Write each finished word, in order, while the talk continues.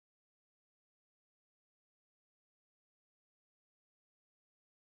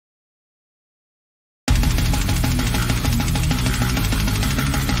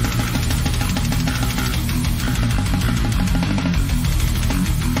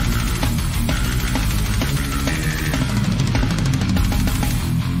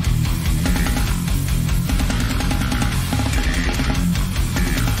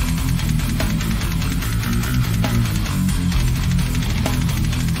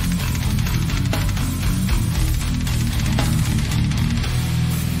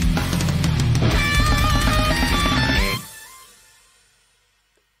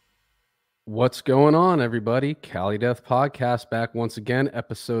What's going on, everybody? Cali Death Podcast back once again,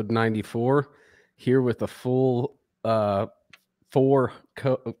 episode 94, here with a full four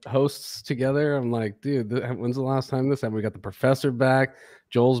hosts together. I'm like, dude, when's the last time this happened? We got the professor back.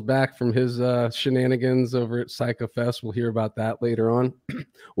 Joel's back from his shenanigans over at Psycho Fest. We'll hear about that later on.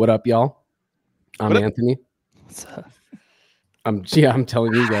 What up, y'all? I'm Anthony. What's up? I'm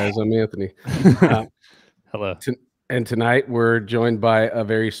telling you guys, I'm Anthony. Hello. And tonight we're joined by a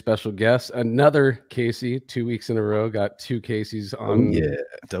very special guest, another Casey. 2 weeks in a row, got two Caseys on. Oh, yeah,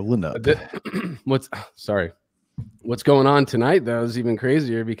 doubling up. What's going on tonight, though, is even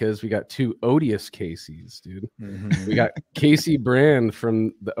crazier because we got two Odious Caseys, dude. Mm-hmm. We got Casey Brand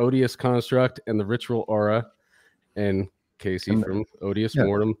from the Odious Construct and the Ritual Aura, and Casey from Odious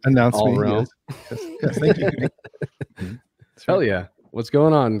Mortem. Announcement. All around. Yes, thank you. Hell yeah. What's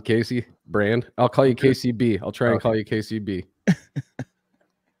going on, Casey Brand? I'll call you KCB. I'll try and call you KCB.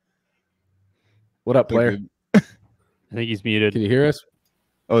 What up, player? I think he's muted. Can you hear us?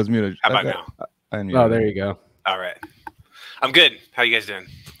 Oh, it's muted. How about now? Oh, there you go. All right. I'm good. How you guys doing?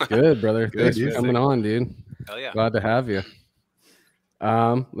 Good, brother. Good, Thanks dude. for coming on, dude. Hell yeah. Glad to have you.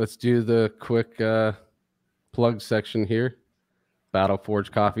 Let's do the quick plug section here.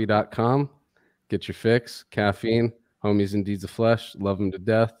 BattleForgeCoffee.com. Get your fix. Caffeine. Homies and Deeds of Flesh. Love them to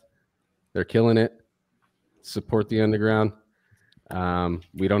death. They're killing it. Support the underground.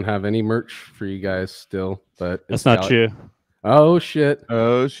 We don't have any merch for you guys still, but That's not true. Oh shit.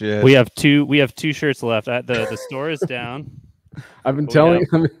 Oh shit. We have two shirts left. The store is down. I've been telling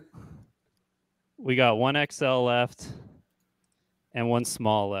them. We got one XL left and one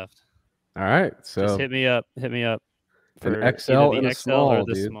small left. All right. So just hit me up. For an XL either and the a XL small, or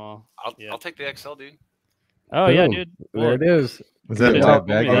the dude. small. I'll take the XL, dude. Oh Boom. yeah, dude. There it is. Was that Yeah, live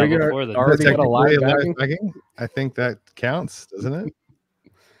yeah, bagging? yeah. Are we before the- already got a live bagging? I think that counts, doesn't it?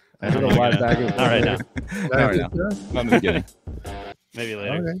 I got a live bagging. Not right now. Not right now. I'm just kidding. Maybe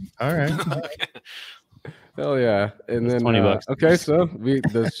later. Okay. All right. Hell yeah. And It's then $20. Okay, so you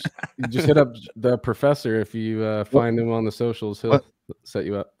just hit up the professor. If you find him on the socials, he'll set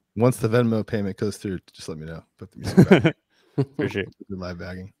you up. Once the Venmo payment goes through, just let me know. Put the music back. For sure. Do live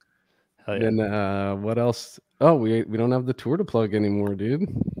bagging. Hell yeah. And what else? Oh, we don't have the tour to plug anymore, dude.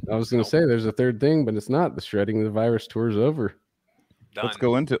 I was gonna say there's a third thing, but it's not. The Shredding the Virus tour is over. Done. Let's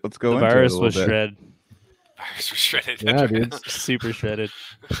go into The it virus a was little bit. shred. Virus was shredded. Yeah, dude. Super shredded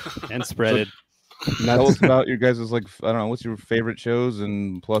and spreaded. Tell us about your guys' I don't know, what's your favorite shows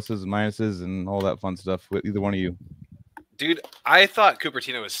and pluses and minuses and all that fun stuff with either one of you. Dude, I thought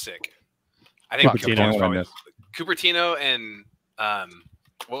Cupertino was sick. I think Cupertino, Cupertino and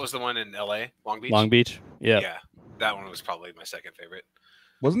what was the one in LA? Long Beach? Long Beach. Yeah. Yeah. That one was probably my second favorite.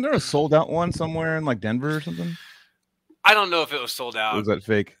 Wasn't there a sold out one somewhere in Denver or something? I don't know if it was sold out. Or was that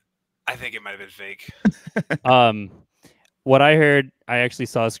fake? I think it might have been fake. What I heard, I actually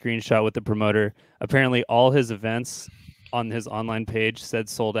saw a screenshot with the promoter. Apparently, all his events on his online page said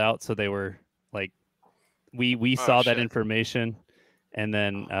sold out, so they were like, we saw that shit. information and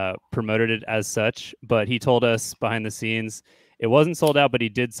then promoted it as such. But he told us behind the scenes it wasn't sold out, but he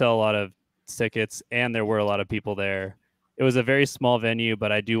did sell a lot of tickets, and there were a lot of people there. It was a very small venue,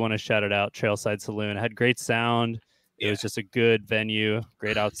 but I do want to shout it out. Trailside Saloon. It had great sound. It was just a good venue,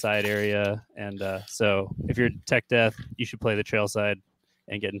 great outside area. And so if you're tech death, you should play the Trailside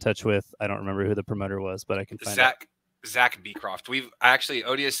and get in touch with, I don't remember who the promoter was, but I can find out. Zach Beecroft. Actually,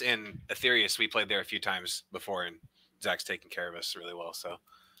 Odious and Ethereus, we played there a few times before, and Zach's taken care of us really well. So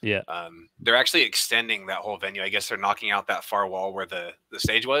yeah, they're actually extending that whole venue. I guess they're knocking out that far wall where the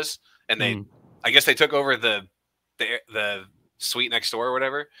stage was, and I guess they took over the suite next door or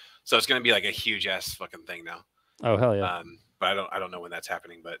whatever. So it's going to be like a huge ass fucking thing now. Oh hell yeah! But I don't know when that's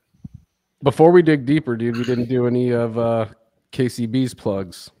happening. But Before we dig deeper, dude, we didn't do any of KCB's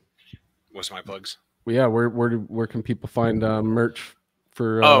plugs. what's my plugs? Well, yeah, where can people find merch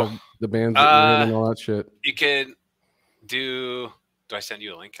for the bands that you're in and all that shit? You could do I send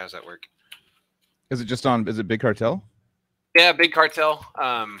you a link? How's that work? Is it Big Cartel? Yeah, Big Cartel.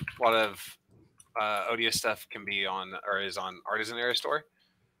 A lot of Odious stuff can be on or is on Artisan Era Store.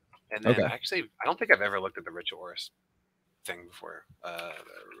 And then actually, I don't think I've ever looked at the Ritual Aura thing before. The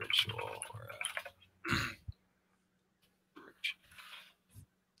Ritual Aura.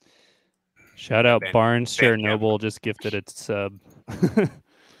 Shout out Barnes Chernobyl just gifted its sub.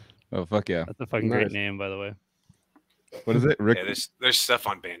 Oh fuck yeah! That's a fucking Nice. great name, by the way. What is it, Rick? Yeah, there's stuff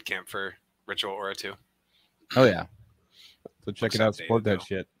on Bandcamp for Ritual Aura too. Oh yeah. So check it out. Updated, Support that though.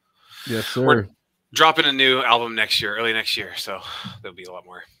 shit. Yes, sir. We're dropping a new album next year, early next year. So there'll be a lot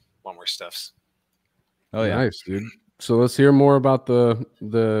more stuffs. Oh yeah. Nice, dude. So let's hear more about the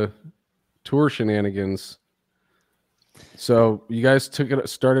tour shenanigans. So you guys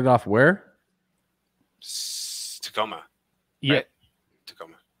started off where? Tacoma. Yep. Right?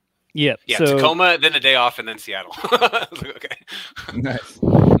 Tacoma. Yep. Yeah, so, Tacoma, then a day off, and then Seattle. Okay. Nice.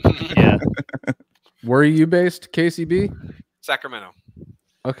 Yeah. Where are you based, KCB? Sacramento.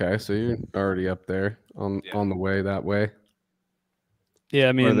 Okay, so you're already up there on the way that way. Yeah, I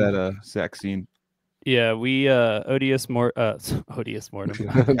Part mean, of that sack scene. yeah, we odious mortem. That's Ominous what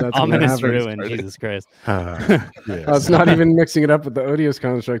happens. ruin. Jesus Christ. Yes. Oh, it's not even mixing it up with the Odious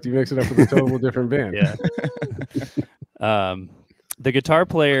construct. You mix it up with a total different band. Yeah. The guitar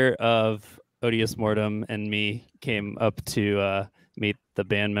player of Odious Mortem and me came up to meet the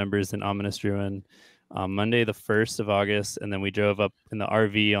band members in Ominous Ruin on Monday, the 1st of August. And then we drove up in the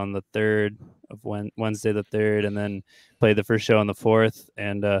RV on the 3rd of Wednesday, the 3rd, and then played the first show on the 4th.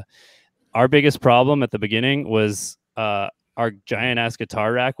 And our biggest problem at the beginning was our giant ass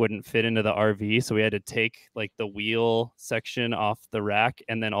guitar rack wouldn't fit into the RV. So we had to take like the wheel section off the rack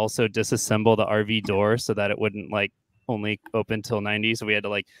and then also disassemble the RV door so that it wouldn't like only open till 90. So we had to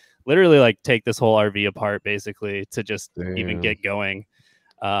like literally like take this whole RV apart basically to just even get going.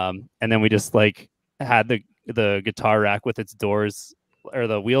 And then we just like had the guitar rack with its doors or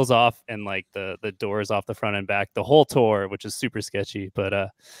the wheels off and like the doors off the front and back the whole tour, which is super sketchy.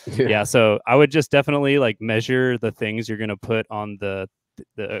 But yeah, so I would just definitely like measure the things you're gonna put on the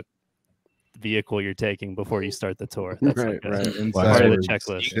vehicle you're taking before you start the tour. That's right. part of the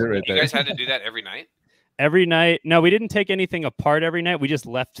checklist. You guys had to do that every night? Every night. No, we didn't take anything apart every night. We just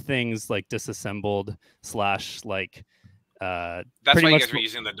left things like disassembled / like that's why you guys were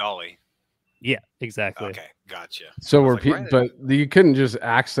using the dolly. Yeah, exactly. Okay, gotcha. So we're but you couldn't just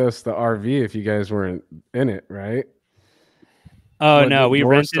access the RV if you guys weren't in it, right? Oh no, we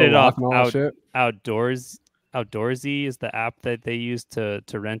rented it off Outdoorsy is the app that they use to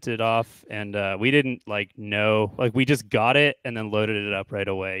rent it off, and we didn't like know, like we just got it and then loaded it up right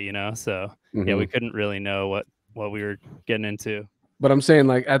away, you know. So yeah, we couldn't really know what we were getting into. But I'm saying,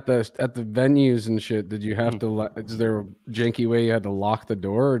 like at the venues and shit, did you have to? Is there a janky way you had to lock the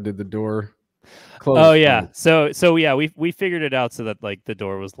door, or did the door close? Oh yeah, so yeah, we figured it out so that like the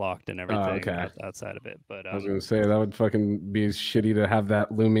door was locked and everything outside of it. But I was gonna say that would fucking be shitty to have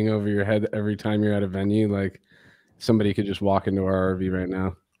that looming over your head every time you're at a venue. Like somebody could just walk into our RV right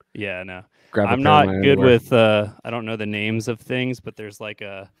now. Yeah, no, I'm not good with I don't know the names of things, but there's like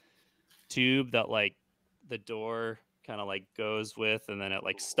a tube that like the door kind of like goes with, and then it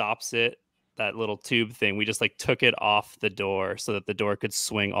like stops it. That little tube thing, we just like took it off the door so that the door could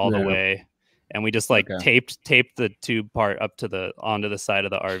swing all the way, and we just like taped the tube part up to onto the side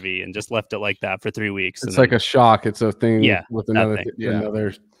of the RV and just left it like that for 3 weeks. It's like a shock. It's a thing with another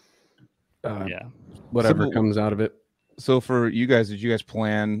whatever comes out of it. So for you guys, did you guys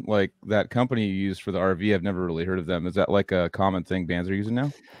plan like that company you used for the RV? I've never really heard of them. Is that like a common thing bands are using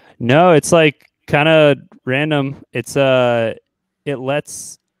now? No, it's like kind of random. It's it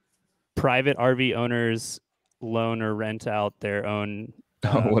lets private RV owners loan or rent out their own.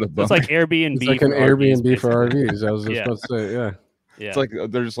 What a bummer. It's like Airbnb. It's like an Airbnb for RVs. I was just about to say, yeah. It's like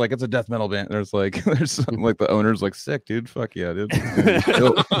they're just like it's a death metal band. There's like like the owner's like sick, dude. Fuck yeah, dude.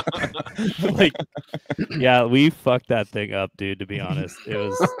 Like, yeah, we fucked that thing up, dude. To be honest, it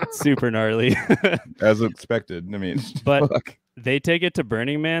was super gnarly. As expected. I mean, but they take it to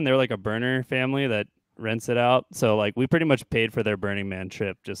Burning Man. They're like a burner family that rents it out. So like we pretty much paid for their Burning Man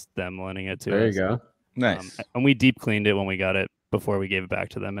trip, just them loaning it to us. There you go. Nice. And we deep cleaned it when we got it before we gave it back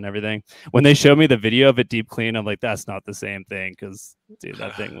to them and everything. When they showed me the video of it deep clean, I'm like, that's not the same thing. Cause dude,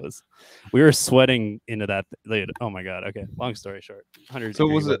 that thing was, we were sweating into that. Oh my God. Okay. Long story short. So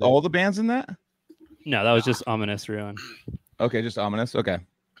was it all the bands in that? No, that was just Ominous Ruin. Okay. Just Ominous. Okay.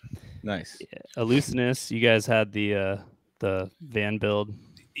 Nice. Yeah. Elusinous. You guys had the van build.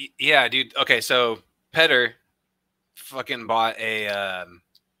 Yeah, dude. Okay. So Petter fucking bought a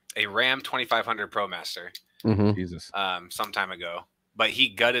Ram 2500 Pro Master. Jesus. Some time ago, but he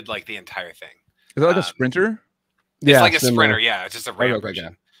gutted like the entire thing. Is that like a Sprinter? It's like a Sprinter. Yeah, it's just a Ram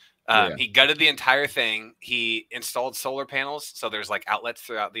version. Yeah. He gutted the entire thing. He installed solar panels, so there's like outlets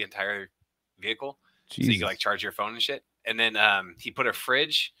throughout the entire vehicle, so you can like charge your phone and shit. And then he put a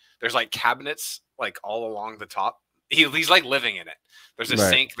fridge. There's like cabinets like all along the top. He's like living in it. There's a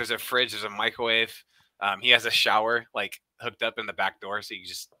sink. There's a fridge. There's a microwave. He has a shower like hooked up in the back door, so you can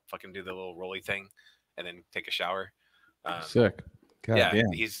just fucking do the little rolly thing and then take a shower. Sick. God yeah,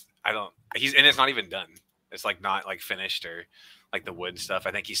 damn. he's and it's not even done. It's like not like finished or like the wood stuff.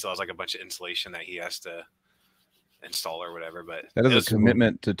 I think he still has like a bunch of insulation that he has to install or whatever. But that is a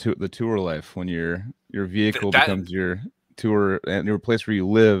commitment to the tour life when your vehicle becomes your tour and your place where you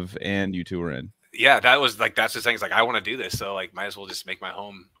live and you tour in. Yeah, that was like, that's the thing. It's like, I want to do this, so like might as well just make my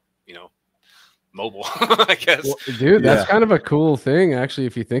home, you know, mobile. I guess. Well, dude, that's kind of a cool thing, actually,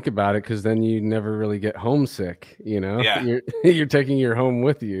 if you think about it, because then you never really get homesick. You know, you're taking your home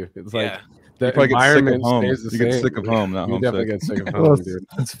with you. It's like the environment stays the same. You get sick of home, not you homesick. definitely get sick of home, dude.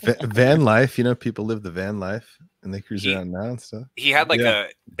 It's van life. You know, people live the van life and they cruise around now and stuff. He had like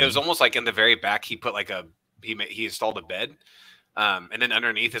it was almost like in the very back. He put like he installed a bed, and then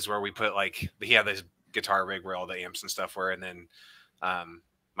underneath is where we put like he had this guitar rig where all the amps and stuff were, and then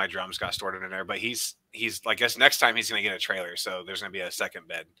my drums got stored in there. But he's like, I guess next time he's gonna get a trailer, so there's gonna be a second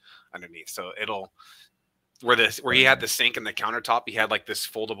bed underneath. So it'll where he had the sink and the countertop, he had like this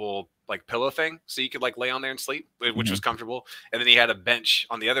foldable like pillow thing, so you could like lay on there and sleep, which was comfortable. And then he had a bench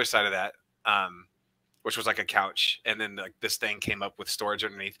on the other side of that, which was like a couch. And then like this thing came up with storage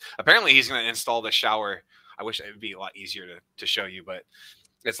underneath. Apparently he's gonna install the shower. I wish it would be a lot easier to show you, but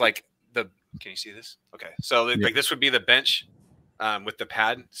it's like can you see this? Okay, so like this would be the bench with the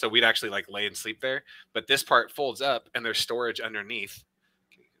pad, so we'd actually like lay and sleep there. But this part folds up, and there's storage underneath.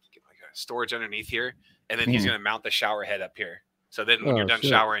 Get like a storage underneath here, and then he's gonna mount the shower head up here. So then when you're done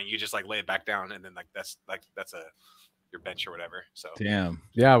showering, you just like lay it back down, and then like that's your bench or whatever. So damn,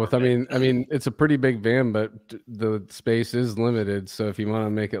 yeah. With I mean, it's a pretty big van, but the space is limited. So if you want to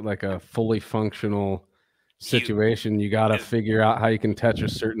make it like a fully functional situation, you got to figure out how you can touch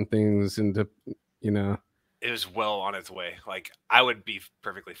certain things into, you know. It was well on its way. Like I would be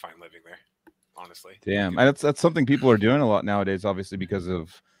perfectly fine living there, honestly. Damn, and that's something people are doing a lot nowadays, obviously because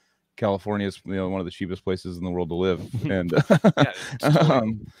of California's, you know, one of the cheapest places in the world to live, and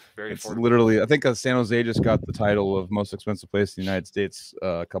it's literally, I think San Jose just got the title of most expensive place in the United States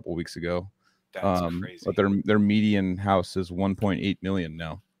a couple weeks ago. That's crazy. But their median house is 1.8 million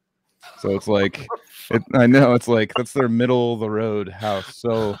now. So it's like, I know, it's like that's their middle of the road house.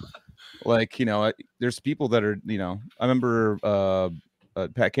 So like, you know, there's people that are, you know, I remember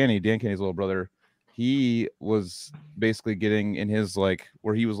Pat Kenny, Dan Kenny's little brother. He was basically getting in his, like,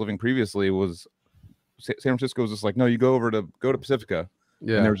 where he was living previously was San Francisco was just like, no, you go to Pacifica.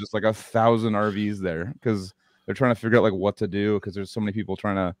 Yeah. And there was just like 1,000 RVs there because they're trying to figure out like what to do because there's so many people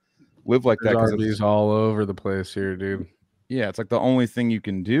trying to live like that. RVs all over the place here, dude. Yeah, it's like the only thing you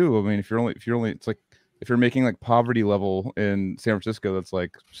can do. I mean, if you're only, it's like if you're making like poverty level in San Francisco, that's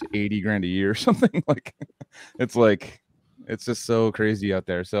like 80 grand a year or something. Like, it's like, it's just so crazy out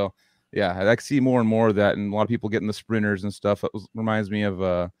there. So yeah, I like see more and more of that, and a lot of people getting the sprinters and stuff. It reminds me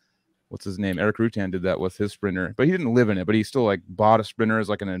of what's his name? Eric Rutan did that with his sprinter, but he didn't live in it. But he still like bought a sprinter as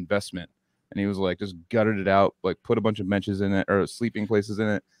like an investment, and he was like just gutted it out, like put a bunch of benches in it or sleeping places in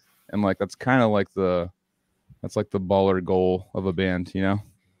it, and like that's kind of like that's like the baller goal of a band, you know?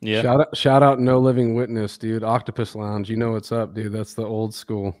 Yeah. Shout out No Living Witness, dude. Octopus Lounge, you know what's up, dude. That's the old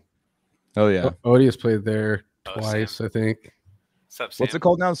school. Oh yeah, Odious played there twice, I think. What's it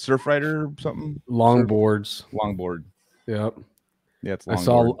called now? Surf rider or something? Longboards. Longboard. Yep. Yeah, it's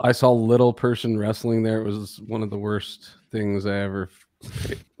longboard. I saw Little Person wrestling there. It was one of the worst things I ever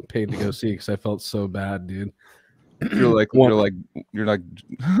paid to go see because I felt so bad, dude. You're like no,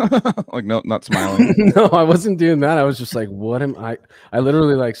 not smiling. No, I wasn't doing that. I was just like, what am I? I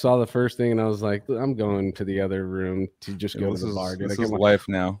literally like saw the first thing and I was like, I'm going to the other room to just go to the bar, dude. This is life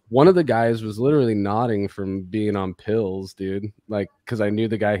now. One of the guys was literally nodding from being on pills, dude. Like, because I knew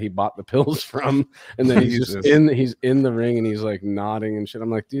the guy he bought the pills from, and then he's just in the ring and he's like nodding and shit.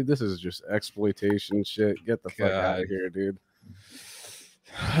 I'm like, dude, this is just exploitation shit. Get the fuck out of here, dude.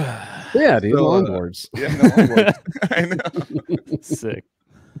 Yeah, dude, longboards. Yeah, no, longboards. I know. Sick.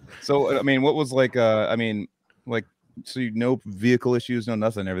 So, I mean, what was like? I mean, like, so no vehicle issues, no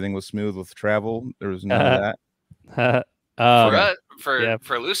nothing. Everything was smooth with travel. There was none of that.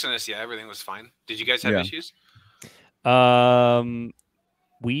 For looseness, yeah, everything was fine. Did you guys have issues?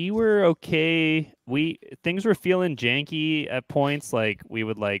 We were okay. Things were feeling janky at points. Like we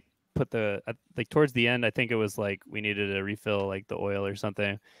would like put like towards the end, I think it was like we needed to refill like the oil or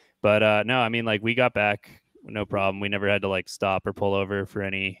something. But no, I mean, like we got back no problem. We never had to like stop or pull over for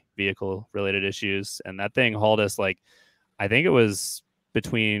any vehicle related issues. And that thing hauled us like, I think it was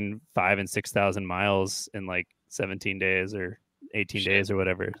between 5,000 and 6,000 miles in like 17 days or 18 days or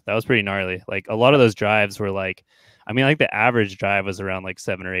whatever. That was pretty gnarly. Like a lot of those drives were like, I mean, like the average drive was around like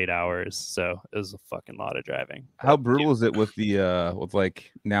 7 or 8 hours. So it was a fucking lot of driving. How brutal is it with the, with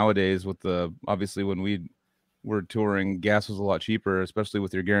like nowadays with the, obviously when we were touring, gas was a lot cheaper, especially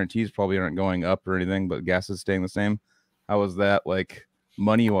with your guarantees probably aren't going up or anything, but gas is staying the same. How was that like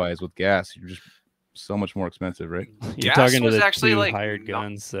money wise with gas? You're just so much more expensive, right? You're gas talking to was the actually like hired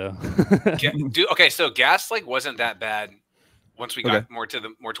guns. So dude, okay, so gas like wasn't that bad once we got more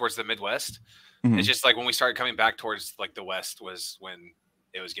towards the Midwest. It's just like when we started coming back towards like the West was when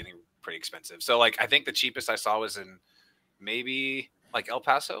it was getting pretty expensive. So like I think the cheapest I saw was in maybe like El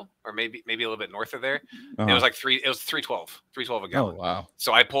Paso or maybe a little bit north of there. It was like $3.12 a gallon. Oh wow.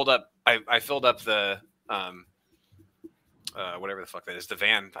 So I pulled up I filled up the whatever the fuck that is, the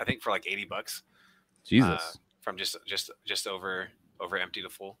van, I think for like $80. Jesus. From just over empty to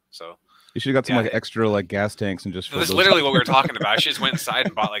full. So you should have got some like extra like gas tanks and just. This is literally what we were talking about. I just went inside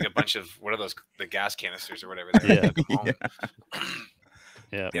and bought like a bunch of what are those, the gas canisters or whatever.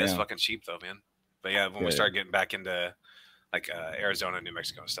 Yeah, it's fucking cheap though, man. But yeah, when we started getting back into like Arizona, New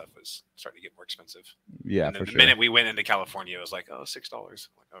Mexico stuff was starting to get more expensive. Yeah, and the minute we went into California, it was like, oh, $6.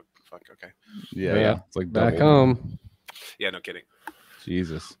 Like, oh fuck, okay. Yeah. It's like back home. Yeah, no kidding.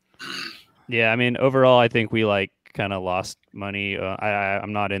 Jesus. Yeah, I mean, overall, I think we like kind of lost money.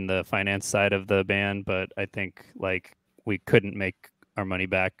 I'm not in the finance side of the band, but I think like we couldn't make our money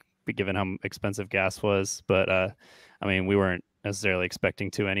back given how expensive gas was. But I mean, we weren't necessarily expecting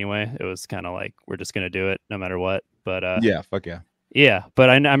to anyway. It was kind of like we're just gonna do it no matter what. But yeah, fuck yeah. Yeah, but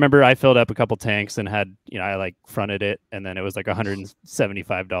I remember I filled up a couple tanks and had, I like fronted it, and then it was like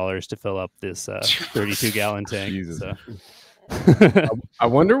 $175 to fill up this 32-gallon tank. Jesus. So. I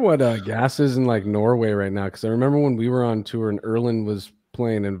wonder what gas is in like Norway right now, because I remember when we were on tour and Erlen was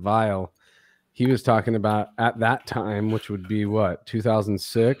playing in Vile, he was talking about at that time, which would be what,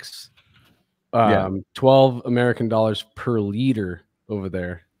 2006, 12 American dollars per liter over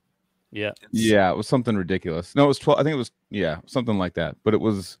there. Yeah, it was something ridiculous. No, it was 12. I think it was something like that. But it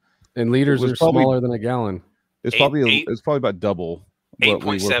was, and liters are smaller than a gallon. It's probably about double.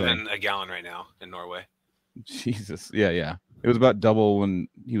 8.7 a gallon right now in Norway. Jesus, yeah. It was about double when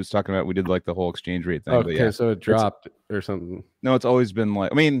he was talking about we did like the whole exchange rate thing. Okay, but so it dropped or something. No, it's always been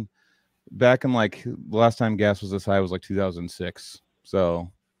like, I mean, back in like the last time gas was this high was like 2006. So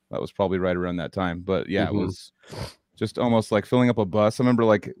that was probably right around that time. But yeah, it was just almost like filling up a bus. I remember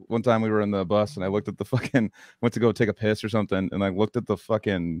like one time we were in the bus and I looked at the fucking, went to go take a piss or something. And I looked at the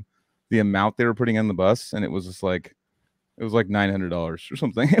amount they were putting in the bus. And it was just like, it was like $900 or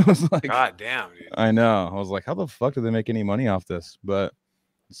something. It was like, God damn, dude. I know. I was like, how the fuck do they make any money off this? But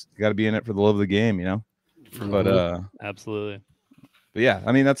you got to be in it for the love of the game, you know? But absolutely. But yeah,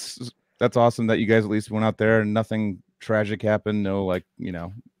 I mean, that's awesome that you guys at least went out there and nothing tragic happened. No, like,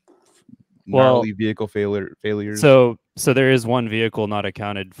 gnarly vehicle failures. So there is one vehicle not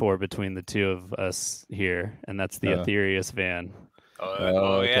accounted for between the two of us here, and that's the Odious van.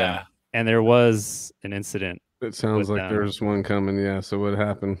 Okay. Yeah. And there was an incident. It sounds like there's one coming. Yeah. So what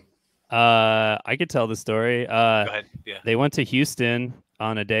happened? I could tell the story. Go ahead. Yeah. They went to Houston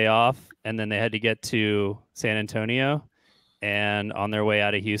on a day off, and then they had to get to San Antonio. And on their way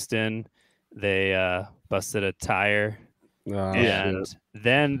out of Houston, they busted a tire. And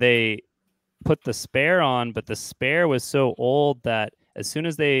then they put the spare on, but the spare was so old that as soon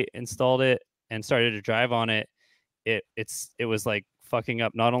as they installed it and started to drive on it, it was like fucking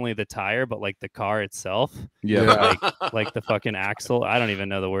up not only the tire but like the car itself. Like the fucking axle. I don't even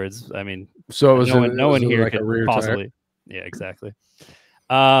know the words. I mean, so it was no one here like could possibly tire? Yeah, exactly.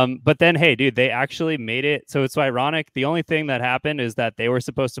 But then hey dude, they actually made it. So it's ironic. The only thing that happened is that they were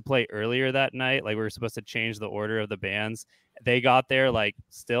supposed to play earlier that night. Like we were supposed to change the order of the bands. They got there like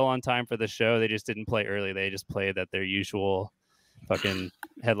still on time for the show. They just didn't play early. They just played at their usual fucking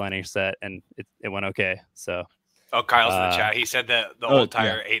headlining set, and it went okay. So Kyle's in the chat. He said that the old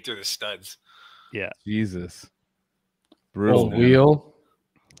tire ate through the studs. Yeah. Jesus. Brutal. Old wheel.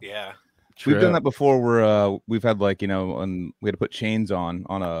 Yeah. We've done that before where we've had like, and we had to put chains on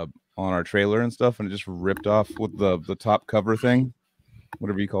our trailer and stuff, and it just ripped off with the top cover thing.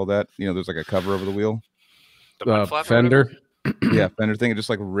 Whatever you call that. There's like a cover over the wheel. The fender. Yeah, fender thing. It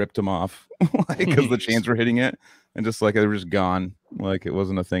just like ripped them off because the chains were hitting it, and just like they were just gone. Like it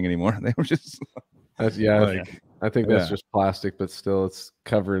wasn't a thing anymore. They were just I think that's just plastic, but still it's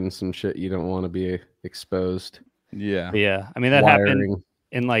covering some shit you don't want to be exposed. Yeah. I mean, that happened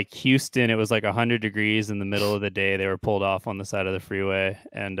in like Houston. It was like 100 degrees in the middle of the day. They were pulled off on the side of the freeway,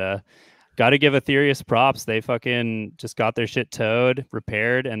 and got to give Odious props. They fucking just got their shit towed,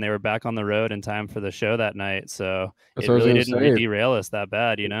 repaired, and they were back on the road in time for the show that night. So it really didn't derail us that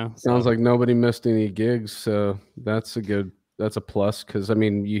bad, Sounds like nobody missed any gigs, so that's a plus. Because I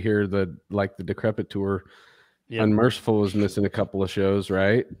mean, you hear the Decrepit tour, Unmerciful was missing a couple of shows,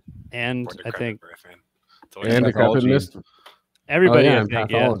 right? And I think Decrepit missed everybody. I think,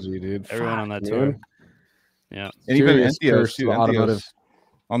 Pathology, dude. Everyone on that tour. Yeah, and even Odious too. Odious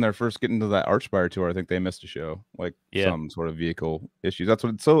on their first getting to that Archspire tour, I think they missed a show, like some sort of vehicle issues. That's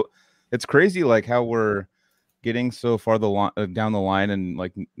what it's crazy, like how we're getting so far down the line and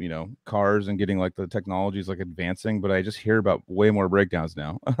like, you know, cars and getting like the technology is like advancing, but I just hear about way more breakdowns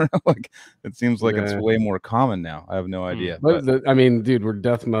now. Like it seems like it's way more common now. I have no idea. But I mean, dude, we're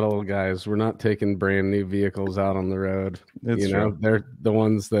death metal guys. We're not taking brand new vehicles out on the road. It's you know, true. they're the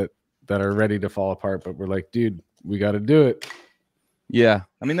ones that are ready to fall apart, but we're like, dude, we got to do it. Yeah.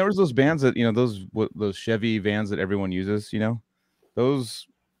 I mean, there was those bands that, you know, those Chevy vans that everyone uses, you know, those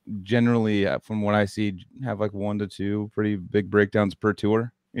generally, from what I see, have like 1 to 2 pretty big breakdowns per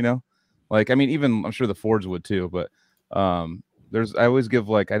tour, you know, like, I mean, even I'm sure the Fords would too, but I always give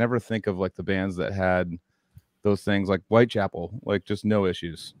like, I never think of like the bands that had those things like Whitechapel, like just no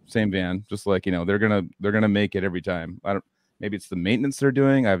issues, same van, just like, you know, they're gonna make it every time. Maybe it's the maintenance they're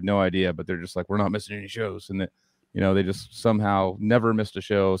doing, I have no idea, but they're just like, we're not missing any shows, and that, you know, they just somehow never missed a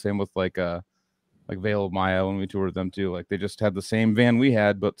show. Same with like Veil of Maya when we toured them too. Like they just had the same van we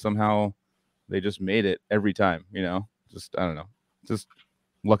had, but somehow they just made it every time, you know. Just I don't know. Just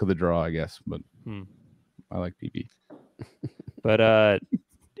luck of the draw, I guess. But I like PP. But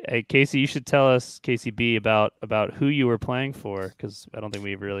hey, Casey, you should tell us, Casey B, about who you were playing for, because I don't think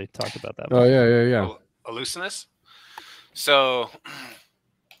we've really talked about that. Oh yeah. Hallucinus. So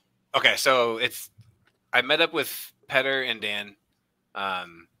okay, so I met up with Petter and Dan,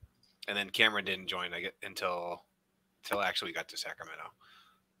 and then Cameron didn't join until actually we got to Sacramento.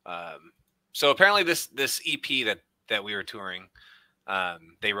 So apparently this EP that we were touring,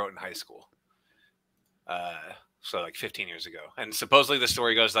 they wrote in high school. So like 15 years ago, and supposedly the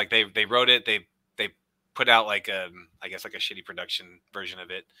story goes like they wrote it, they put out like I guess like a shitty production version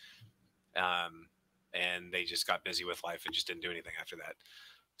of it, and they just got busy with life and just didn't do anything after that.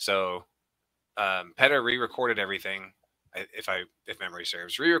 So Petter re-recorded everything, if memory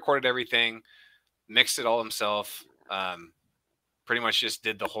serves, re-recorded everything, mixed it all himself, pretty much just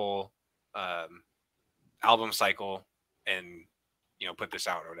did the whole album cycle, and you know, put this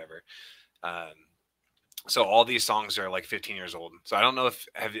out or whatever. So all these songs are like 15 years old. So I don't know if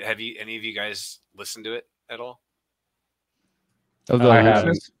have you any of you guys listened to it at all? Oh, I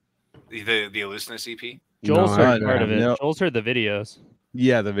haven't. The Hallucinus EP. Joel's No, heard part of it. no. Joel's heard the videos.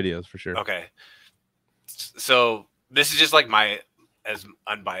 Yeah, the videos for sure. Okay. So this is just like my as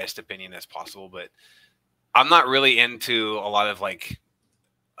unbiased opinion as possible, but I'm not really into a lot of like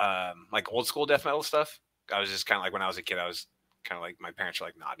old school death metal stuff. I was just kind of like, when I was a kid, I was kind of like, my parents were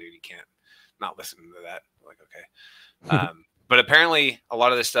like, nah, dude, you can't not listen to that. I'm like, okay. But apparently a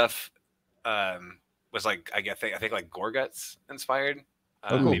lot of this stuff was like, I think like Gore Guts inspired,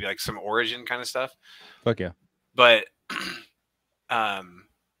 cool. Maybe like some Origin kind of stuff. Fuck yeah. But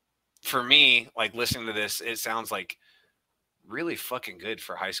for me, like listening to this, it sounds like really fucking good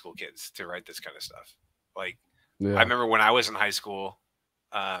for high school kids to write this kind of stuff. Like, I remember when I was in high school,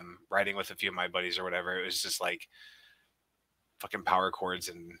 writing with a few of my buddies or whatever, it was just like fucking power chords,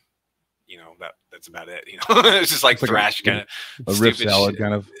 and you know, that's about it. You know, it's just like thrash kind of a riff salad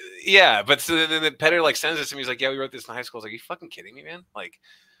kind of. Yeah, but so then the Petter like sends it to me. He's like, "Yeah, we wrote this in high school." I was like, "Are you fucking kidding me, man?" Like,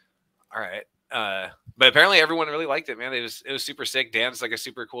 all right. But apparently everyone really liked it, man. It was super sick. Dan's like a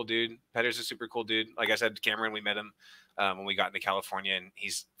super cool dude. Petter's a super cool dude. Like I said, Cameron, we met him when we got into California, and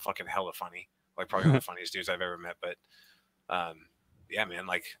he's fucking hella funny. Like probably one of the funniest dudes I've ever met. But yeah, man,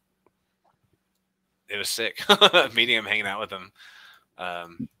 like it was sick meeting him, hanging out with him.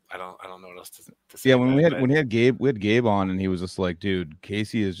 I don't know what else to say. Yeah, when we had Gabe on, and he was just like, dude,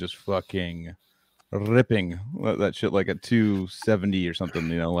 Casey is just fucking ripping that shit like at 270 or something,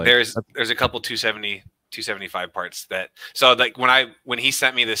 you know. Like there's a couple 270, 275 parts that, so like when he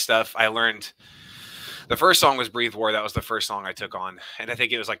sent me this stuff, I learned the first song was Breathe War. That was the first song I took on, and I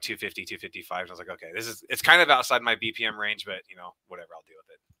think it was like 250, 255. And I was like, okay, it's kind of outside my BPM range, but you know, whatever, I'll deal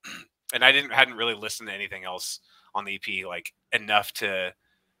with it. And I hadn't really listened to anything else on the EP like enough to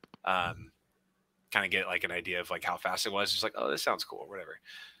kind of get like an idea of like how fast it was. Just like, oh, this sounds cool or whatever.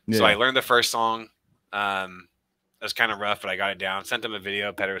 Yeah. So I learned the first song. It was kind of rough, but I got it down, sent him a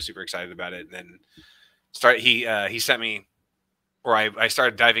video. Petter was super excited about it. And then he sent me, or I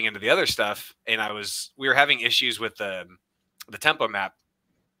started diving into the other stuff, and we were having issues with the tempo map,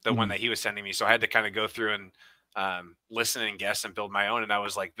 the one that he was sending me. So I had to kind of go through and listen and guess and build my own. And I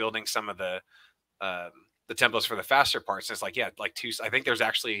was like building some of the tempos for the faster parts. And it's like, yeah, like I think there's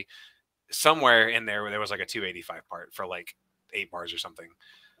actually somewhere in there where there was like a 285 part for like 8 bars or something.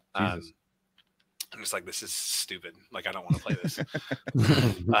 I'm just like, this is stupid. Like, I don't want to play this.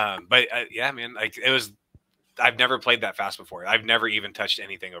 But yeah, man, like I've never played that fast before. I've never even touched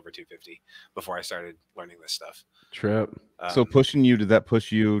anything over 250 before I started learning this stuff. Trip. So did that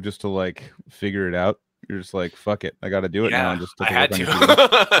push you just to like figure it out You're just like, fuck it, I got to do it now. And just I had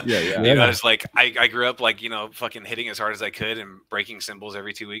to. Yeah. You know, it's like I grew up like, you know, fucking hitting as hard as I could and breaking cymbals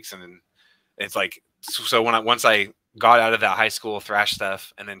every 2 weeks, and then it's like, so once I got out of that high school thrash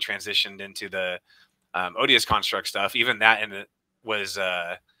stuff and then transitioned into the Odious construct stuff, even that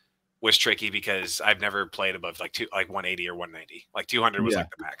was tricky because I've never played above like 180 or 190. Like 200 was like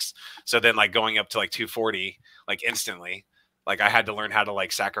the max. So then like going up to like 240 like instantly. Like I had to learn how to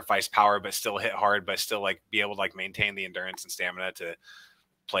like sacrifice power, but still hit hard, but still like be able to like maintain the endurance and stamina to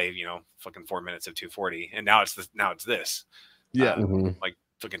play, you know, fucking 4 minutes of 240. And now it's this. Yeah. Like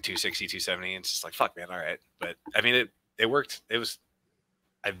fucking 260, 270. And it's just like, fuck, man. All right. But I mean, it worked. It was,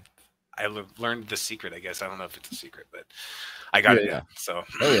 I learned the secret, I guess. I don't know if it's a secret, but I got it. Yeah. So,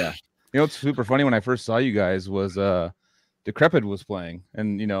 oh yeah. You know, what's super funny when I first saw you guys was Decrepit was playing,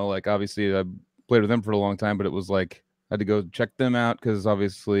 and you know, like obviously I played with them for a long time, but it was like I had to go check them out because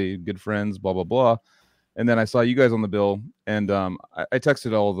obviously good friends, blah blah blah. And then I saw you guys on the bill, and I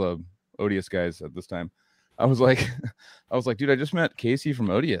texted all the Odious guys at this time. I was like, dude, I just met Casey from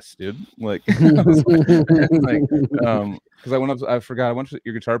Odious, dude. Like, because I went up, I forgot, I went to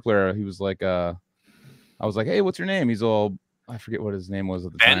your guitar player. He was like, I was like, hey, what's your name? He's all, I forget what his name was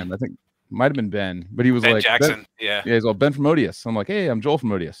at the time. I think might have been Ben, but he was Ben like Jackson. Yeah, he's all Ben from Odious. I'm like, hey, I'm Joel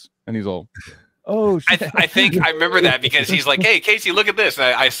from Odious, and he's all, oh shit. I think I remember that because he's like, hey, Casey, look at this.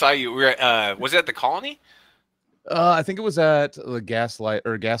 I saw you. We were was it at the Colony? I think it was at the Gaslight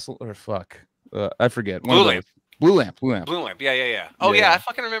or fuck. I forget. Blue Lamp. Blue Lamp. Yeah. Oh yeah, I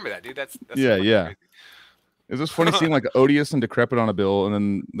fucking remember that, dude. That's yeah. Crazy. It was funny seeing like Odious and Decrepit on a bill, and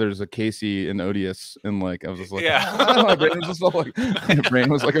then there's a Casey and Odious, and like I was just like, my brain was just all like, my brain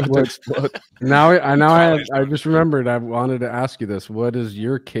was like a explode. I just remembered. I wanted to ask you this. What does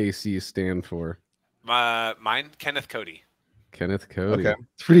your KC stand for? Mine, Kenneth Cody. Kenneth Cody. Okay,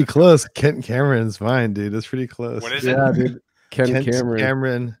 it's pretty close. Kent Cameron's mine, dude. It's pretty close. What is it? Yeah, dude. Kent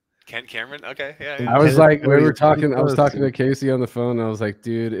Cameron. Okay, yeah. I was like, we were talking. I was talking to Casey on the phone. And I was like,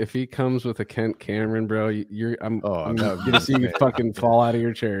 dude, if he comes with a Kent Cameron, bro, I'm gonna see you fucking fall out of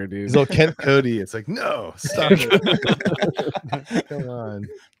your chair, dude. He's all Kent Cody. It's like, no, stop it. Come on.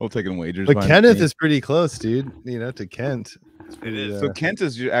 We'll take in wagers. But Kenneth is pretty close, dude. You know, to Kent. It is. So Kent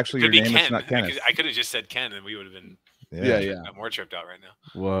is actually your name. Ken. It's not Kenneth. I could have just said Ken, and we would have been I'm more tripped out right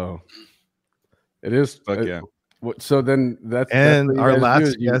now. Whoa. It is. Fuck yeah. So then that's our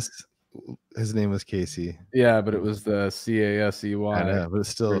last guest, his name was Casey. Yeah, but it was the CASEY. I know, but it's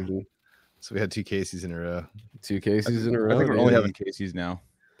still version. So we had two Caseys in a row. Two Caseys in a row. I think we're only having Caseys now.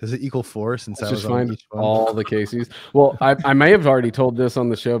 Does it equal 4 since I just was find all the Caseys? Well, I may have already told this on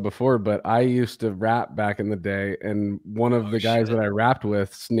the show before, but I used to rap back in the day, and one of the guys that I rapped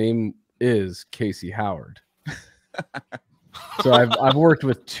with's name is Casey Howard. So I've worked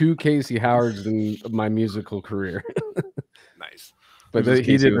with two Casey Howards in my musical career. Nice. But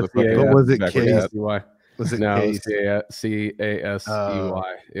he did the what was it? CASEY. Was it no, Casey? CASEY.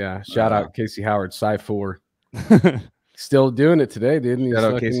 Yeah. Shout out Casey Howard, Sci 4. Still doing it today, dude.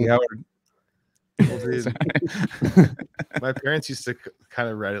 Shout out Casey Howard. Well, dude, my parents used to kind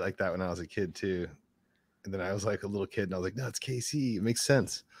of write it like that when I was a kid too. And then I was like a little kid, and I was like, "No, it's KC. It makes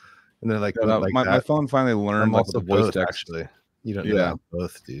sense." And then like, my phone finally learned I'm like also the voice both, text. Actually, you don't know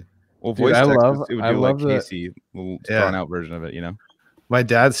both, dude. Well, voice text, it would do like Casey, drawn out version of it, you know. My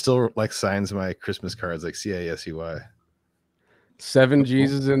dad still like signs my Christmas cards like CASEY. 7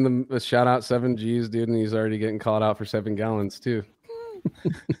 G's is in the shout out 7 G's, dude, and he's already getting called out for 7 gallons too.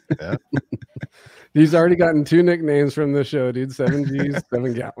 Yeah. He's already gotten 2 nicknames from the show, dude. 7 G's,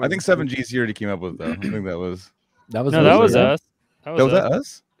 7 gallons. I think 7 G's he already came up with though. I think that was us. That was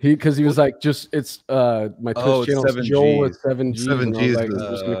us. Because he was like, it's my Twitch channel Joel with 7 G's. 7 G's. Like, I'm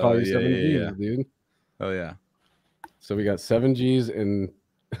just gonna call you 7 G's, dude. Oh yeah. So we got 7 G's and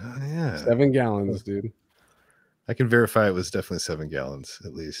 7 gallons, dude. I can verify it was definitely 7 gallons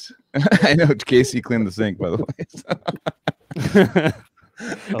at least. I know Casey cleaned the sink, by the way.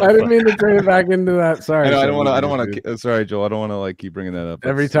 I didn't mean to turn it back into that. Sorry. I don't want to. Sorry, Joel. I don't want to like keep bringing that up.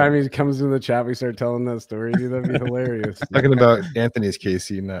 Every time he comes in the chat, we start telling that story. Dude, that'd be hilarious. Talking about Anthony's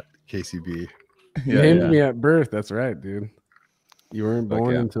Casey, not KCB. You named me at birth. That's right, dude. You weren't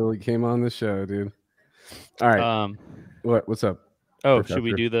born until he came on the show, dude. All right. What's up? Oh, Professor? Should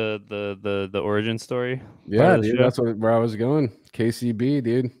we do the origin story? Yeah, dude. That's where I was going. KCB,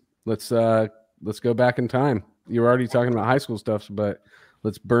 dude. Let's go back in time. You were already talking about high school stuff, but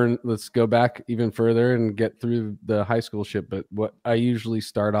let's go back even further and get through the high school shit. But what I usually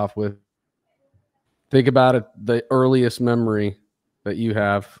start off with, think about it, the earliest memory that you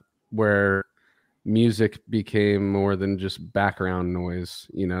have where music became more than just background noise,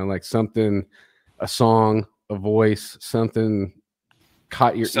 you know, like something a song, a voice, something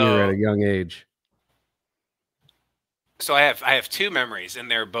caught your ear at a young age? So I have two memories, and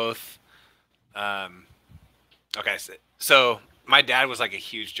they're both okay. So my dad was like a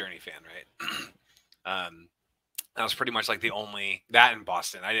huge Journey fan, right? That was pretty much like the only, that in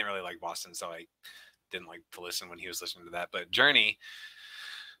Boston. I didn't really like Boston, so I didn't like to listen when he was listening to that. But Journey,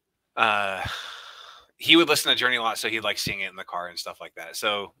 he would listen to Journey a lot, so he'd like sing it in the car and stuff like that.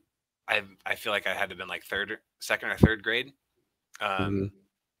 So I feel like I had to have been like second or third grade.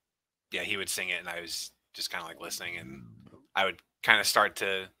 Yeah, he would sing it, and I was just kind of like listening, and I would kind of start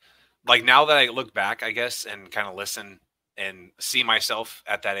to, like, now that I look back, I guess, and kind of listen and see myself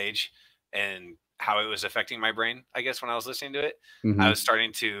at that age and how it was affecting my brain, I guess, when I was listening to it, I was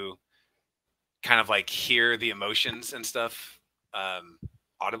starting to kind of like hear the emotions and stuff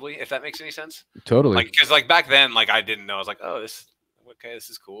audibly, if that makes any sense. Totally. Like, because like back then, like I didn't know. I was like, oh, this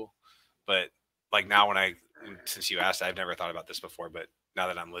is cool. But like now, since you asked, I've never thought about this before, but now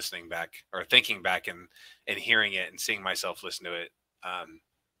that I'm listening back or thinking back and hearing it and seeing myself listen to it,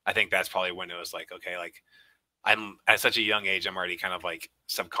 I think that's probably when it was like, okay, like I'm at such a young age, I'm already kind of like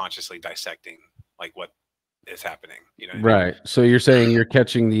subconsciously dissecting like what is happening, you know? Right. I mean? So you're saying you're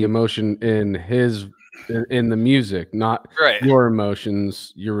catching the emotion in the music, not your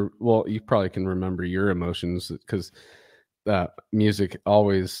emotions. You probably can remember your emotions because music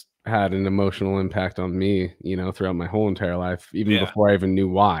always had an emotional impact on me, you know, throughout my whole entire life, even before I even knew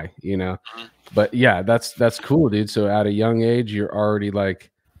why, you know. But yeah, that's cool, dude. So at a young age, you're already like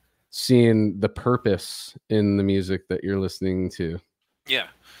seeing the purpose in the music that you're listening to. Yeah.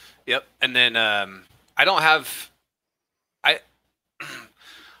 Yep. And then I don't have I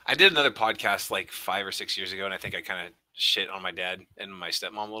did another podcast like 5 or 6 years ago, and I think I kind of shit on my dad and my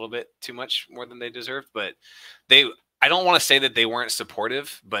stepmom a little bit too much, more than they deserved. But I don't want to say that they weren't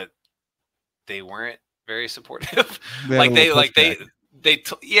supportive, but they weren't very supportive. Yeah,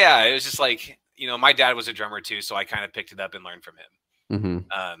 it was just like, you know, my dad was a drummer too, so I kind of picked it up and learned from him.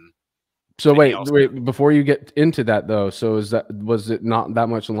 So wait, before you get into that though, so was it not that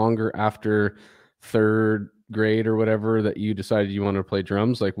much longer after third grade or whatever that you decided you wanted to play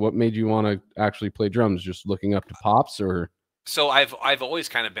drums? Like, what made you want to actually play drums? Just looking up to pops, or? So I've always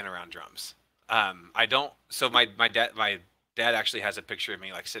kind of been around drums. I don't. So my dad actually has a picture of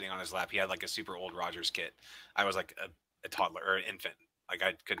me like sitting on his lap. He had like a super old Rogers kit. I was like a toddler or an infant. Like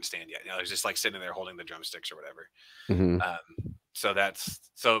I couldn't stand yet. You know, I was just like sitting there holding the drumsticks or whatever. So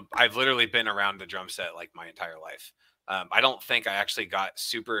I've literally been around the drum set like my entire life. I don't think I actually got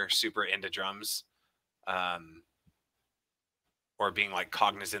super into drums, or being like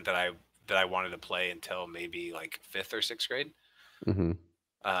cognizant that I wanted to play until maybe like 5th or 6th grade.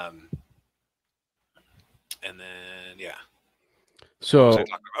 And then So what was I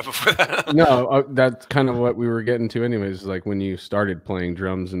talking about before that? No, that's kind of what we were getting to anyways, like when you started playing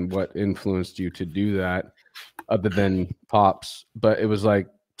drums and what influenced you to do that other than pops. But it was like,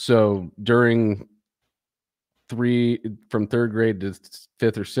 so during from 3rd grade to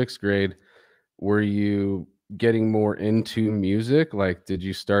 5th or 6th grade, were you getting more into music? Like, did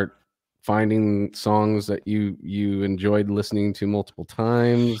you start finding songs that you enjoyed listening to multiple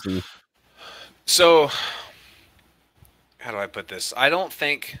times? And so, how do I put this? I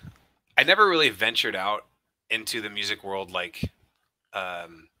never really ventured out into the music world like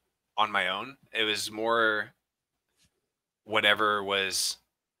on my own. It was more whatever was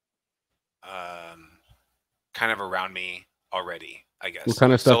kind of around me already, I guess. What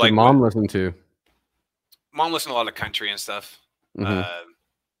kind of stuff did mom listen to? Mom listened to a lot of country and stuff.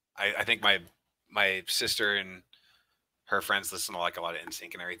 I think my sister and her friends listen to like a lot of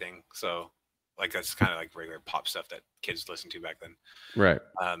NSYNC and everything. So like that's kind of like regular pop stuff that kids listened to back then. Right.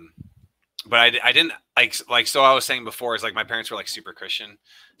 But I didn't like so I was saying before is like my parents were like super Christian,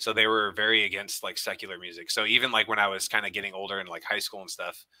 so they were very against like secular music. So even like when I was kind of getting older in like high school and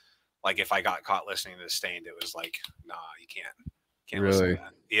stuff, like if I got caught listening to Stained, it was like, nah, you can't really listen to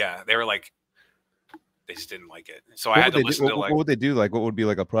that. Yeah, they were like, they just didn't like it. So I had to listen to like, what would they do? Like, what would be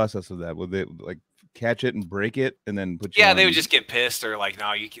like a process of that? Would they like catch it and break it and then put you? Yeah, they would just get pissed or like, no,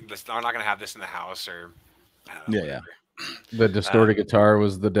 I'm not gonna have this in the house or. I don't know, yeah. The distorted guitar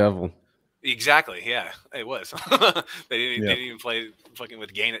was the devil. Exactly. Yeah, it was. They didn't even play fucking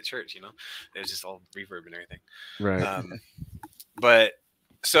with gain at church. You know, it was just all reverb and everything. Right. But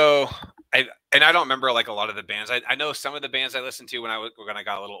so I don't remember like a lot of the bands. I know some of the bands I listened to when I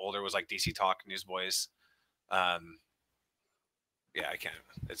got a little older was like DC Talk, Newsboys. Yeah, I can't.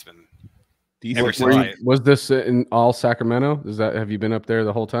 It's been ever since. Was this in all Sacramento? Have you been up there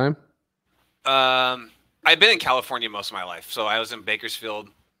the whole time? I've been in California most of my life. So I was in Bakersfield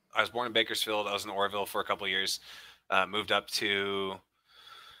I was born in Bakersfield. I was in Orville for a couple of years. Moved up to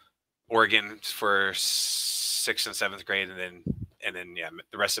Oregon for 6th and 7th grade, and then yeah,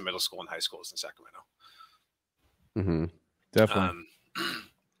 the rest of middle school and high school is in Sacramento. Mm-hmm. Definitely.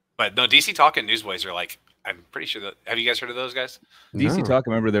 But no, DC Talk and Newsboys are like, I'm pretty sure that. Have you guys heard of those guys? DC No. Talk.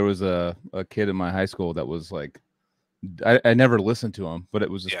 I remember there was a kid in my high school that was like, I never listened to him, but it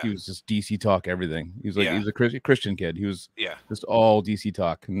was just, he was just DC Talk everything. He was like, he was a Christian kid. He was just all DC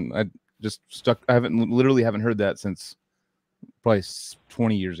Talk, and I just stuck. I literally haven't heard that since probably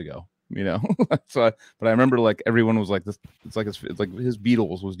 20 years ago. You know, but I remember like everyone was like this. It's like his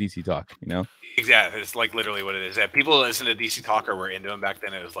Beatles was DC Talk. You know, exactly. It's like literally what it is. That people listen to DC Talk or were into him back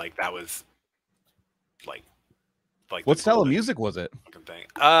then. It was like that was like what style of music was it? Thing.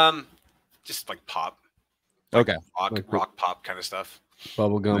 Just like pop. Okay. Rock pop kind of stuff.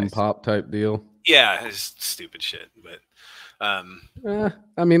 Bubblegum pop type deal. Yeah, it's stupid shit. But I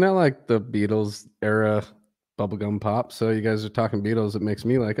mean, I like the Beatles era bubblegum pop. So you guys are talking Beatles. It makes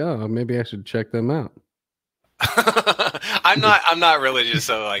me like, oh, maybe I should check them out. I'm not religious,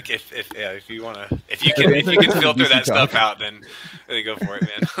 so like if you can filter that stuff out, then go for it,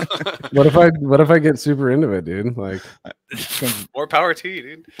 man. What if I get super into it, dude? Like, more power to you,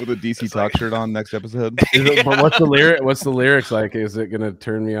 dude. With a DC Talk shirt on next episode. But what's the lyrics like? Is it gonna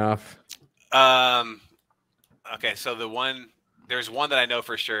turn me off? Okay, so there's one that I know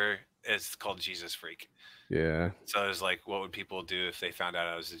for sure is called Jesus Freak. Yeah. So it's like, what would people do if they found out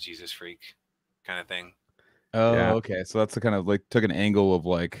I was a Jesus freak, kind of thing. Oh, yeah. Okay. So that's the kind of like took an angle of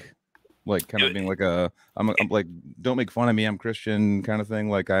like kind of being like I'm like, don't make fun of me, I'm Christian kind of thing.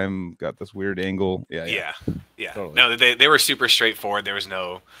 Like I'm got this weird angle. Yeah. Totally. No, they were super straightforward. There was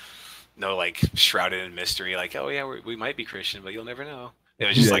no like shrouded in mystery. Like, oh yeah, we might be Christian, but you'll never know. It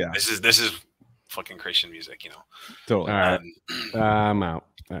was just this is fucking Christian music, you know. Totally. All right. I'm out.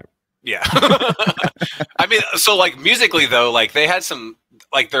 All right. Yeah. I mean, so like musically though, like they had some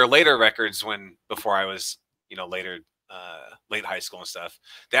like their later records before I was, you know, late high school and stuff,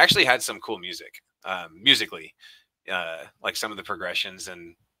 they actually had some cool music musically, like some of the progressions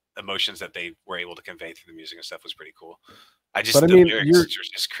and emotions that they were able to convey through the music and stuff was pretty cool. The lyrics are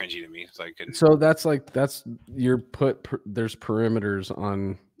just cringy to me, so I couldn't. So that's there's perimeters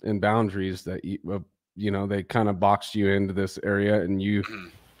on and boundaries that you know, they kind of boxed you into this area, and you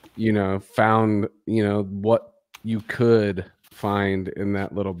you know, found, you know, what you could find in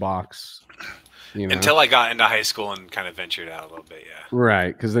that little box. You know? Until I got into high school and kind of ventured out a little bit, yeah.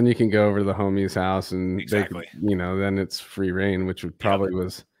 Right, because then you can go over to the homie's house and exactly. you know, then it's free reign, which would probably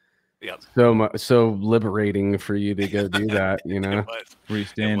was so liberating for you to go do that, you know.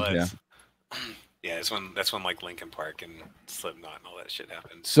 Freestand, yeah. That's when like Linkin Park and Slipknot and all that shit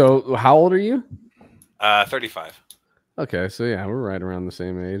happened. So how old are you? 35. Okay, so yeah, we're right around the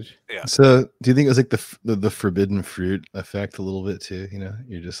same age. Yeah. So do you think it was like the forbidden fruit effect a little bit too? You know,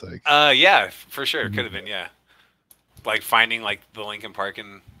 you're just like yeah, for sure. Could have been, yeah. Like finding like the Linkin Park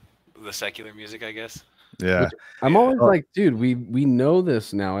and the secular music, I guess. Yeah. I'm always like, dude, we know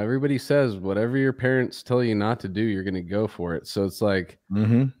this now. Everybody says whatever your parents tell you not to do, you're gonna go for it. So it's like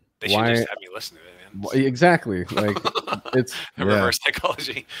they should just have you listen to it, man. Exactly. Like it's reverse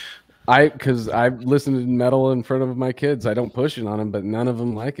psychology. Because I've listened to metal in front of my kids. I don't push it on them, but none of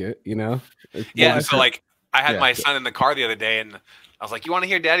them like it, you know? Yeah, so like I had my son in the car the other day, and I was like, "You want to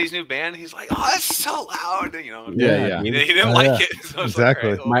hear Daddy's new band?" He's like, "Oh, that's so loud!" You know? Yeah. He didn't like it. So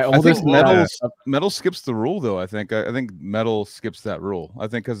exactly. Like, my oldest metal skips the rule, though. I think metal skips that rule. I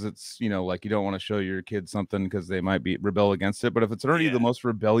think because it's, you know, like you don't want to show your kids something because they might rebel against it. But if it's already the most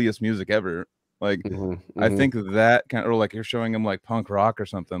rebellious music ever, like I think that kind of, or like you're showing them like punk rock or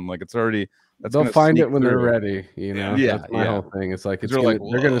something, like it's already they'll find it when they're ready, you know. That's my whole thing. It's like they're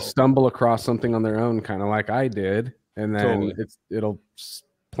gonna stumble across something on their own, kind of like I did, and then it'll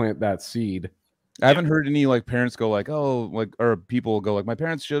plant that seed. I haven't heard any like parents go like, oh, like, or people go like, my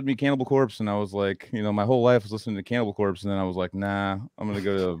parents showed me Cannibal Corpse, and I was like, you know, my whole life was listening to Cannibal Corpse, and then I was like, nah, I'm gonna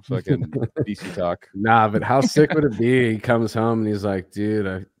go to fucking DC Talk. Nah, but how sick would it be? He comes home and he's like,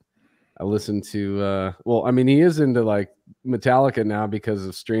 dude, I listened to well, I mean, he is into like Metallica now because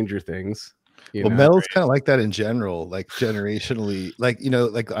of Stranger Things. Well, metal's kind of like that in general, like generationally, like, you know,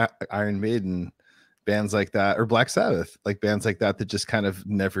 like Iron Maiden, bands like that, or Black Sabbath, like bands like that just kind of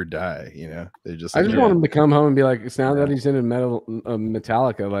never die, you know. They're just like, I just want him to come home and be like, it's now that he's into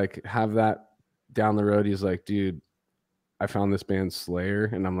Metallica, like have that down the road. He's like, dude, I found this band Slayer,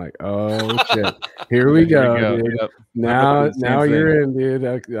 and I'm like, oh shit, here we go, dude. Yep. Now you're in, dude.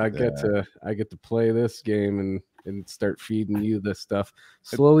 I get to play this game, and and start feeding you this stuff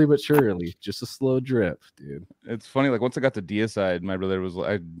slowly but surely, just a slow drip, dude. It's funny, like once I got the deicide, my brother was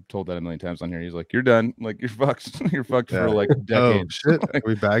I told that a million times on here. He's like, "You're done. Like you're fucked. You're fucked for like decades." Oh shit! Like, Are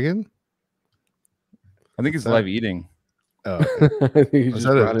we bagging? I think it's live eating. Oh, okay. I think he's Is just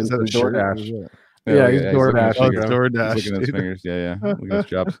that brought in a some shirt? DoorDash. Yeah, Yeah, he's he's looking at DoorDash. his Oh, fingers. it's DoorDash. He's looking at his dude. fingers. Yeah. Look at his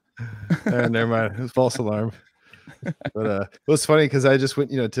chops. Never mind. It was false alarm. But it was funny because I just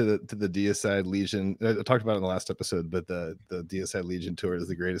went, to the Deicide Legion. I talked about it in the last episode, but the Deicide Legion tour is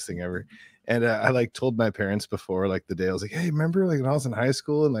the greatest thing ever. And I like told my parents before, like the day I was like, hey, remember like when I was in high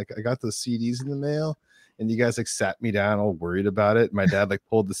school and like I got those CDs in the mail and you guys like sat me down all worried about it. My dad like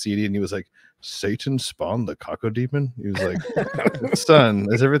pulled the CD and he was like, Satan spawned the cocodemon. He was like, son,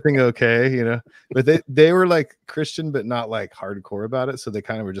 is everything okay? But they were like Christian, but not like hardcore about it. So they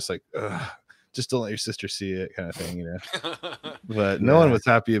kind of were just like, ugh, just don't let your sister see it, kind of thing, But no one was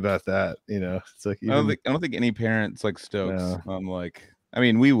happy about that, It's like I don't think any parents like stokes on like. I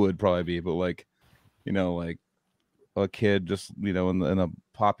mean, we would probably be, but like, like a kid just in a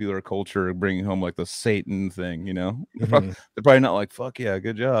popular culture bringing home like the Satan thing, Mm-hmm. They're probably not like, fuck yeah,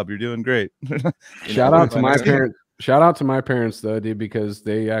 good job, you're doing great. Shout out to my parents. Shout out to my parents though, dude, because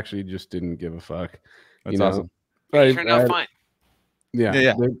they actually just didn't give a fuck. That's awesome. It turned out fine.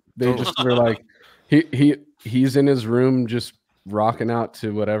 Yeah. They just were like, he's in his room just rocking out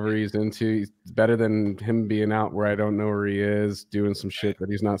to whatever he's into. He's better than him being out where I don't know where he is, doing some shit that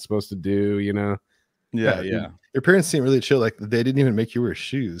he's not supposed to do, Yeah. Your parents seem really chill. Like they didn't even make you wear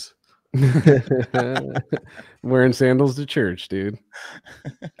shoes. Wearing sandals to church, dude.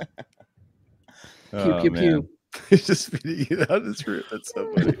 Pew, pew. He's just beating it out of his room. That's so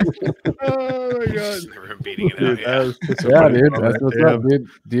funny. Oh my god. Beating it out, yeah, dude. That's what's up, dude.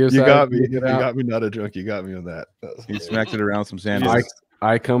 You got me. You got me not a drunk. You got me on that. He smacked it around some sandals.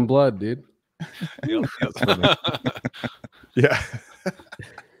 I come blood, dude. Yeah.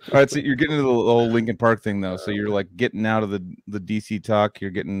 All right, so you're getting into the old Lincoln Park thing though. So you're like getting out of the DC talk.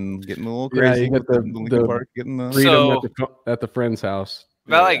 You're getting a little crazy. Yeah, you get the Lincoln Park, getting the freedom at the friend's house.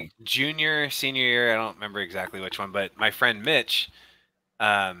 About like junior, senior year, I don't remember exactly which one, but my friend Mitch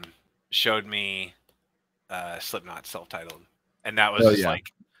showed me Slipknot self-titled, and that was just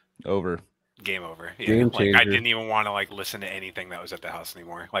like over. Game over. Yeah. Game like changer. I didn't even want to like listen to anything that was at the house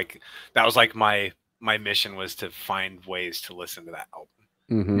anymore. Like that was like my mission was to find ways to listen to that album.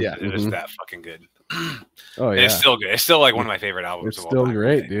 Mm-hmm. Yeah, it was that fucking good. Oh yeah, and it's still good. It's still like one of my favorite albums. It's still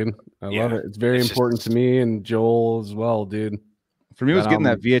great, dude. I love it. It's very important to me and Joel as well, dude. For me, it was getting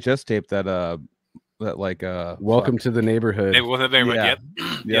that VHS tape that like Welcome to the Neighborhood.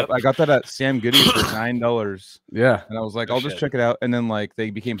 Yep. I got that at Sam Goody for $9. Yeah, and I was like, I'll just check it out. And then like they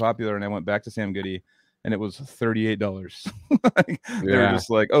became popular, and I went back to Sam Goody, and it was $38. They were just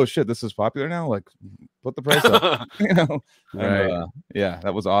like, oh shit, this is popular now. Like, put the price up, Right. And, yeah,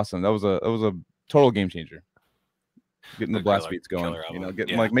 that was awesome. That was a total game changer. Getting the blast beats going,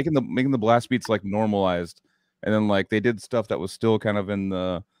 getting like making the blast beats like normalized, and then like they did stuff that was still kind of in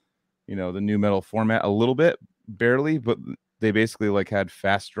the the new metal format a little bit, barely, but they basically like had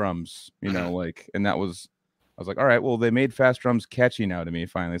fast drums, like, and I was like, all right, well, they made fast drums catchy now to me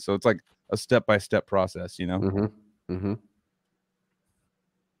finally. So it's like a step-by-step process, Mm-hmm. Mm-hmm.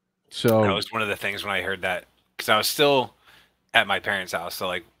 So that was one of the things when I heard that, because I was still at my parents' house. So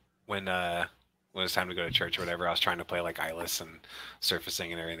like when it was time to go to church or whatever, I was trying to play like Eyeless and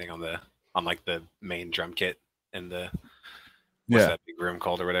surfacing and everything on like the main drum kit and the what's that big room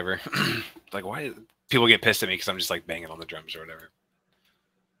called or whatever. Like, why people get pissed at me because I'm just like banging on the drums or whatever.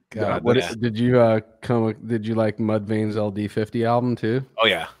 God, did you did you like Mudvayne's LD50 album too? Oh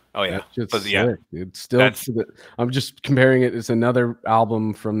yeah. Sick, dude. Still, I'm just comparing it. It's another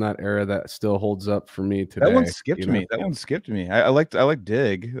album from that era that still holds up for me today. That one skipped me. I liked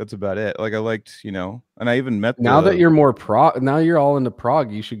Dig. That's about it. Like I liked, and I even met. Now that you're more prog, now you're all into prog.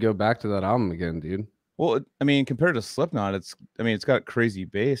 You should go back to that album again, dude. Well, I mean, compared to Slipknot, it's got crazy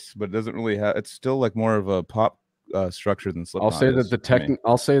bass, but it doesn't really have. It's still like more of a pop structure than Slipknot. I'll say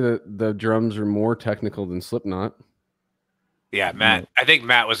that the drums are more technical than Slipknot. Yeah, Matt. I think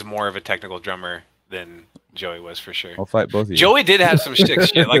Matt was more of a technical drummer than Joey was for sure. I'll fight both of you. Joey did have some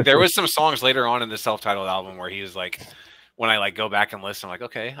shit. Like there was some songs later on in the self-titled album where he was like, when I like go back and listen, I'm like,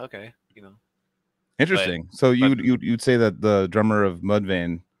 okay, Interesting. So you'd say that the drummer of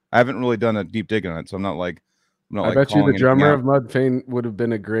Mudvayne. I haven't really done a deep dig on it, so I'm not like. I bet you the drummer of Mudvayne would have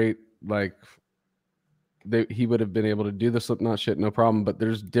been a great like. He would have been able to do the Slipknot shit, no problem. But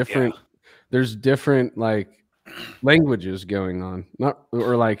there's different like languages going on,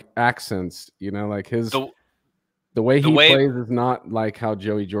 or like accents, like his The way he plays is not like how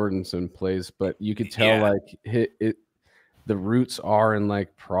Joey Jordison plays, but you could tell like the roots are in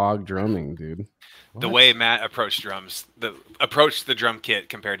like prog drumming, dude. The way Matt approached drums, the drum kit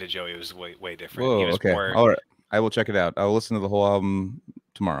compared to Joey was way different. Whoa, He was okay. more... All right. I will check it out. I will listen to the whole album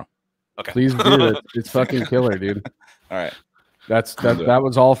tomorrow. Okay. Please do it. It's fucking killer, dude. All right. That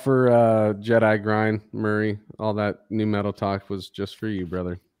was all for Jedi Grind, Murray. All that new metal talk was just for you,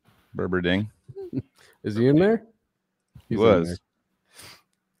 brother. Berber Ding. Is he in there? He was.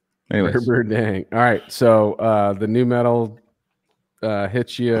 Anyways. Berber Dang. All right. So the new metal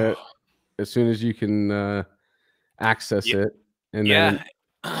hits you as soon as you can access it. And then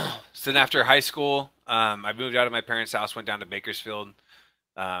So then after high school, I moved out of my parents' house, went down to Bakersfield,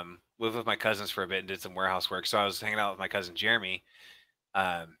 lived with my cousins for a bit and did some warehouse work. So I was hanging out with my cousin Jeremy.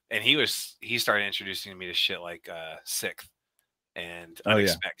 And he started introducing me to shit like Sixth and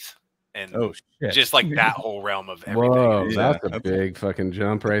Unexpect. And just like that whole realm of everything. Whoa, that's a big fucking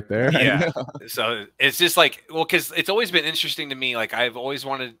jump right there. Yeah. So it's just like, well, because it's always been interesting to me. Like I've always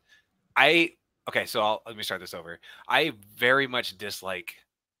wanted, so let me start this over. I very much dislike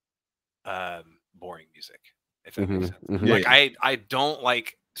boring music, if that makes sense. Like I don't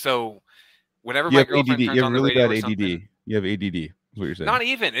like, so whenever my girlfriend turns on the radio or something, you have ADD, is what you're saying. Not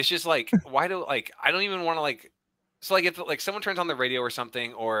even. It's just like, I don't even want to like, so like if like someone turns on the radio or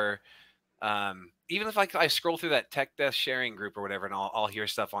something, or even if like I scroll through that tech death sharing group or whatever, and I'll hear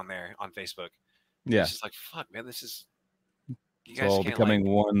stuff on there on Facebook. Yeah. It's just like, fuck, man, this is, you it's guys all can't, becoming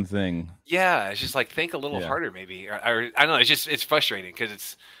like, one thing. Yeah. It's just like, think a little harder maybe. Or I don't know. It's frustrating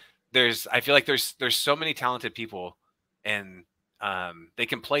because I feel like there's so many talented people and they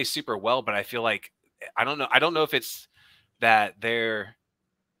can play super well, but I feel like, I don't know if it's that they're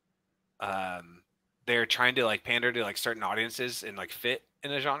trying to like pander to like certain audiences and like fit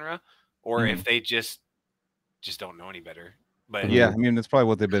in a genre, or if they just don't know any better. But yeah, I mean, that's probably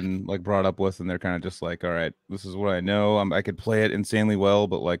what they've been like brought up with, and they're kind of just like, all right, this is what I know. I could play it insanely well,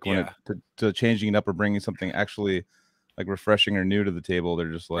 but like when to changing it up or bringing something actually like refreshing or new to the table,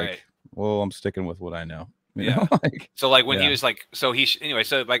 they're just like, well, I'm sticking with what I know. You know? Like, so like when he was like, so anyway,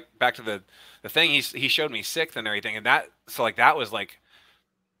 so like back to the thing, he showed me Sixth and everything, and that was like,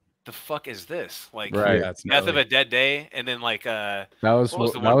 the fuck is this? Like, Death of a Dead Day, and then like that was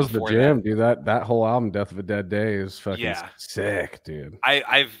the jam, dude. That whole album, Death of a Dead Day, is fucking sick, dude.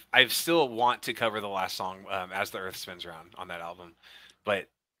 I've still want to cover the last song, As the Earth Spins Around, on that album, but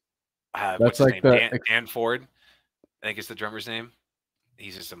what's his name? Dan Ford, I think it's the drummer's name.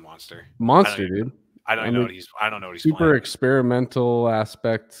 He's just a monster, dude. I don't know what he's super playing. Experimental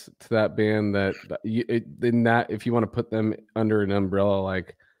aspect to that band if you want to put them under an umbrella,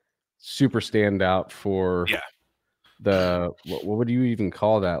 like super standout for the what would you even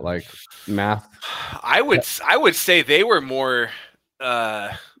call that, like math? I would say they were more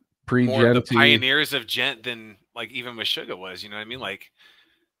the pioneers of gent than like even Meshuggah was, you know what I mean? Like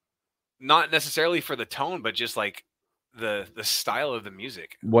not necessarily for the tone, but just like the style of the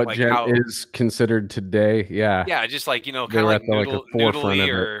music. What like gent is considered today, just like, you know, kind of like noodly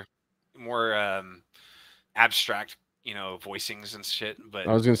or more abstract, you know, voicings and shit. But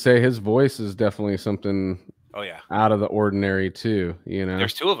I was gonna say his voice is definitely something out of the ordinary too, you know.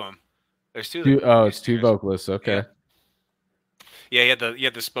 There's two of them. There's two. It's two vocalists. Okay. Yeah, you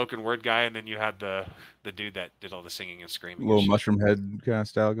had the spoken word guy, and then you had the dude that did all the singing and screaming. Little mushroom head kind of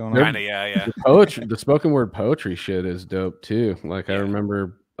style going on. Kinda, yeah. The poetry, the spoken word poetry shit is dope too. Like I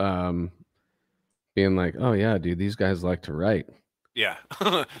remember being like, oh yeah, dude, these guys like to write. Yeah.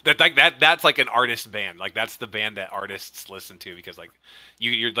 That's like an artist band. Like that's the band that artists listen to, because like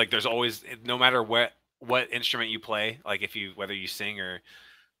you're like, there's always, no matter what instrument you play, like whether you sing or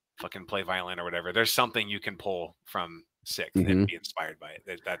fucking play violin or whatever, there's something you can pull from Sixth and be inspired by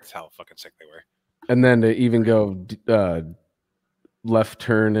it. That's how fucking sick they were. And then to even go left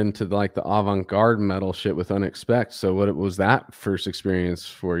turn into like the avant-garde metal shit with Unexpect. So what was that first experience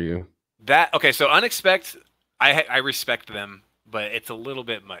for you? So Unexpect, I respect them, but it's a little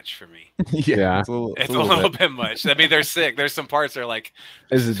bit much for me. Yeah, it's a little bit much. I mean, they're sick. There's some parts that are like,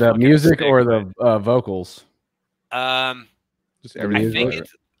 is it the music sick, or the vocals? Just everything.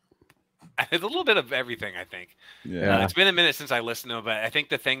 I think it's a little bit of everything, I think. Yeah. It's been a minute since I listened to it, but I think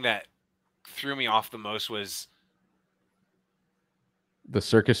the thing that threw me off the most was the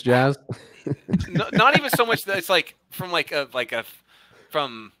circus jazz. Not even so much that it's like from like a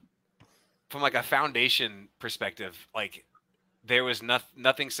foundation perspective, like there was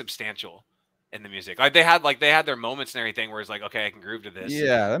nothing substantial in the music. Like they had their moments and everything where it's like, okay, I can groove to this.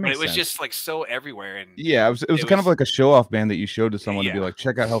 Yeah, that makes sense. But it was sense. just like so everywhere. And yeah, it was kind of like a show off band that you showed to someone to be Yeah. like,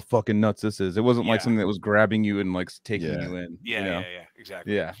 check out how fucking nuts this is. It wasn't like Yeah. something that was grabbing you and like taking Yeah. you in. Yeah, you know? yeah,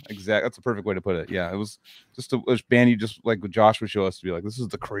 exactly. Yeah, exactly. That's a perfect way to put it. Yeah, it was just a band you just like Josh would show us to be like, this is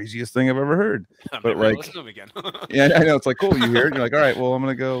the craziest thing I've ever heard. But like, listen to them again. yeah, I know. It's like, cool, you hear it? And you're like, all right, well, I'm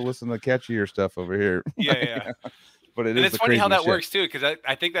gonna go listen to catchier stuff over here. Yeah. But and it's funny how that works too, because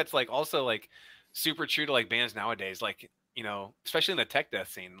I think that's like also like super true to like bands nowadays. Like, you know, especially in the tech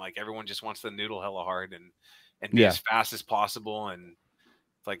death scene, like everyone just wants to noodle hella hard and be as fast as possible. And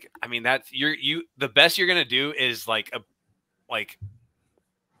like, I mean, that's the best you're gonna do is like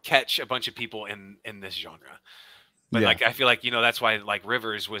catch a bunch of people in this genre. But like, I feel like, you know, that's why like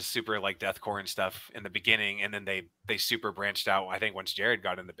Rivers was super like deathcore and stuff in the beginning, and then they super branched out, I think, once Jared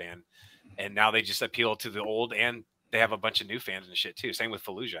got in the band, and now they just appeal to the old, and they have a bunch of new fans and shit too. Same with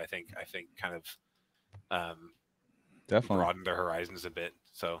Fallujah. I think kind of definitely broadened their horizons a bit.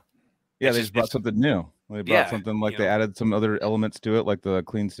 So yeah, they just brought something new. They brought something like they added some other elements to it, like the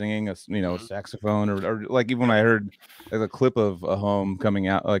clean singing, a saxophone, or like even when I heard like a clip of a Home coming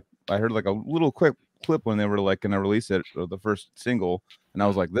out, like I heard like a little quick clip when they were like gonna release it, or the first single, and I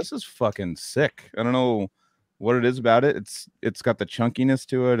was like, this is fucking sick. I don't know what it is about it. It's got the chunkiness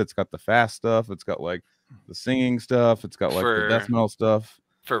to it. It's got the fast stuff. It's got like the singing stuff. It's got like the death metal stuff.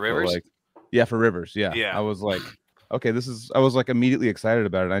 For Rivers? For Rivers. Yeah. I was like, okay, I was like immediately excited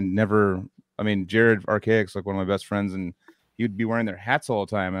about it. I mean, Jared Archaic's like one of my best friends, and he'd be wearing their hats all the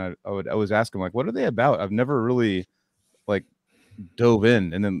time. And I would always ask him, like, what are they about? I've never really like dove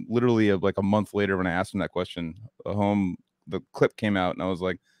in. And then literally like a month later, when I asked him that question, the clip came out, and I was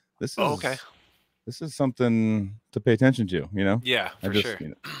like, this is something to pay attention to, you know? Yeah, for sure. You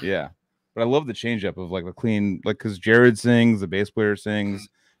know, yeah. But I love the change up of like the clean, like, because Jared sings, the bass player sings,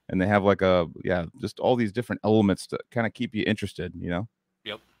 and they have like just all these different elements to kind of keep you interested, you know?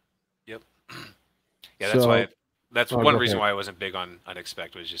 Yep. Yeah, that's one reason why I wasn't big on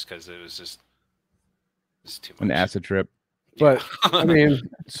Unexpect, was just because it was too much. An acid trip. But I mean,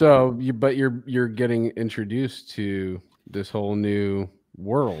 you're getting introduced to this whole new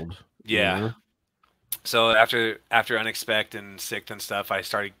world. Yeah. You know? So after Unexpect and Sick and stuff, I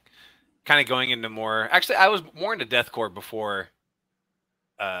started kind of going into more. Actually, I was more into deathcore before,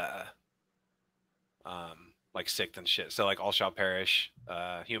 like Sick and shit. So like All Shall Perish,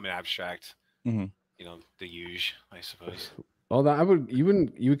 Human Abstract, you know, the huge, I suppose. Well, you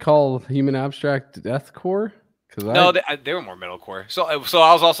would call Human Abstract deathcore? No, they were more metalcore. So I was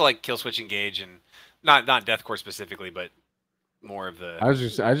also like Killswitch Engage, and not deathcore specifically, but more of the. I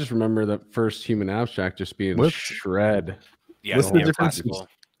just remember the first Human Abstract just being shred. Yeah, what's the difference?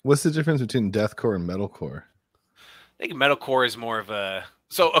 What's the difference between deathcore and metalcore? I think metalcore is more of a.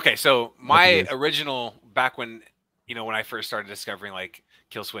 So my original, back when, you know, when I first started discovering like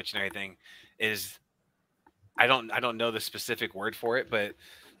Killswitch and everything, is I don't know the specific word for it, but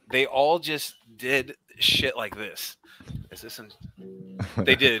they all just did shit like this. Is this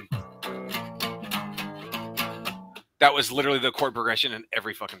they did. That was literally the chord progression in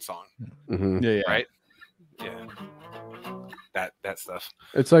every fucking song. Mm-hmm. Yeah. Right? Yeah. That stuff.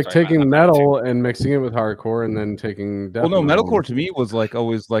 It's like taking metal and mixing it with hardcore, and then taking death. Well, no, metalcore to me was like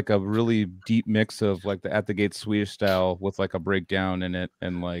always like a really deep mix of like the At the Gates Swedish style with like a breakdown in it,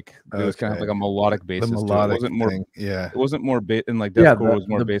 and like it was kind of like a melodic basis. It wasn't more, it wasn't more and like deathcore was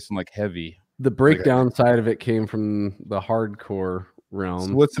more based in like heavy. The breakdown side of it came from the hardcore realm.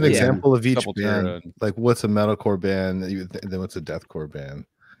 So what's an example of each band? Like, what's a metalcore band? Then what's a deathcore band?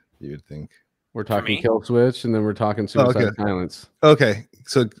 You would think. We're talking Killswitch, and then we're talking Suicide Silence. Okay,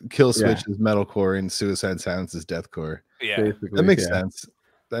 so Killswitch is metalcore, and Suicide Silence is deathcore. Yeah, basically, that makes sense.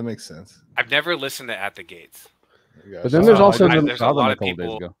 That makes sense. I've never listened to At the Gates, but then there's also there's a lot of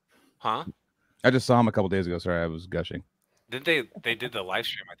people. Huh? I just saw him a couple days ago. Sorry, I was gushing. Didn't they did the live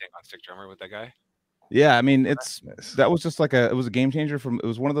stream, I think, on Stick Drummer with that guy? Yeah, I mean, that was just like it was a game changer. It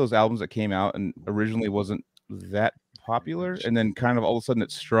was one of those albums that came out and originally wasn't that popular, and then kind of all of a sudden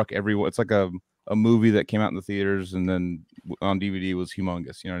it struck everyone. It's like a movie that came out in the theaters and then on DVD was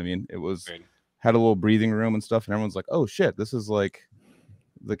humongous. You know what I mean? It was had a little breathing room and stuff, and everyone's like, "Oh shit, this is like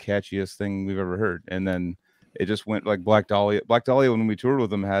the catchiest thing we've ever heard." And then it just went like Black Dahlia. Black Dahlia, when we toured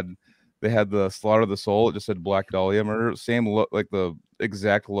with them, they had the Slaughter of the Soul. It just said Black Dahlia Murder. Same look, like the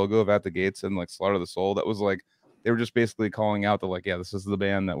exact logo of At the Gates and like Slaughter of the Soul. That was like they were just basically calling out that like, yeah, this is the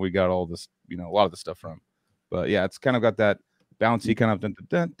band that we got all this, you know, a lot of the stuff from. But yeah, it's kind of got that bouncy kind of.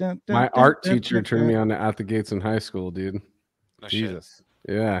 My art teacher turned me on to At the Gates in high school, dude. Oh, Jesus.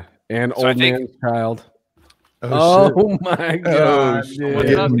 Yeah, and Old Man's Child. Oh my god!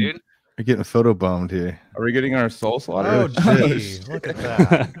 What's up, dude? You're getting photobombed here. Are we getting our soul Oh, slaughtered? gee, look at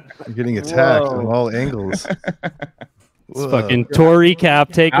that. You're getting attacked Whoa. from all angles. It's fucking tour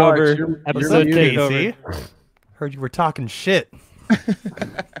recap takeover. Alex, you're Episode muted. takeover. Casey? Heard you were talking shit.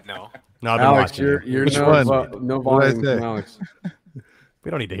 No. No, I've been Alex, watching you're you. Which no, one? no What did I volume say? from Alex. We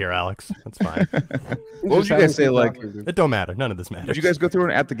don't need to hear Alex. That's fine. What would you guys say? Like, It don't matter. None of this matters. did you guys go through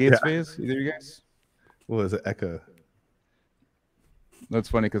an at the gates phase? Either of you guys? What was it? Echo. That's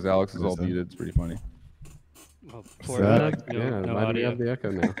funny because Alex is What all is that? muted. It's pretty funny. Oh, What's poor that? Doug. No, Yeah, no why do we audio. have the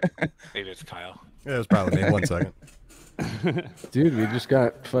echo now? Maybe it's Kyle. Yeah, it was probably me. 1 second. Dude, we just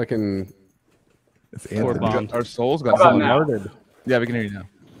got fucking It's Poor Anthony. bombed. Our souls got How about now? bombarded. Yeah, we can hear you now.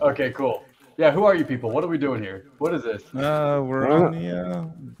 Okay, cool. Yeah, who are you people? What are we doing here? What is this? We're on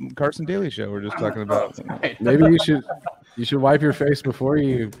the Carson Daily Show. We're just talking about. Right. Maybe you should wipe your face before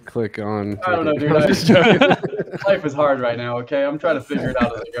you click on. I don't know, dude. I'm just joking. Life is hard right now, okay? I'm trying to figure it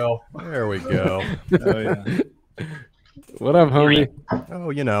out as I go. There we go. Oh yeah. What up, homie? Oh,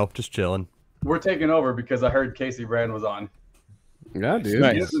 you know, just chilling. We're taking over because I heard Casey Brand was on. Yeah, dude.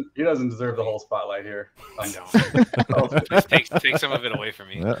 Nice. He doesn't deserve the whole spotlight here. I don't. Just take some of it away from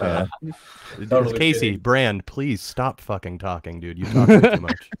me. Totally Casey, kidding. Brand, please stop fucking talking, dude. You talk way too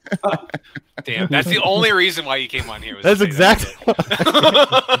much. Damn, that's the only reason why you came on here. Was That's to say that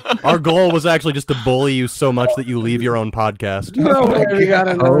exactly. Our goal was actually just to bully you so much that you leave your own podcast. No way, we got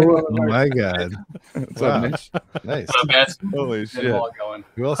another Oh one. my god. What's Wow. up, Mitch? Nice. Holy Get shit. them all going.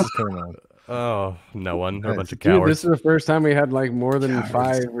 Who else is coming on? Oh, no one. They're a bunch of Dude, cowards. this is the first time we had like more than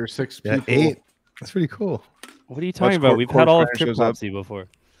Cowards. 5 or 6 Yeah, people. 8. That's pretty cool. What are you talking Watch about? Court- We've Court had all of Crier shows up. Cryptopsy before.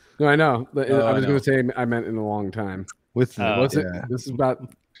 No, I know. Oh, I I was know. going to say I meant in a long time. With the, What's yeah. it? This is about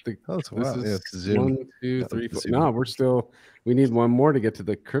the. Oh, it's This wow. Yeah, is it's Zoom. 1, 2, Yeah, 3, it's 4. Zoom. No, we're still. We need one more to get to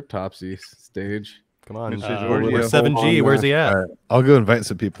the Cryptopsy stage. Come on. Mitch, Uh, where's Where's your- 7G? Where's he at? All right. I'll go invite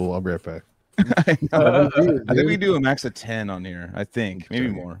some people. I'll be right back. I know. Dude, I think we do a max of 10 on here. I think maybe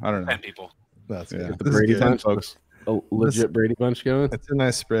Okay. more. I don't know. 10 people. That's Yeah. good. Get the This is Brady good. Bunch, folks. a legit Brady Bunch going. It's a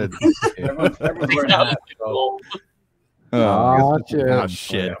nice spread. Everyone's wearing that. So. Oh, shit. Oh,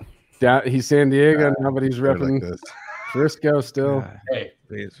 shit. He's San Diego now, but he's Spread repping like this. Frisco still. Hey,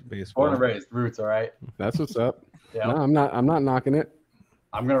 Baseball. born and raised. Roots, all right? That's what's up. Yeah. No, I'm not knocking it.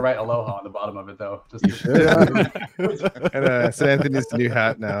 I'm going to write Aloha on the bottom of it, though. Just You should. And St. Anthony's the new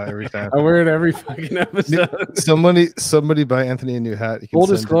hat now every time. I wear it every fucking episode. Somebody buy Anthony a new hat. You can Full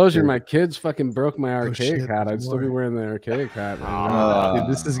send it disclosure, to- my kids fucking broke my archaic shit, hat. I'd still be more. wearing the archaic hat. Dude,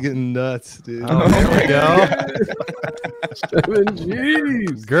 this is getting nuts, dude. Oh, there we go.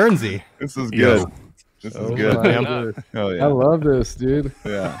 7Gs. Guernsey. This is Yo. good. This is Oh good. my Damn. God. Oh I yeah. love this, dude.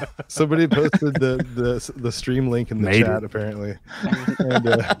 Yeah. Somebody posted the stream link in the Made chat apparently. And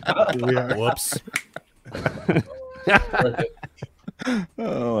here we are. Whoops.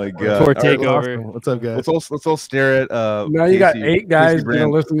 Oh my god. Poor All right, takeover. Awesome. What's up, guys? let's all stare at Now you got Casey- 8 guys Casey gonna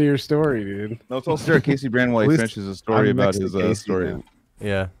Brand. listen to your story, dude. No, let's all stare at Casey Brand while At he least finishes a story I'm about next to his Casey story. now.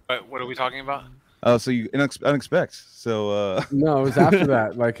 Yeah. But what are we talking about? So you unexpect. So No, it was after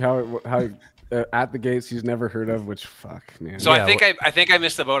that. Like how at the gates he's never heard of, which fuck, man. So Yeah, I think I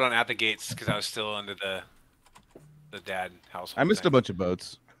missed the boat on At the Gates because I was still under the dad household. I missed a thing. bunch of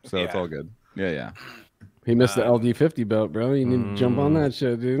boats, so it's Yeah. all good. Yeah. He missed the LD50 belt, bro. You need to jump on that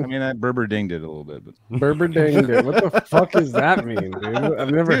shit, I dude. mean, I Berber dinged it a little bit, but Berber dinged it. What the fuck does that mean, dude? I've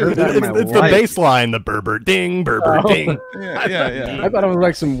never heard that in my It's the life. bass line, the Berber ding, Berber Oh. ding. yeah. I thought it was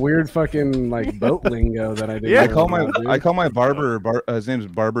like some weird fucking like boat lingo that I didn't. Yeah. I know call my about, barber. His name's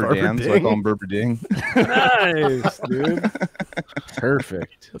Barber Barber Dan, so I Ding. call him Berber Ding. dude. Nice, dude.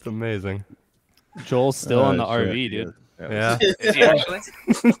 Perfect. That's amazing. Joel's still on the shit, RV, dude. Yeah. Is he actually?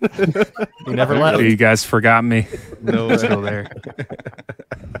 You never let him. You guys forgot me. No I'm way. still there.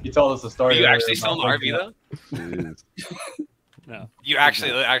 You told us a Are story. you earlier actually still in the about RV though? Jeez. No. You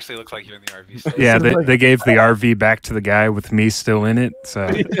actually look like you're in the RV. Still. Yeah, they gave the RV back to the guy with me still in it. So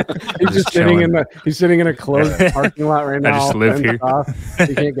He's just just sitting chilling. he's sitting in a closed parking lot right now. just live fenced here. off.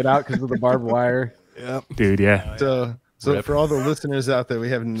 He can't get out because of the barbed wire. dude, yeah. So Rip. for all the listeners out there, we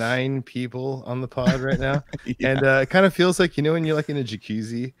have 9 people on the pod right now. And it kind of feels like, when you're like in a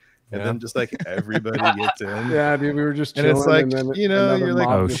jacuzzi and Yeah. then just like everybody gets in. Yeah, dude, we were just And chilling. it's like, then you're another like,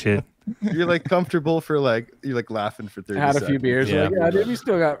 mob Oh just shit. You're like comfortable for like, you're like laughing for 30 had a seconds. few beers. Yeah. Like, yeah, dude,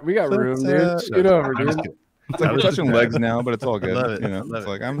 we got So room, it's, dude. Scoot over, I'm just dude. kidding. It's like we're touching legs now, but it's all good. Love it. You know, Love it's it.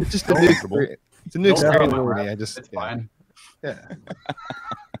 like I'm It's just a new comfortable. experience. It's a new Don't experience worry for about me. I just, It's fine. yeah.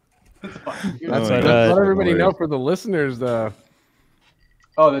 It's fine. That's Oh, right. yeah. Let everybody know Hilarious. for the listeners, though.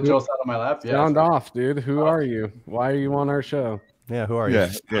 Oh, that Joe sat on my lap? Yeah. Sound off, dude. Who are you? Why are you on our show? Yeah, who are you?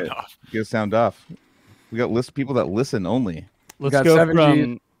 Yeah. Get sound off. We got people that listen only. Let's got go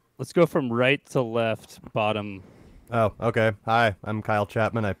 7G. Let's go from right to left, bottom. Oh, okay. Hi, I'm Kyle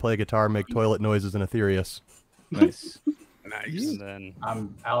Chapman. I play guitar, make toilet noises in Ethereus. Nice. And then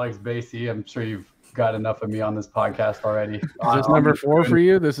I'm Alex Basie. I'm sure you've got enough of me on this podcast already. Is this number 4 for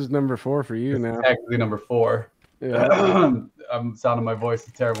you? This is number 4 for you now. Actually, number 4. Yeah. I'm sounding my voice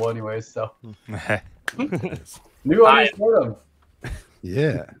is terrible anyways, so. New audience modem.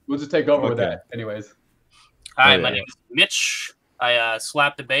 Yeah. We'll just take over with that anyways. Hi, my name is Mitch. I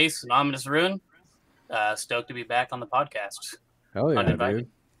slapped a bass in Ominous Ruin. Stoked to be back on the podcast. Hell yeah, Uninvited.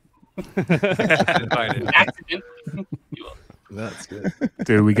 dude. Accident. That's good.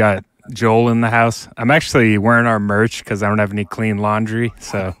 Dude, we got Joel in the house. I'm actually wearing our merch because I don't have any clean laundry,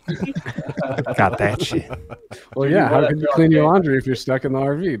 so got that shit. Well, yeah. How can you clean your laundry if you're stuck in the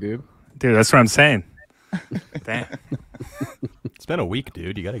RV, dude? Dude, that's what I'm saying. Damn. It's been a week,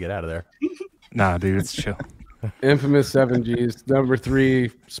 dude. You got to get out of there. Nah, dude, it's chill. Infamous 7Gs, number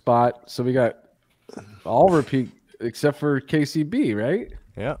 3 spot. So we got all repeat except for KCB, right?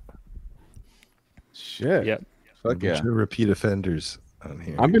 Yeah. Shit. Yep. Fuck yeah. Repeat offenders on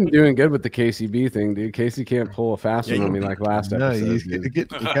here. I've been doing good with the KCB thing, dude. Casey can't pull a fast one on me like last episode.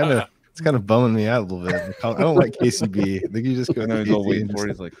 It's kind of bumming me out a little bit. I don't like KCB. I think you just go. No, he's all waiting for it.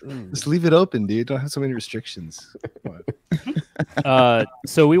 He's like, just leave it open, dude. Don't have so many restrictions.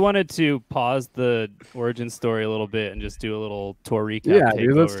 So we wanted to pause the origin story a little bit and just do a little tour recap. Yeah,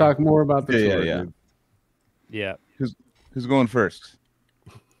 dude. Let's takeover. talk more about the tour. yeah. Dude. Yeah. who's going first?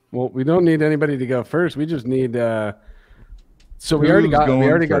 Well, we don't need anybody to go first. We just need. So we already got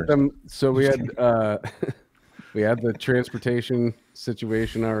them. So we had we had the transportation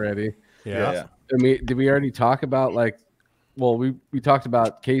situation already. Yeah. I mean, did we already talk about like? Well, we talked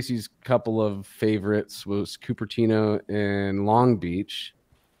about Casey's couple of favorites was Cupertino and Long Beach.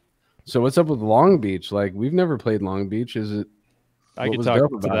 So what's up with Long Beach? Like we've never played Long Beach. Is it? I what could was talk dope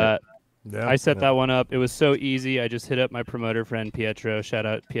to about that. Yeah. I set that one up. It was so easy. I just hit up my promoter friend Pietro. Shout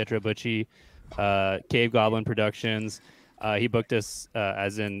out Pietro Bucci, Cave Goblin Productions. He booked us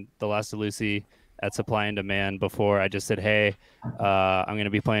as in The Last of Lucy at Supply and Demand before. I just said, hey, I'm going to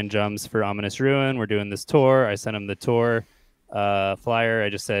be playing drums for Ominous Ruin. We're doing this tour. I sent him the tour flyer. I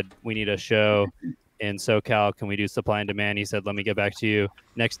just said, we need a show in SoCal. Can we do Supply and Demand? He said, let me get back to you.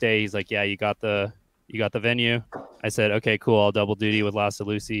 Next day, he's like, yeah, you got the venue. I said, okay, cool. I'll double duty with Last of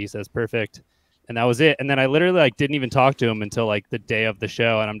Lucy. He says, perfect. And that was it. And then I literally like didn't even talk to him until like the day of the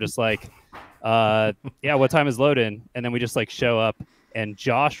show. And I'm just like, yeah, what time is load-in? And then we just like show up. And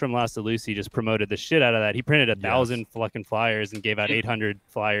Josh from Last of Lucy just promoted the shit out of that. He printed 1,000 fucking flyers and gave out 800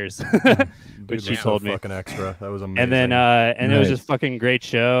 flyers, which he told me. Fucking extra. That was amazing. And then it was just fucking great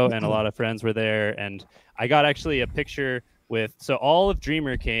show, and a lot of friends were there. And I got actually a picture with all of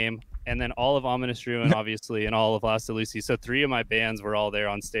Dreamer came, and then all of Ominous Ruin, obviously, and all of Last of Lucy. So 3 of my bands were all there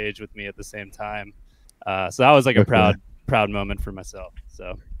on stage with me at the same time. So that was like a proud moment for myself.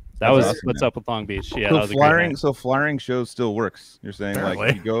 So. That was awesome, what's up with Long Beach. Yeah, so that was flyering. So flyering shows still works. You're saying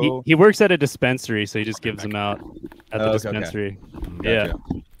like you go. He works at a dispensary, so he just gives them out at the dispensary. Okay. Gotcha.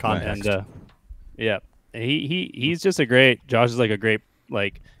 Yeah, context. And yeah, he's just a great. Josh is like a great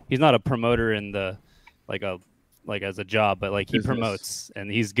he's not a promoter in the like as a job, but like he promotes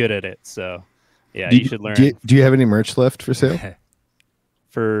and he's good at it. So yeah, you should learn. Do you have any merch left for sale?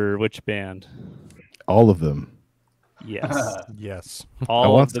 For which band? All of them. Yes. Yes.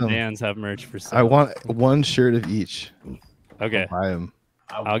 All of the bands have merch for sale. I want one shirt of each. Okay. I'll buy them.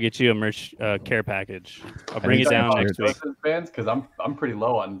 I'll get you a merch care package. I'll bring it down next week. Bands, because I'm pretty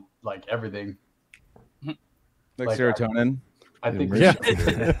low on like everything. Like serotonin. I think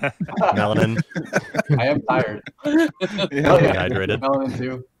Melanin. I am tired. Dehydrated. Melanin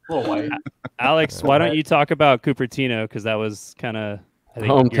too. A little white. Alex, why don't you talk about Cupertino? Because that was kind of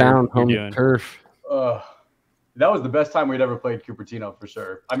hometown, home turf. That was the best time we'd ever played Cupertino for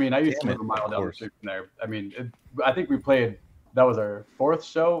sure. I mean, I used to live a mile down the street from there. I mean, I think we played. That was our 4th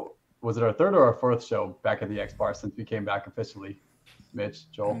show. Was it our 3rd or our 4th show back at the X Bar since we came back officially? Mitch,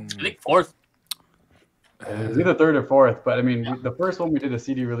 Joel. I think 4th. It was either 3rd or 4th, but I mean, the first one we did a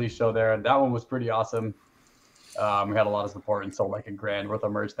CD release show there, and that one was pretty awesome. We had a lot of support and sold like $1,000 worth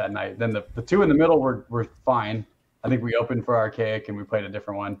of merch that night. Then the 2 in the middle were fine. I think we opened for Archaic and we played a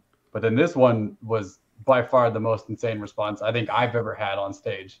different one. But then this one was by far the most insane response I think I've ever had on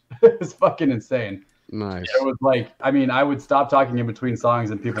stage. It's fucking insane. Nice. It was like, I mean, I would stop talking in between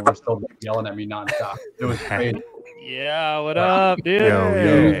songs and people were still yelling at me nonstop. It was crazy. Yeah, what up, dude?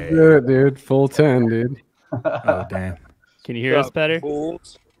 Yo. Good, dude. Full 10, dude. Oh damn. Can you hear us better?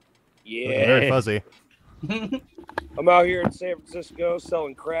 Yeah. Very fuzzy. I'm out here in San Francisco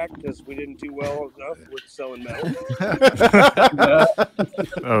selling crack because we didn't do well enough with selling metal.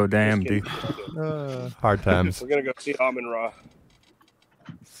 Oh, damn, dude. Hard times. We're going to go see Amon Ra.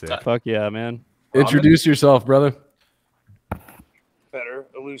 Sick. Fuck yeah, man. Introduce yourself, brother. Better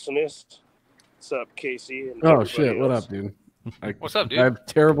illusionist. What's up, Casey? And Oh everybody shit! What else? up, dude? What's up, dude? I have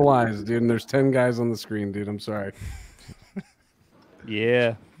terrible eyes, dude, and there's 10 guys on the screen, dude. I'm sorry.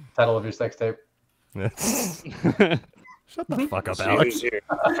 Yeah. Title of your sex tape. Shut the fuck up, See Alex. who's here.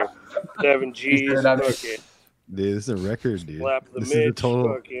 7 G's. He's there, Fucking Dude, this is a record, dude. slap the This is a Mitch.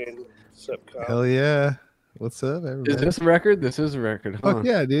 total. Fucking sup, Kyle. Hell yeah! What's up, everybody? Is this a record? This is a record. Huh? Fuck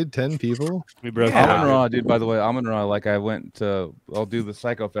yeah, dude! 10 people. We broke Amon it. Ra, dude. By the way, Amon Ra. Like I went to, I'll do the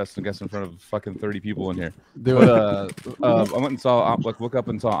Psycho Fest, I guess, in front of fucking 30 people in here. Do But it. I went and saw, woke up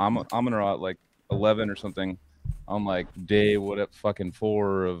and saw Amon Ra at like 11 or something on like day fucking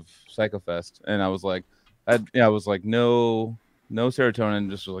 4 of Psycho Fest, and I was like, I was like no serotonin,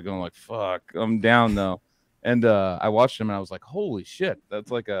 just was like going like fuck, I'm down though, and I watched him and I was like, holy shit,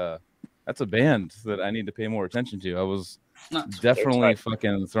 that's a band that I need to pay more attention to. I was definitely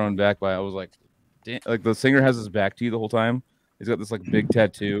fucking thrown back by it. I was like, damn, like the singer has his back to you the whole time. He's got this like big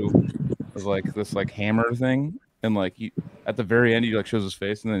tattoo of like this like hammer thing, and like at the very end he like shows his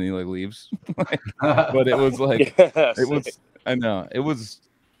face and then he like leaves. But it was like I know it was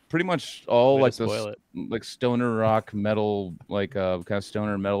pretty much all Way like to spoil this it. like stoner rock metal, like kind of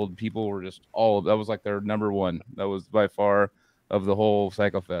stoner metal people were just that was like their number one. That was by far of the whole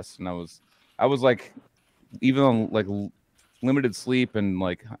Psycho Fest, and I was like, even on like limited sleep and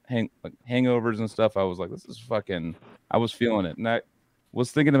like hangovers and stuff, I was like, this is fucking. I was feeling it, and I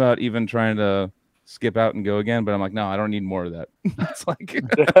was thinking about even trying to skip out and go again, but I'm like, no, I don't need more of that. It's like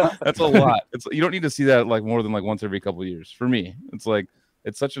that's a lot. You don't need to see that like more than like once every couple of years. For me, it's like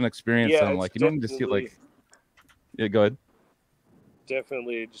it's such an experience. Yeah, and I'm like, you don't need to see it like. Yeah, go ahead.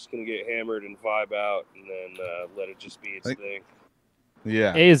 Definitely just gonna get hammered and vibe out, and then let it just be its thing.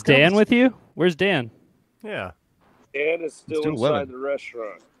 Yeah. Hey, is Dan with you? Where's Dan? Yeah. Dan is still do inside 11. the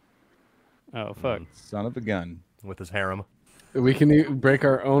restaurant. Oh fuck. Son of a gun. With his harem. We can break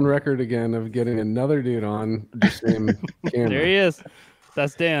our own record again of getting another dude on the same camera. There he is.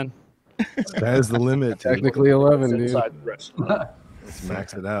 That's Dan. Sky's the limit. Dude. Technically 11, It's dude. inside the restaurant. Let's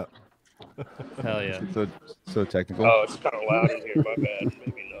max it out. Hell yeah. So technical. Oh, it's kind of loud in here. My bad.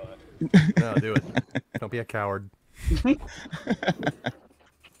 Maybe not. No, do it. Don't be a coward.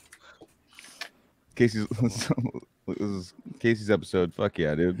 Casey's this is Casey's episode. Fuck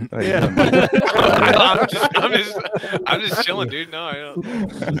yeah, dude. Yeah. I'm just chilling, dude. No, I don't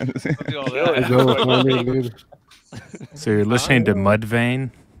do all It's that. over for me, dude. So you're listening to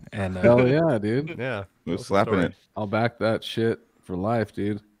Mudvayne and Hell yeah, dude. Yeah. We're slapping it. I'll back that shit for life,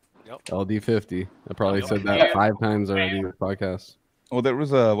 dude. Yep. LD50. I probably said that 5 times already in the podcast. Well, there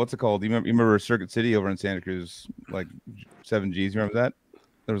was what's it called? You remember Circuit City over in Santa Cruz, like 7 Gs. You remember that?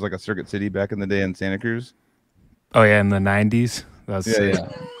 There was like a Circuit City back in the day in Santa Cruz. oh yeah, in the 90s. That's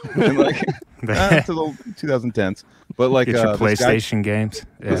Yeah. And like to the 2010s. But like get your this guy- PlayStation games.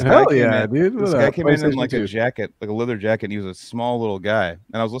 This Yeah. guy Hell came yeah, in- dude. This What guy up? came in PlayStation like a 2. jacket, like a leather jacket, and he was a small little guy.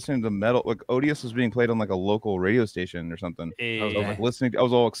 And I was listening to metal, like Odious was being played on like a local radio station or something. I was like listening, I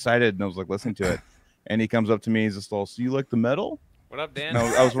was all excited and I was like listening to it. And he comes up to me, he's just all, so you like the metal? What up, Dan?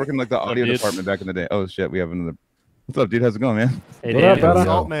 And I was working like the audio dude? department back in the day. Oh shit, we have another. What's up, dude? How's it going, man? Hey, What Dan. up, Adam?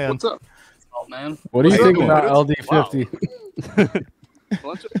 Salt man. What's up? Oh man. What do you What's think up, about dude? LD50?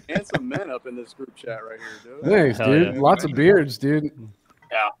 Bunch of handsome men up in this group chat right here, dude. Thanks, Hell dude. yeah. Lots of beards, dude.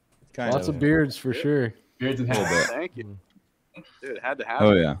 Kind Lots of beards for sure. Beards and A little hair. bit. Thank you. Dude, had to have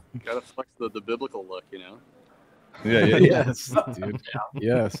Oh it. yeah. Gotta flex the biblical look, you know? Yeah, yeah, yeah. Yes, dude.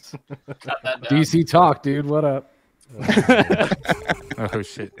 Yes. Got that down. DC talk, dude. What up? Oh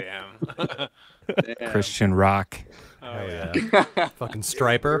shit. Damn. Damn. Christian rock. Oh, Hell yeah. yeah. Fucking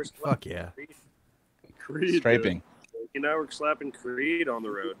striper. Fuck yeah. Creed. Striping. You know, we're slapping Creed on the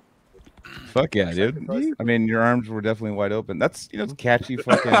road. Fuck yeah, dude. I mean, your arms were definitely wide open. That's it's catchy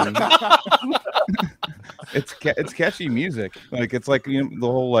fucking. it's catchy music. Like it's like the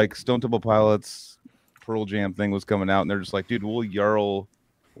whole like Stone Temple Pilots, Pearl Jam thing was coming out, and they're just like, dude, we'll yarl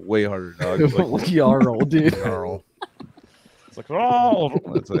way harder, dog. It's like, Jarl, dude. Carl. it's like oh,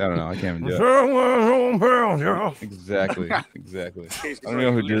 I don't know. I can't even do it. Exactly. I don't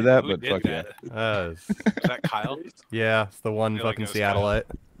know who did that, but fuck yeah. Is that Kyle? Yeah, it's the one I feel like fucking it was Kyle. Seattleite.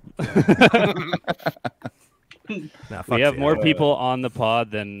 Nah, fuck We have more Seattle. people on the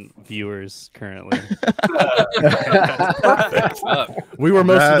pod than viewers currently. We were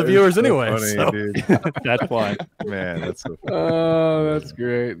most of the That is viewers so anyway. funny, So. dude. That's why. Man, that's so funny. Oh, that's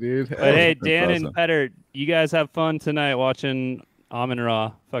great, dude. But hey, That's Dan awesome. and Petter, you guys have fun tonight watching Amon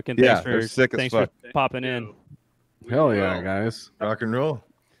Ra. Fucking Yeah, thanks they're for sick as thanks fuck. for popping in. Hell yeah, guys. Rock and roll.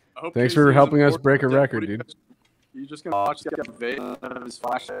 Thanks for helping us break a record, dude. You just gonna watch the vape out of his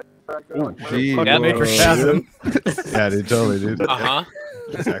flashlight? Gee, Yeah, whoa. Yeah, dude, totally, dude. Uh-huh.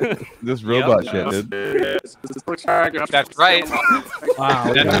 Exactly. This robot shit, dude. That's right.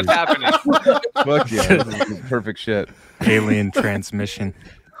 Wow. That's what's happening. Fuck yeah, this is perfect shit. Alien transmission.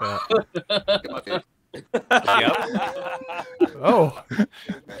 Yep. Oh,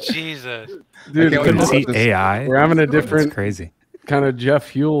 Jesus. Dude, can't wait Couldn't to see watch this. AI. we're having a That's different crazy. kind of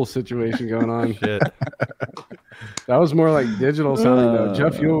Jeff Huell situation going on. shit. That was more like digital sounding though.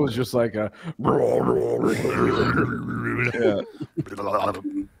 Jeff Huell was just like a. Yeah.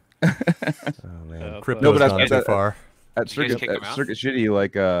 Oh man, No, crypto's but gone too far. At Did you guys Circuit, kick him out? Circuit Shitty,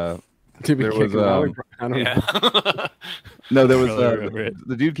 like To be There kicking was, out. I don't know. Yeah. no, there was Really remember it.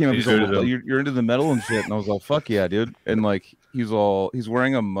 the dude came up. He's They all, showed him. you're into the metal and shit, and I was all, fuck yeah, dude. And like he's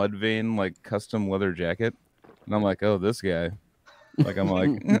wearing a Mudvayne like custom leather jacket, and I'm like, oh, this guy. Like I'm like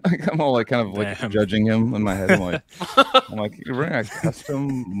I'm all like kind of like Damn. judging him in my head. I'm like, you're wearing a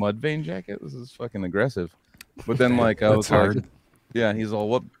custom Mudvayne jacket? This is fucking aggressive. But then like I That's was hard. like, yeah, he's all,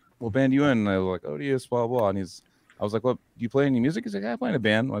 what band you in? And I was like, Odious, blah blah. And I was like, what, do you play any music? He's like, I play in a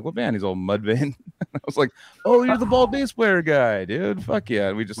band. I'm like, what band? He's all Mudvayne. I was like, oh, you're the bald bass player guy, dude. Fuck yeah.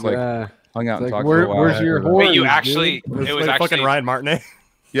 And we just like Yeah. hung out and It's like, talked for a while. where's your horn? Wait, you actually, It was, it was fucking actually, Ryan Martinet.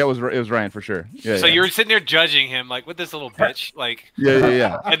 Yeah, it was Ryan for sure. Yeah, so yeah. you were sitting there judging him, like, with this little bitch, like,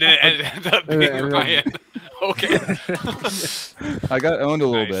 yeah. and then it ended up being And then- Ryan. Okay. I got owned a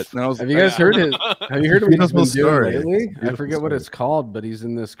little Nice. bit. And I was Have you guys heard it? Have you heard what he's Beautiful been story. doing lately? I Beautiful forget what story. it's called, but he's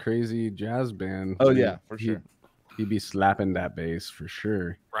in this crazy jazz band. Oh yeah, for He- sure. He'd be slapping that bass for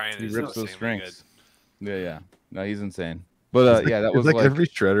sure. Ryan He is rips those insanely strings. Yeah. No, he's insane. But yeah, that It's was like like every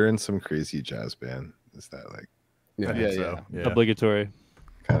shredder in some crazy jazz band. Is that like Yeah. Yeah. Obligatory.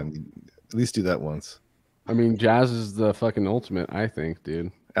 kind of at least do that once? I mean, jazz is the fucking ultimate, I think,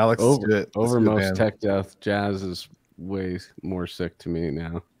 dude. Alex, let's do it. Let's Over do a most band. tech death, jazz is way more sick to me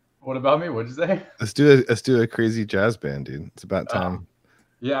now. What about me? What'd you say? Let's do a crazy jazz band, dude. It's about time.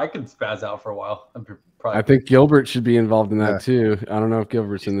 Yeah, I could spaz out for a while. Probably I think Gilbert should be involved in that Yeah. too. I don't know if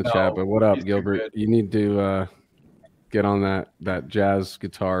Gilbert's in the No, chat, but what up, he's too Gilbert? good. You need to get on that jazz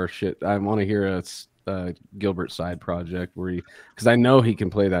guitar shit. I want to hear a Gilbert side project where because I know he can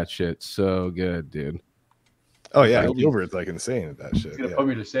play that shit so good, dude. Oh yeah, Like, Gilbert's like insane at that shit. He's gonna Yeah. put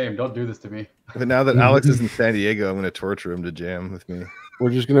me to shame. Don't do this to me. But now that Alex is in San Diego, I'm gonna torture him to jam with me. We're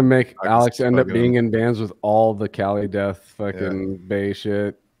just gonna make I can Alex end up fucking- being in bands with all the Cali Death fucking Bay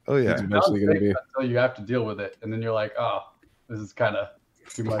shit. Oh yeah, It's eventually gonna be. Until you have to deal with it, and then you're like, oh, this is kind of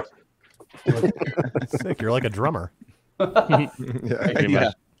too much. Sick. You're like a drummer. yeah. Pretty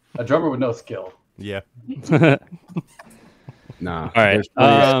much. A drummer with no skill. Yeah. Nah. All right, there's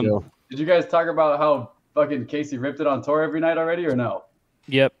plenty of um, skill. Did you guys talk about how fucking Casey ripped it on tour every night already, or no?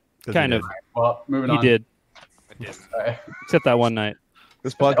 Yep, 'Cause kind he of. Well, moving He on. did, I did. All right. except that one night.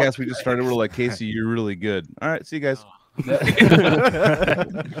 This podcast we just started, we're like, Casey, you're really good. All right, see you guys.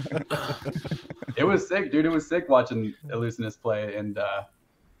 It was sick, dude. It was sick watching Illusionist play, and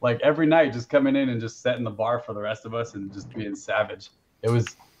like every night just coming in and just setting the bar for the rest of us and just being savage. It was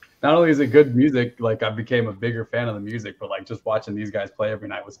not only is it good music, like I became a bigger fan of the music, but like just watching these guys play every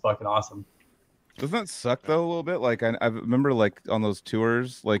night was fucking awesome. Doesn't that suck though a little bit? Like I remember like on those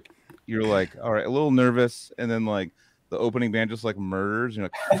tours, like you're like, all right, a little nervous, and then like the opening band just like murders. You're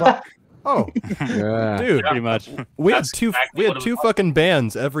like, fuck. Oh, Yeah. dude. Pretty much. We had That's two. exactly We had what it two was. fucking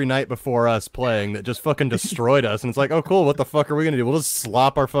bands every night before us playing that just fucking destroyed us. And it's like, oh, cool. What the fuck are we gonna do? We'll just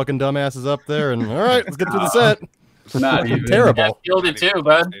slop our fucking dumbasses up there, and all right, let's get through the set. Not Fucking even. terrible. Yeah, killed it too,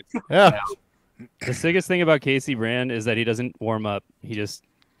 bud. Yeah. The sickest thing about Casey Brand is that he doesn't warm up. He just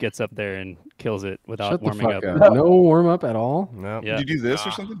gets up there and kills it without Shut the warming fuck up. up. No warm up at all. No. Yeah. Do you do this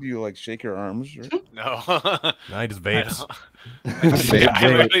or something? Do you like shake your arms? Or... No. I just vapes. I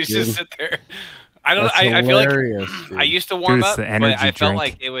literally just sit there. I don't. That's I feel like hilarious, dude. I used to warm it's up, the but energy I felt drink.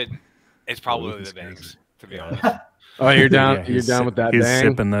 like it would. It's probably the bangs, to be honest. Oh, you're down. Yeah, you're he's down with that He's bang.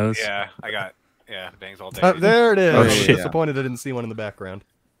 sipping those. Yeah, I got bangs all day. There it is. Oh, I'm shit. disappointed I didn't see one in the background.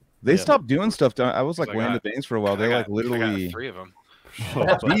 They Yeah. stopped doing stuff. I was like I wearing the got- bangs for a while. I They got- like literally. I got 3 of them.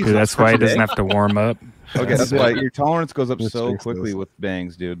 Jesus, Dude, that's why he doesn't have to warm up. Okay, that's why your tolerance goes up Let's so fix quickly this. with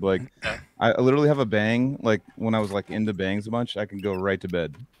bangs, dude. Like, I literally have a bang. Like when I was like into bangs a bunch, I can go right to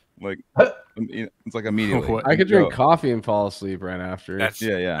bed. Like It's like immediately. I could drink coffee and fall asleep right after. That's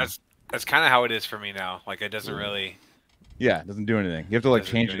kind of how it is for me now. Like it doesn't really. Yeah, it doesn't do anything. You have to like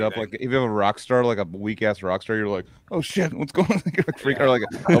change it up. Like if you have a rock star, like a weak ass rock star, you're like, oh shit, what's going on? Like, freak, or like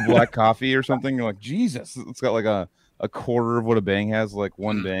a black coffee or something. You're like, Jesus, it's got like a quarter of what a bang has, like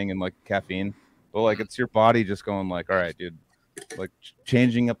one bang and like caffeine. But like it's your body just going like, all right, dude, like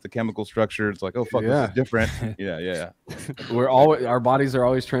changing up the chemical structure. It's like, oh fuck, this is different. Yeah. Our bodies are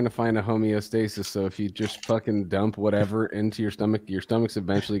always trying to find a homeostasis. So if you just fucking dump whatever into your stomach's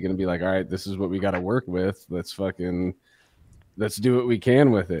eventually going to be like, all right, this is what we got to work with. Let's do what we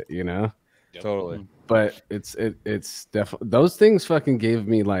can with it, you know? Totally. But it's definitely, those things fucking gave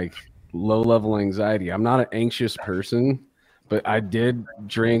me like low level anxiety. I'm not an anxious person, but I did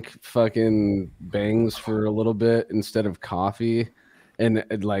drink fucking bangs for a little bit instead of coffee. And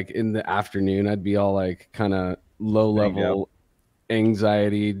like in the afternoon, I'd be all like kind of low level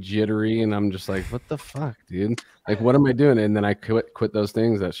anxiety, jittery. And I'm just like, what the fuck, dude? Like, what am I doing? And then I quit those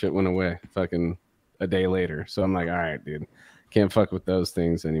things. That shit went away fucking a day later. So I'm like, all right, dude. Can't fuck with those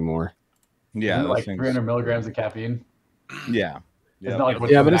things anymore. Yeah, like 300 milligrams of caffeine. Yeah,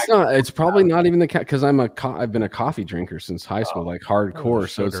 but it's not. It's probably not even the because I've been a coffee drinker since high school, like hardcore.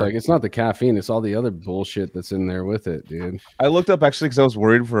 So it's like it's not the caffeine; it's all the other bullshit that's in there with it, dude. I looked up actually because I was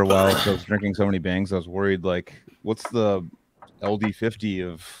worried for a while. Because I was drinking so many bangs, I was worried like, what's the LD50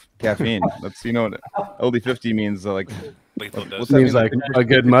 of caffeine? That's what LD50 means. Like. What's that means like a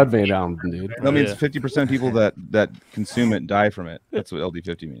good mud made album, dude. That means 50% of people that consume it die from it. That's what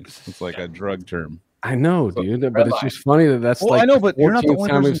LD50 means. It's like a drug term. I know, dude, but it's just funny that's like. I know, but you're not the only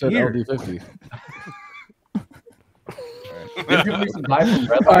time we've person said here. LD50.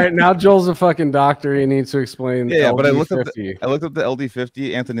 All right, now Joel's a fucking doctor. He needs to explain. Yeah, but I looked up the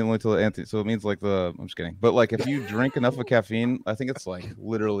LD50. Anthony only told Anthony, so it means like I'm just kidding. But like if you drink enough of caffeine, I think it's like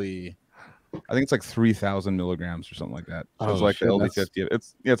literally. I think it's like 3,000 milligrams or something like that. So it's like the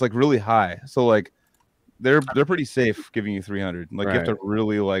LD50. It's like really high. So like they're pretty safe giving you 300. Like you have to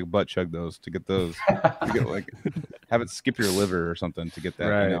really like butt chug those to get those. To get like have it skip your liver or something to get that.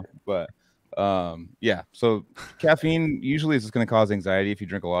 Right. You know? But yeah. So caffeine usually is just going to cause anxiety if you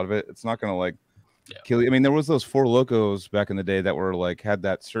drink a lot of it. It's not going to like kill you. I mean, there was those Four Locos back in the day that were like had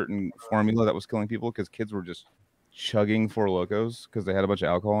that certain formula that was killing people because kids were just chugging Four Locos because they had a bunch of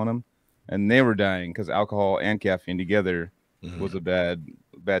alcohol in them. And they were dying because alcohol and caffeine together was a bad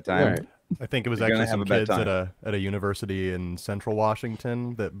time. Right. I think it was actually some kids at a university in Central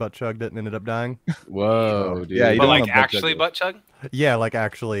Washington that butt chugged it and ended up dying. Whoa, dude! Yeah, but like actually butt chug? Yeah, like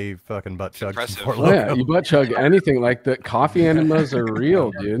actually fucking butt chug. Yeah, you butt chug anything. Like the coffee enemas are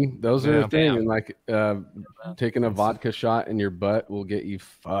real, dude. Those are a thing. And like taking a vodka shot in your butt will get you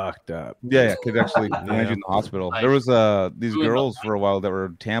fucked up. Yeah, could actually land you in the hospital. There was these girls for a while that were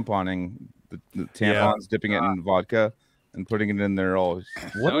tamponing the tampons, dipping it in vodka. And putting it in there all.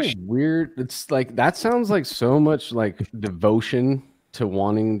 What a weird. It's like that sounds like so much like devotion to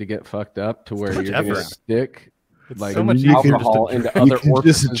wanting to get fucked up to where you're gonna stick like so much alcohol into other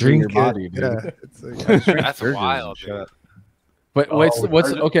orifices in your body, dude. Yeah, it's like, that's wild. But what's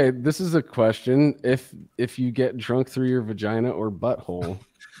okay? This is a question. If you get drunk through your vagina or butthole,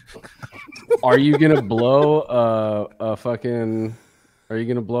 are you gonna blow a fucking? Are you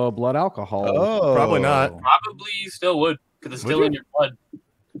gonna blow a blood alcohol? Oh, probably not. Probably you still would because it's still in your blood.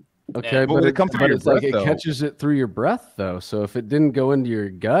 Okay, but it comes through your breath, it catches it through your breath though. So if it didn't go into your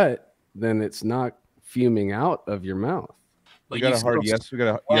gut, then it's not fuming out of your mouth. But we got a hard yes. We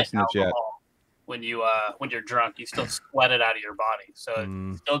got a yes in the chat. When you're drunk, you still sweat it out of your body, so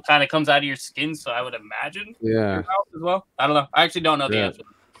it still kind of comes out of your skin. So I would imagine, your mouth as well. I don't know. I actually don't know the answer.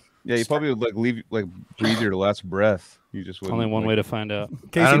 Yeah, you probably would breathe your last breath. You just only one way to find out.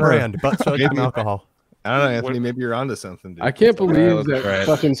 Casey Brand, butt chug and alcohol. I don't know, Anthony. Maybe you're onto something, dude. I can't believe that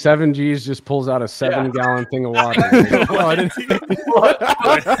fucking 7Gs just pulls out a 7-gallon thing of water.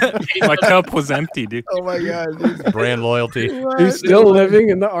 My cup was empty, dude. Oh my god, dude. Brand loyalty. He's still living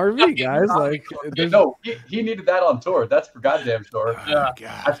in the RV, guys. Like, no, he needed that on tour. That's for goddamn sure. Yeah,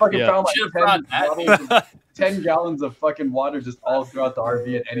 I fucking found like 10 gallons of fucking water just all throughout the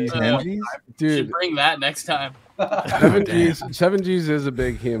RV at any time. Dude, should bring that next time. 7Gs is a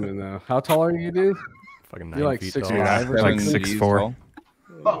big human though. How tall are you, dude? Fucking 9 You're like feet 6'5" or like something? 6'4".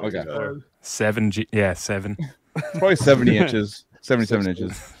 Oh, okay. 7G, yeah, 7. It's probably 70 inches, 77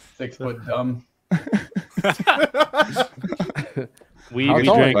 inches. 6 foot dumb. We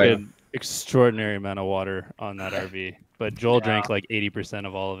drank an extraordinary amount of water on that RV, but Joel drank like 80%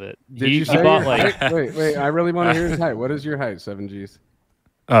 of all of it. He bought like. Wait! I really want to hear his height. What is your height? 7Gs.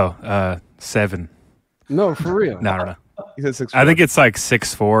 Oh, 7. No, for real. No, I don't know. He said 6'4". I think it's like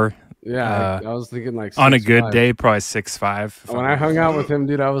 6'4", Yeah, I was thinking like on a good 6'5". day, probably 6'5". When I hung out with him,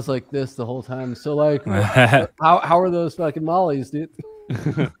 dude, I was like this the whole time. So like, how are those fucking mollies, dude?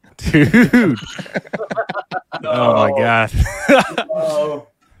 Dude. Oh my god.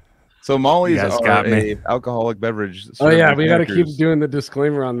 So Molly's guys are got me. a alcoholic beverage. Oh yeah, served we to got to keep characters doing the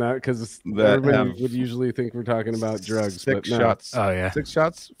disclaimer on that because that everybody have would usually think we're talking about drugs. Six but no. shots. Oh yeah. 6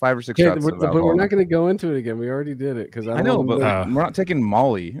 shots, 5 or 6 Okay, shots. but Of we're alcohol. not going to go into it again. We already did it because I know, but yeah, we're not taking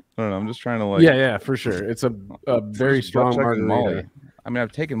Molly. I don't know. I'm just trying to like. yeah, for sure. It's a very Just strong butt-chugging margarita. Molly. I mean,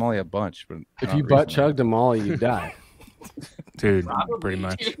 I've taken Molly a bunch, but If not you butt recently. chugged a molly, you die. Dude, Probably, pretty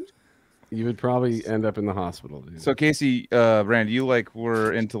much. dude. You would probably end up in the hospital, dude. So Casey, Rand, you like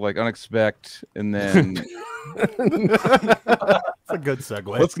were into like unexpect, and then That's a good segue.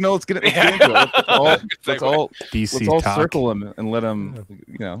 let's get it. Let's get into it. Let's all DC let's all talk. circle him and let him.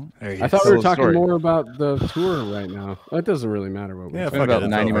 You know, There you I thought Tell we were the talking story. more about the tour right now. It doesn't really matter what we Yeah, it's been fuck it, about it's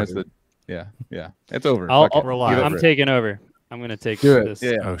 90 over. minutes. Yeah, it's over. I'll, Fuck it. We're live. Get I'm over it. taking over. I'm going to take Do it. this.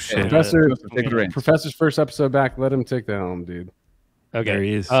 Yeah. Oh shit. Professor, Take the reins. Professor's first episode back. Let him take the helm, dude. Okay. There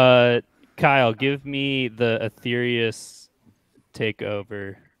he is. Kyle, give me the Etherius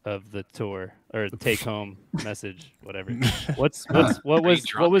takeover of the tour or take home message, whatever. What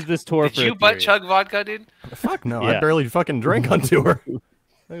was this tour Did for? you butt Etherius? chug vodka, dude? Fuck no, Yeah. I barely fucking drank on tour.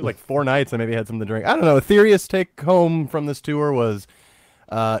 Maybe like 4 nights I maybe had something to drink. I don't know. Etherius take home from this tour was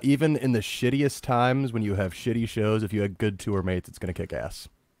even in the shittiest times when you have shitty shows, if you had good tour mates, it's gonna kick ass.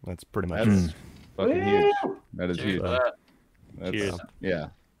 That's pretty much That's it. fucking huge. That is Cheers huge. to that. That's, Cheers. yeah.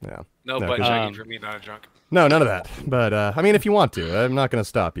 Yeah. No, No, butt 'cause- chugging for me, not a drunk. No, none of that. But I mean, if you want to, I'm not gonna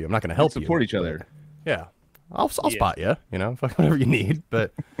stop you. I'm not gonna help you. Support each other. Yeah. I'll Yeah. spot you, you know, fuck whatever you need.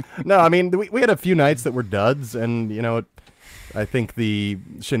 But no, I mean, we had a few nights that were duds, and, you know, I think the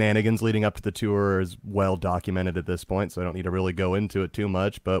shenanigans leading up to the tour is well documented at this point, so I don't need to really go into it too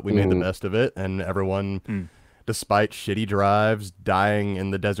much, but we made the best of it, and everyone, despite shitty drives, dying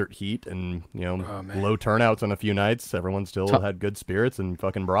in the desert heat, and, you know, low turnouts on a few nights, everyone still had good spirits and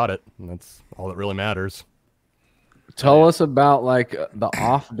fucking brought it, and that's all that really matters. Tell us about like the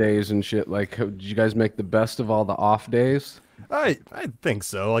off days and shit. Like, did you guys make the best of all the off days? I think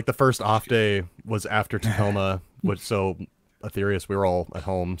so. Like the first off day was after Tacoma, which so Etherius, we were all at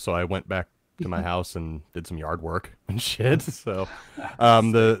home, so I went back to my house and did some yard work and shit. So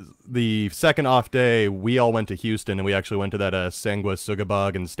the second off day, we all went to Houston, and we actually went to that Sangwa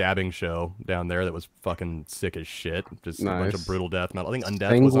Sugabug and stabbing show down there that was fucking sick as shit. Just a bunch of brutal death metal. I think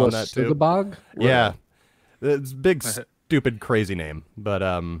Undeath was on that too. Sugabog? Yeah. It's a big, stupid, crazy name. But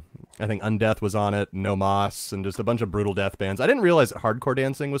I think Undeath was on it, No Moss, and just a bunch of brutal death bands. I didn't realize that hardcore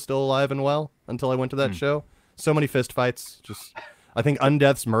dancing was still alive and well until I went to that show. So many fist fights. Just, I think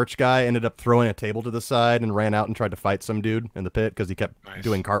Undeath's merch guy ended up throwing a table to the side and ran out and tried to fight some dude in the pit because he kept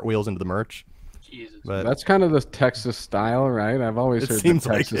doing cartwheels into the merch. Jesus. But That's kind of the Texas style, right? I've always It heard that seems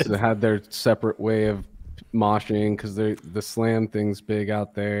like Texas it. had their separate way of moshing because the slam thing's big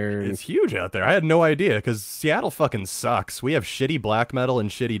out there. it's huge out there. I had no idea because Seattle fucking sucks. We have shitty black metal and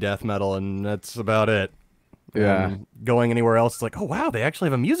shitty death metal, and that's about it. Yeah. Going anywhere else, it's like, oh wow, they actually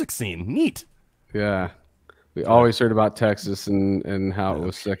have a music scene. Neat. Yeah. We always heard about Texas and how it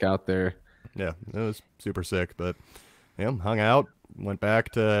was sick out there. Yeah, it was super sick. But yeah, hung out, went back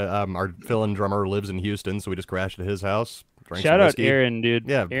to our fill-in drummer lives in Houston, so we just crashed at his house. Drank Shout some out whiskey. Aaron, dude.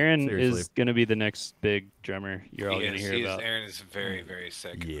 Yeah, Aaron seriously. is going to be the next big drummer you're all going to hear about. Aaron is very, very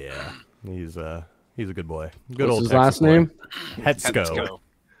sick. Yeah, he's a good boy. Good What's old his Texas last boy. name? Hetsko.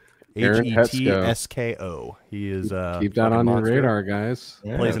 Aaron Hetsko. He is Keep that on your radar, guys.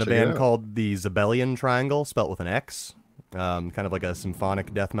 Plays in a check it band out. called the Zebellion Triangle, spelt with an X. Kind of like a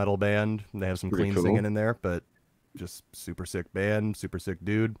symphonic death metal band. They have some Pretty clean cool. singing in there, but just super sick band, super sick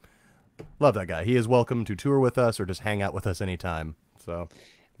dude. Love that guy. He is welcome to tour with us or just hang out with us anytime. So,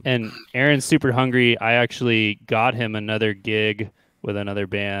 And Aaron's super hungry. I actually got him another gig with another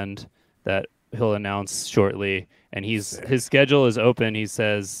band that he'll announce shortly. And his schedule is open. He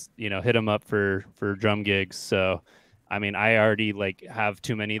says, hit him up for drum gigs. So, I mean, I already have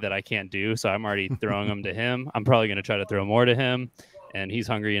too many that I can't do. So I'm already throwing them to him. I'm probably going to try to throw more to him, and he's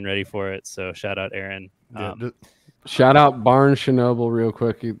hungry and ready for it. So shout out Aaron. Shout out Barn Chernobyl real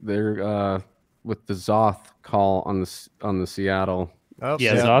quick. They're with the Zoth call on the Seattle. oh,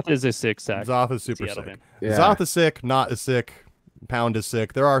 Yeah, Zoth is a sick sack. Zoth is super Seattle sick. band. Yeah. Zoth is sick, not as sick. Pound is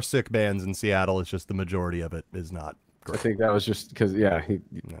sick. There are sick bands in Seattle. It's just the majority of it is not I great. think that was just because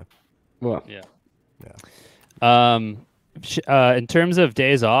well, Yeah. In terms of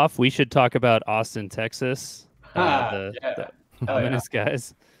days off, we should talk about Austin, Texas. The ominous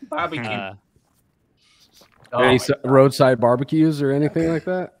guys. Barbecue. any roadside barbecues or anything like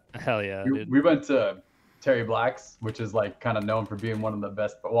that? Hell yeah, we, dude. we went to Terry Black's, which is like kind of known for being one of the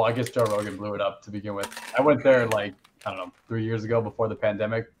best. Well, I guess Joe Rogan blew it up to begin with. I went there like, I don't know, 3 years ago before the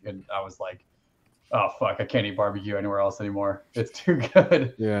pandemic, and I was like, oh fuck, I can't eat barbecue anywhere else anymore. It's too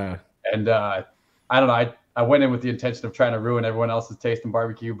good. Yeah. And I don't know. I went in with the intention of trying to ruin everyone else's taste in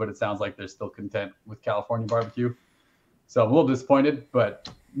barbecue, but it sounds like they're still content with California barbecue. So I'm a little disappointed, but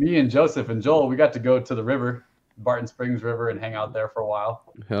me and Joseph and Joel, we got to go to the river, Barton Springs River, and hang out there for a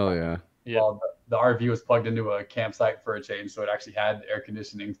while. Hell yeah. Well, the RV was plugged into a campsite for a change, so it actually had air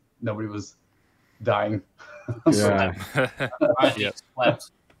conditioning. Nobody was dying. Yeah. Yep.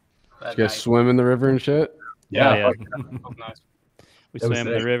 Slept Did you guys swim in the river and shit? Yeah. We That was swam in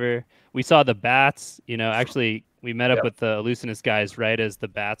the sick. river. We saw the bats. You know, actually, we met up Yep. with the Elusinous guys right as the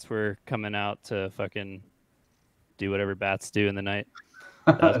bats were coming out to fucking do whatever bats do in the night.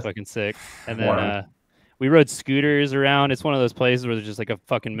 That was fucking sick. And then we rode scooters around. It's one of those places where there's just like a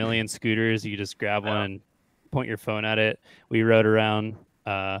fucking million scooters. You just grab one and point your phone at it. We rode around.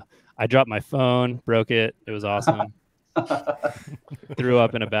 I dropped my phone, broke it. It was awesome. Threw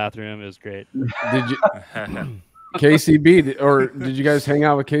up in a bathroom. It was great. Did you KCB or did you guys hang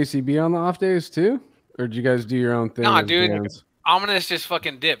out with KCB on the off days too? Or did you guys do your own thing? Nah, as dude. bands? Ominous just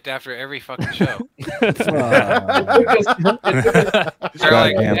fucking dipped after every fucking show. Uh, They're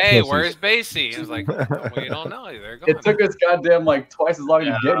like, Goddamn hey, pussies. where's Basie? I was like, well, you don't know. They're going. It took us goddamn like twice as long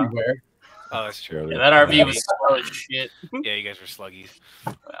to get anywhere. Oh, that's true. Yeah, that RV was slow as shit. Yeah, you guys were sluggies.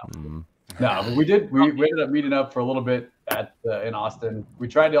 No, but we ended up meeting up for a little bit in Austin. We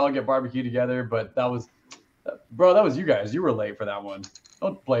tried to all get barbecue together, but that was you guys. You were late for that one.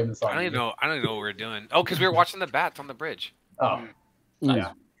 Don't blame this on I don't me. even know. I don't even know what we were doing. Oh, because we were watching the bats on the bridge. Oh,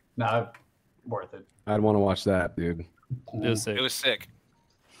 yeah. No, worth it. I'd want to watch that, dude. It was sick. It was sick.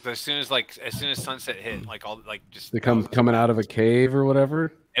 So as soon as sunset hit, like all like just They coming out of a cave or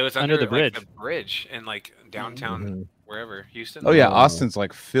whatever. it was under the like, bridge. the bridge in like downtown wherever Houston. Oh yeah, Oh. Austin's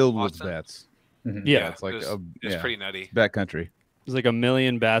like filled Austin? with bats. Yeah. It's like it was, a it was pretty nutty. bat country. There's like a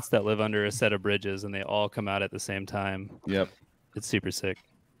million bats that live under a set of bridges, and they all come out at the same time. Yep. It's super sick.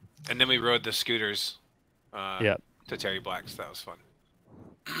 And then we rode the scooters. Yep. To Terry Black's. That was fun.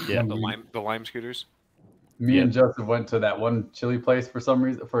 Yeah. The lime scooters. Me and Joseph went to that one chili place for some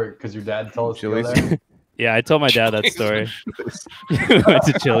reason, because your dad told us to go Chili's? there. Yeah, I told my dad that story. We went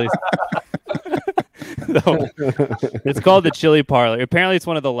to Chili's. No. It's called the Chili Parlor. Apparently, it's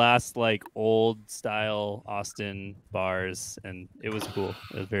one of the last like old style Austin bars, and it was cool.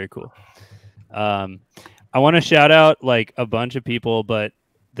 It was very cool. I want to shout out like a bunch of people, but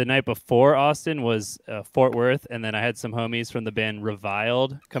the night before Austin was Fort Worth, and then I had some homies from the band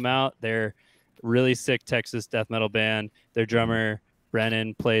Reviled come out. They're really sick Texas death metal band. Their drummer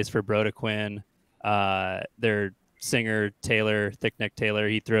Brennan plays for Brodequin. Their singer Taylor, Thick Neck Taylor,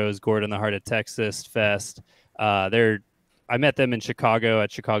 he throws Gordon the Heart of Texas Fest. I met them in Chicago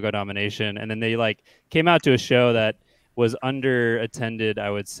at Chicago Domination, and then they like came out to a show that was under attended, I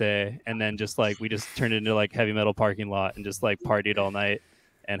would say, and then just like we just turned it into like heavy metal parking lot and just like partied all night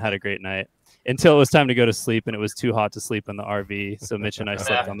and had a great night until it was time to go to sleep, and it was too hot to sleep in the RV, so Mitch and I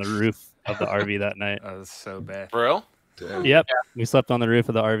slept on the roof of the RV that night. That was so bad. Bro, Yep, we slept on the roof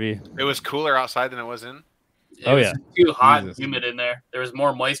of the RV. it was cooler outside than it was in. It Oh, was yeah. too hot and Jesus. humid in there. There was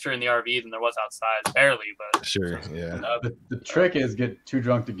more moisture in the RV than there was outside, barely, but Sure, yeah. The trick is get too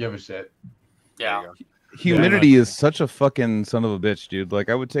drunk to give a shit. yeah. Humidity is such a fucking son of a bitch, dude. Like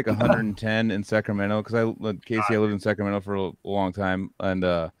I would take 110 in Sacramento because Casey, I lived in Sacramento for a long time, and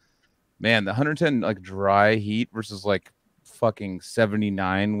man, the 110 like dry heat versus like fucking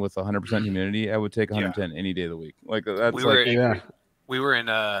 79 with 100% humidity. I would take 110 any day of the week. Like that's We like were Yeah. we were in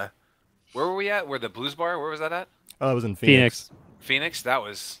where were we at? Where the Blues Bar? Where was that at? Oh, I was in Phoenix. Phoenix. That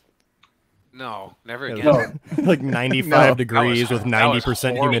was no, never It again. was like 95 degrees with that was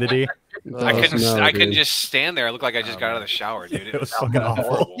 90% horrible. humidity. I couldn't. no, I couldn't dude. just stand there. I looked like I just got out of the shower, dude. It was fucking awful.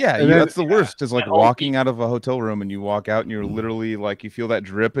 horrible. yeah, And then- that's the worst. Is like And walking out of a hotel room and you walk out and you're literally like you feel that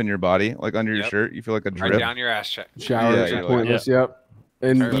drip in your body, like under your Yep. shirt. You feel like a Right drip. down your ass cheek. Showers Yeah, are you're like- pointless. Yep.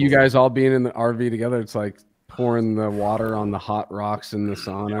 And Terrible. you guys all being in the RV together, it's like pouring the water on the hot rocks in the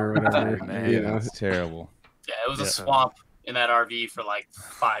sauna or whatever. Man, you know? It's terrible. Yeah, it was a swamp in that RV for like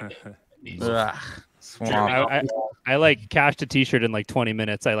 5 days. at least. Ugh, Jeremy swamp. off the wall. I like cashed a t-shirt in like 20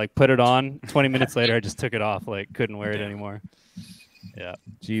 minutes. I like put it on. 20 minutes later, I just took it off. Like couldn't wear it anymore. Yeah.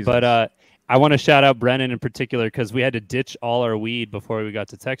 Jesus. But I want to shout out Brennan in particular because we had to ditch all our weed before we got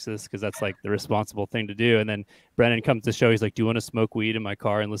to Texas because that's like the responsible thing to do. And then Brennan comes to the show. He's like, "Do you want to smoke weed in my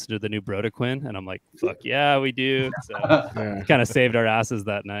car and listen to the new Brodequin?" And I'm like, "Fuck yeah, we do." So Yeah. kind of saved our asses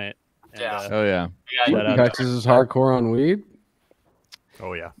that night. And, Yeah. Oh yeah. Yeah, shout out. Texas is hardcore on weed.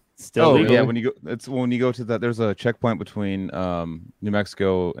 Oh, yeah. Still legal? Yeah, when you go to that, there's a checkpoint between New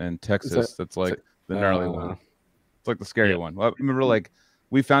Mexico and Texas. That's like the gnarly one. It's like the scary one. Well, I remember like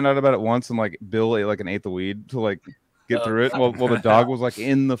we found out about it once, and like Bill ate like an eighth of weed to like get through it. While the dog was like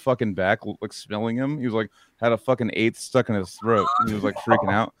in the fucking back, like smelling him. He was like had a fucking eighth stuck in his throat. And he was like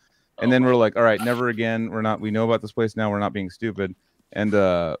freaking out. And then we're like, all right, never again. We know about this place now. We're not being stupid.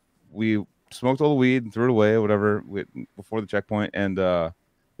 And we smoked all the weed and threw it away, or whatever, before the checkpoint. And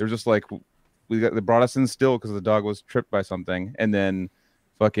they're just like, they brought us in still because the dog was tripped by something. And then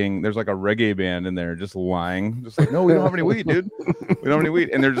fucking, there's like a reggae band in there just lying, just like, no, we don't have any weed, dude. We don't have any weed.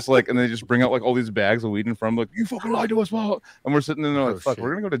 And they're just like, and they just bring out like all these bags of weed in front of, like, you fucking lied to us, Paul. And we're sitting there like, fuck,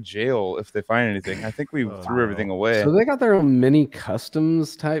 we're gonna go to jail if they find anything. I think we threw everything away. So they got their own mini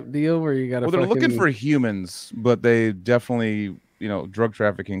customs type deal where you got to. Well, they're looking for humans, but they definitely, drug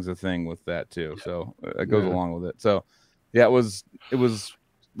trafficking's a thing with that too. So it goes along with it. So yeah, it was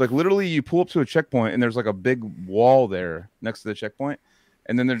like literally you pull up to a checkpoint and there's like a big wall there next to the checkpoint.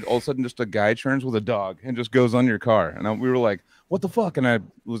 And then there's all of a sudden just a guy turns with a dog and just goes on your car. And we were like, what the fuck? And I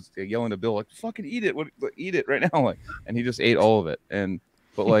was yelling to Bill, like, fucking eat it. Eat it right now. Like, and he just ate all of it.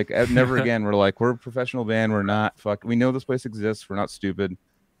 But like, never again. We're like, we're a professional band. We're not we know this place exists. We're not stupid.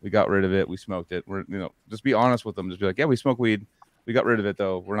 We got rid of it. We smoked it. We're, just be honest with them. Just be like, yeah, we smoke weed. We got rid of it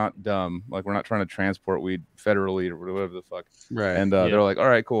though. We're not dumb. Like, we're not trying to transport weed federally or whatever the fuck. Right. And they're like, all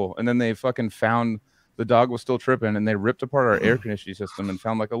right, cool. And then they fucking found the dog was still tripping, and they ripped apart our air conditioning system and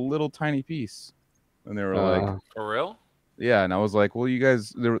found like a little tiny piece. And they were like, for real? Yeah. And I was like, well, you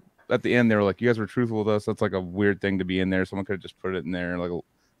guys, at the end, they were like, you guys were truthful with us. That's like a weird thing to be in there. Someone could have just put it in there, like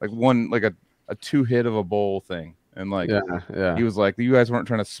a 2-hit of a bowl thing. And like, he was like, you guys weren't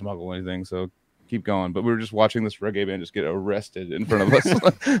trying to smuggle anything, so keep going. But we were just watching this reggae band just get arrested in front of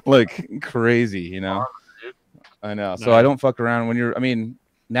us, like crazy, I know. So I don't fuck around when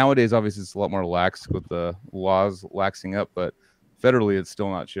nowadays, obviously, it's a lot more lax with the laws laxing up, but federally, it's still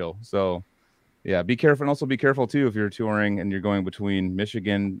not chill. So, yeah, be careful. And also be careful, too, if you're touring and you're going between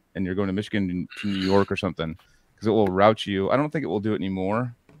Michigan and you're going to Michigan to New York or something, because it will route you. I don't think it will do it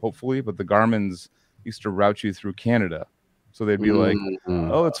anymore, hopefully, but the Garmins used to route you through Canada. So they'd be like,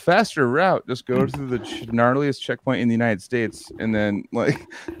 oh, it's faster route. Just go to the gnarliest checkpoint in the United States. And then, like,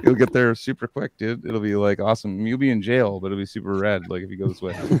 you'll get there super quick, dude. It'll be, like, awesome. You'll be in jail, but it'll be super rad, like, if you go this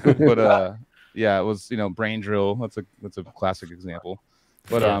way. But, yeah, it was, brain drill. That's a classic example.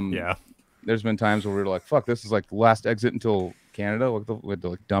 But, there's been times where we were like, fuck, this is, like, the last exit until Canada. We had to,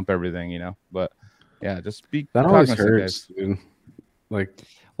 like, dump everything, But, yeah, just be cognizant, hurts, guys. Dude. Like,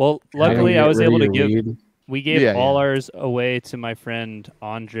 well, luckily I was able to give... We gave all ours away to my friend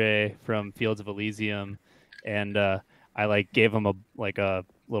Andre from Fields of Elysium, and I gave him a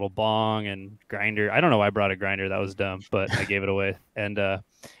little bong and grinder. I don't know why I brought a grinder. That was dumb, but I gave it away. And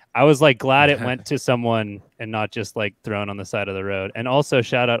I was glad it went to someone and not just thrown on the side of the road. And also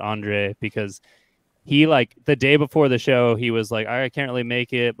shout out Andre, because he the day before the show, he was like, I can't really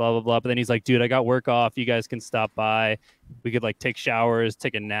make it, blah, blah, blah. But then he's like, dude, I got work off. You guys can stop by. We could take showers,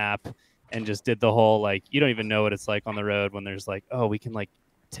 take a nap. And just did the whole you don't even know what it's like on the road when there's oh, we can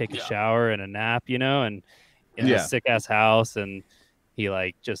take a shower and a nap, and in a sick ass house. And he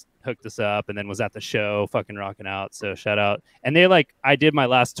just hooked us up and then was at the show fucking rocking out. So shout out. And they I did my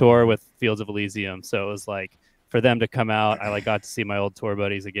last tour with Fields of Elysium, so it was for them to come out, I got to see my old tour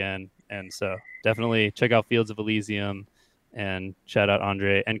buddies again. And so definitely check out Fields of Elysium, and shout out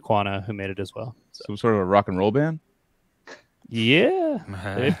Andre and Quana, who made it as well. So. Some sort of a rock and roll band. Yeah,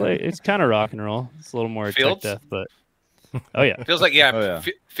 they play. It's kind of rock and roll. It's a little more tech death, but feels like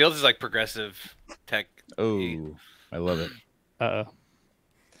Fields is progressive tech. Oh, I love it. Oh,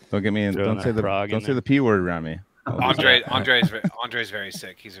 don't get me in. Don't say the P word around me. Andre's very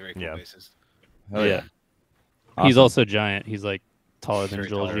sick. He's a very cool bassist. Hell yeah. Awesome. He's also giant. He's taller than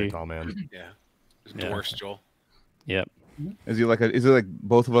Joel G. Tall man. Yeah, dwarfs Joel. Yep. Is he is it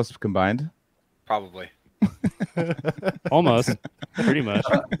both of us combined? Probably. Almost, pretty much.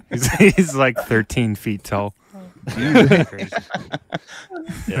 He's 13 feet tall. Yeah.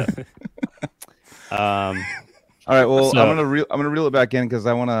 All right. Well, I'm gonna reel it back in because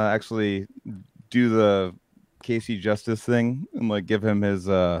I want to actually do the Casey Justice thing and give him his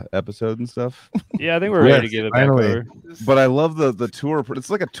episode and stuff. Yeah, I think we're ready to give it back over. But I love the tour. It's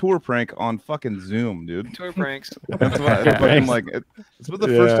like a tour prank on fucking Zoom, dude. Tour pranks. That's what it's about the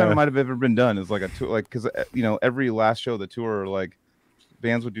first time it might have ever been done. It's like a tour, because every last show of the tour,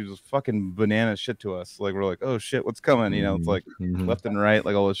 bands would do just fucking banana shit to us. We're like, oh shit, what's coming? It's left and right,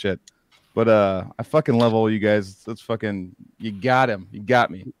 all this shit. But I fucking love all you guys. That's fucking, you got him. You got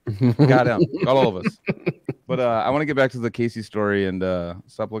me. Got him. Got all of us. But I want to get back to the Casey story and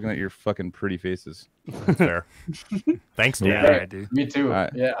stop looking at your fucking pretty faces. Fair. Thanks, Dan. Yeah, I do. Me too. All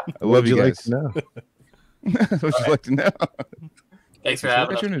right. Yeah. What I love would you you like guys. to know? What would you like to know? Thanks for Look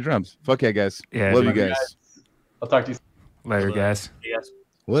having at us. your new drums. Fuck yeah, guys. Yeah, love you dude. guys. I'll talk to you. Later, guys. See you guys.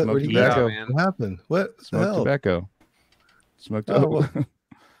 What? Smoke What do you tobacco. got? What happened? What the Smoke hell? tobacco. Smoke Oh, well. tobacco.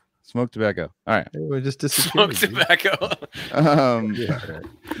 Smoke tobacco. All right. We just disappeared. Smoke tobacco. Yeah, right.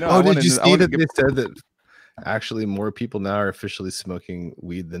 No, Oh, I did wanted you to- I see wanted that to they said that actually more people now are officially smoking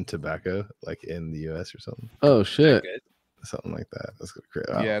weed than tobacco, like in the U.S. or something? Oh shit! Something like that. That's great.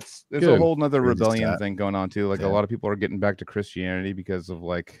 Yeah, there's Good. a whole nother Crazy rebellion stat. thing going on too. Like Yeah. a lot of people are getting back to Christianity because of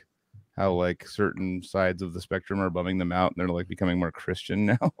like how like certain sides of the spectrum are bumming them out, and they're like becoming more Christian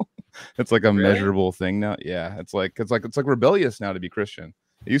now. It's like a measurable thing now. Yeah, it's like rebellious now to be Christian.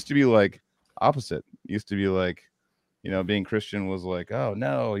 It used to be like opposite. It used to be like, you know, being Christian was like, oh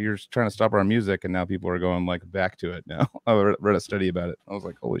no, you're trying to stop our music, and now people are going like back to it now. I read a study about it. I was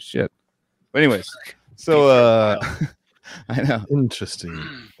like, holy shit. But anyways, so I know. Interesting.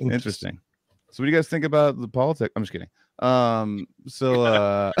 Interesting. So what do you guys think about the politics? I'm just kidding. All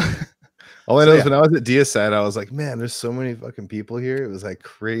I So, know yeah. is when I was at Deicide, I was like, man, there's so many fucking people here. It was like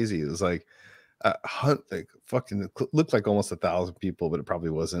crazy. It was like like fucking it looked like almost 1,000 people, but it probably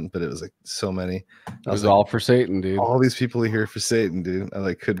wasn't. But it was like so many. It was all for Satan, dude. All these people are here for Satan, dude. I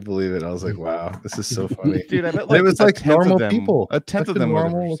like couldn't believe it. I was like, wow, this is so funny. dude, I bet And it was like 1/10 normal of them, people. A tenth of Fucking them were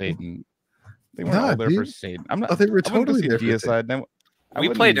normal for people. Satan. They weren't Nah, all there for dude. Satan. I'm not. Oh, they were I wouldn't go totally see there for Deicide. We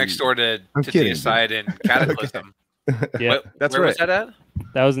played next door to kidding, Deicide and Cataclysm. Yeah, that's Where right. was that at?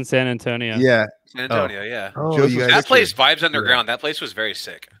 that was in San Antonio. Yeah. San Antonio, yeah. Oh, Joseph- you guys That place, Vibes Underground, that place was very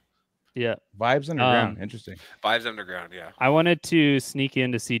sick. Yeah. Vibes underground. Interesting. Vibes Underground, yeah. I wanted to sneak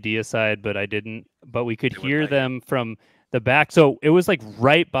in to see Deicide, but I didn't. But we could They wouldn't hear like them from the back. So it was like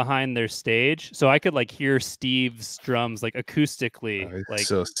right behind their stage. So I could like hear Steve's drums like acoustically. Oh, it's like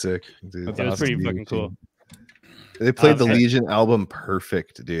so sick, dude. it was pretty fucking cool. They played the Okay. Legion album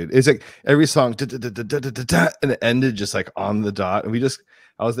perfect, dude. It's like every song and it ended just like on the dot. And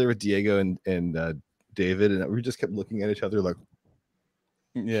I was there with Diego and David, and we just kept looking at each other like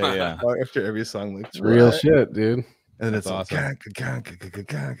Yeah, yeah. after every song, like It's real "What?" shit, dude. And That's it's awesome. it's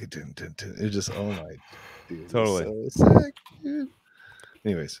just oh my, dude, it's Totally. so sick, dude.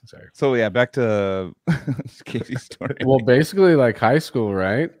 Anyways, sorry. So yeah, back to Casey's story. Well, basically like high school,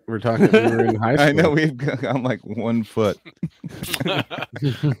 right? We're talking. We were in high school. I know we've gone like 1 foot. Well,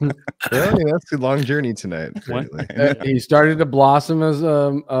 yeah, that's a long journey tonight. Apparently. He started to blossom as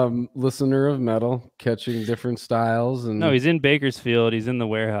a listener of metal, catching different styles. And No, he's in Bakersfield. He's in the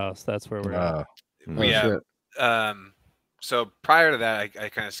warehouse. That's where we're at. Wow. Oh, Yeah. shit. So prior to that, I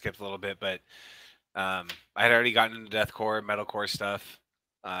kind of skipped a little bit, but I had already gotten into deathcore, metalcore stuff.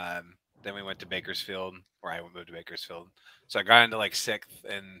 Then we went to Bakersfield, or I moved to Bakersfield. So I got into like Sixth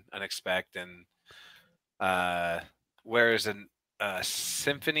and Unexpect, and where's an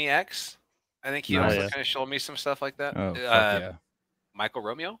Symphony X? I think he Nice. also kind of showed me some stuff like that. Oh, fuck yeah. Michael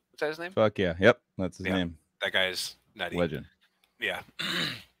Romeo, is that his name? Fuck yeah. Yep. That's his Yeah. name. That guy's nutty. Legend. Yeah.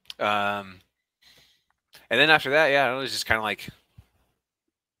 And then after that, yeah, it was just kind of like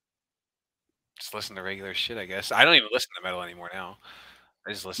just listen to regular shit, I guess. I don't even listen to metal anymore now.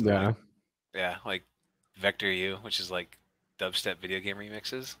 I just listen to like Vector U, which is like dubstep video game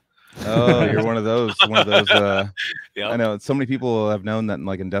remixes. Oh, you're one of those. Yeah. I know so many people have known that,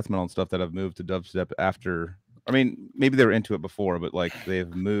 like in death metal and stuff, that have moved to dubstep after. I mean, maybe they were into it before, but like they've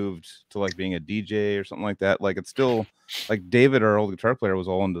moved to like being a DJ or something like that. Like it's still like David, our old guitar player, was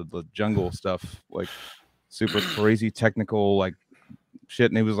all into the jungle stuff, like super crazy technical like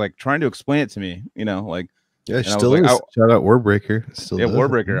shit, and he was like trying to explain it to me, you know, like. Yeah, And I was still like, is. I- Shout out Warbreaker. Still Yeah, does it.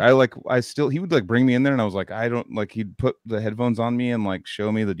 Warbreaker. He would like bring me in there, and I was like, I don't like. He'd put the headphones on me and like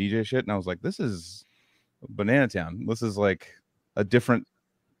show me the DJ shit, and I was like, this is Banana Town. This is like a different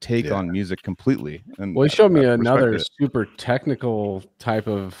take on music completely. And Well, he showed me I another respected it. super technical type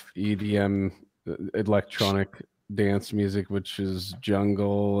of EDM, electronic dance music, which is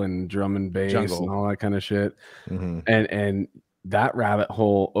jungle and drum and bass and Jungle. all that kind of shit. Mhm. And that rabbit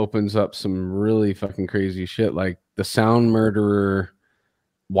hole opens up some really fucking crazy shit, like the Sound Murderer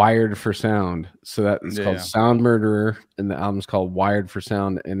Wired for Sound. So that it's called Yeah. Sound Murderer, and the album's called Wired for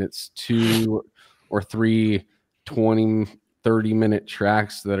Sound, and it's 2 or 3 20-30-minute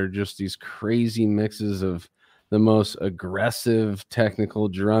tracks that are just these crazy mixes of the most aggressive technical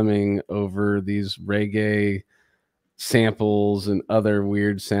drumming over these reggae samples and other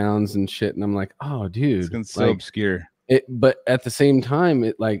weird sounds and shit. And I'm like, oh dude, It's so like, obscure. but at the same time,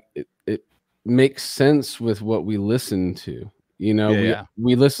 it makes sense with what we listen to. You know, Yeah, yeah.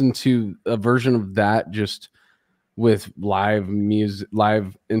 we listen to a version of that just with live music,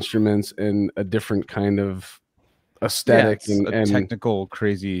 live instruments, and a different kind of aesthetic and technical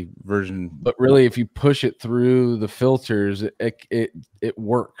crazy version. But really, if you push it through the filters, it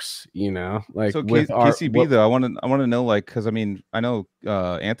works, like so with KCB though. I want to know, like, because I mean, I know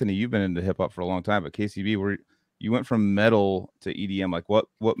Anthony, you've been into hip hop for a long time, but KCB, where you went from metal to EDM, like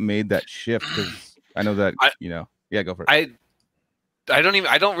what made that shift? Because I know that yeah, go for it. I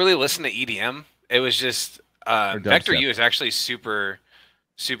don't really listen to EDM. It was just Vector U is actually super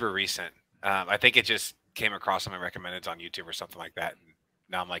recent. I think it just came across on my recommendeds on YouTube or something like that. And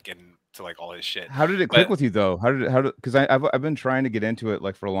now I'm like into like all his shit. How did it click with you though? Because I've been trying to get into it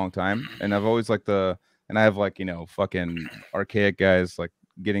like for a long time, and I've always like I have like fucking archaic guys like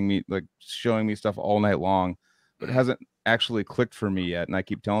getting me like showing me stuff all night long, but it hasn't actually clicked for me yet. And I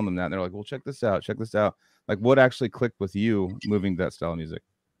keep telling them that, and they're like, well, check this out. Like, what actually clicked with you moving to that style of music?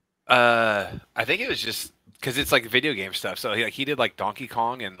 I think it was just because it's like video game stuff. So he did like Donkey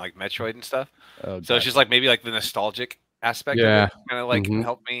Kong and like Metroid and stuff. So it's just like maybe like the nostalgic aspect of it kind of like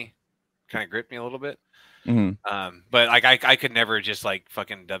helped me kind of grip me a little bit. But like I could never just like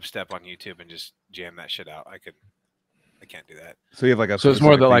fucking dubstep on YouTube and just jam that shit out. I can't do that. So you have like so it's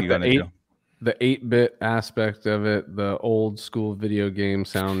more like the 8-bit aspect of it, the old school video game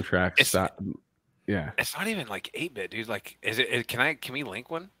soundtracks. Yeah, it's not even like 8-bit, dude. Like, can we link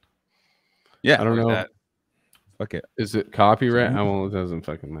one? Yeah, I don't know. Fuck it. Is it copyright? Well, it doesn't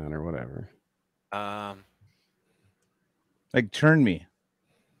fucking matter. Whatever. Like turn me.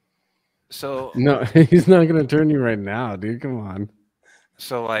 So no, he's not gonna turn you right now, dude. Come on.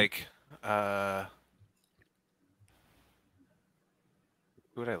 So like, who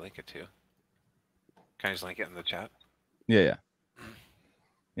would I link it to? Can I just link it in the chat? Yeah.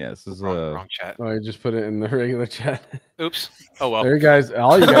 Yeah, this is wrong chat. Oh, I just put it in the regular chat. Oops. Oh well. There you guys,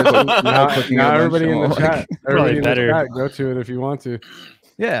 all you guys. now everybody in the chat. Everybody in the chat, go to it if you want to.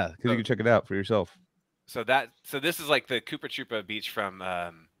 Yeah, because you can check it out for yourself. So this is like the Koopa Troopa beach from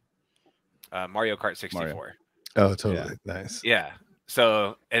Mario Kart 64. Mario. Oh, totally nice. Yeah.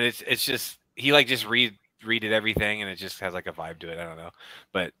 So and it's just he like just redid everything, and it just has like a vibe to it. I don't know,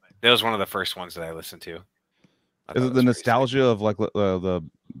 but that was one of the first ones that I listened to. Is it the nostalgia of like the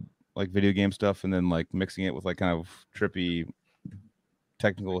like video game stuff, and then like mixing it with like kind of trippy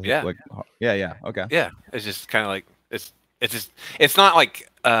technical okay. Yeah, it's just kind of like it's not like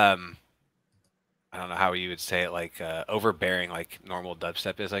I don't know how you would say it, like overbearing like normal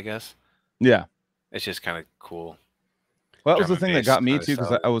dubstep is, I guess. Yeah, it's just kind of cool. Well, that was the thing that got me too,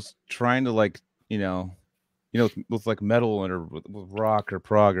 because I was trying to like with like metal or with rock or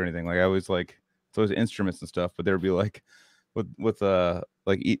prog or anything, like I was like so there's instruments and stuff, but there would be like with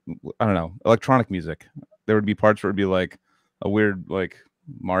like I don't know, electronic music. There would be parts where it'd be like a weird like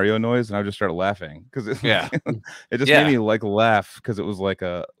Mario noise, and I would just start laughing because it just made me like laugh because it was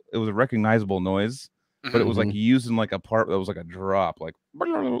a recognizable noise, but it was like using like a part that was like a drop, like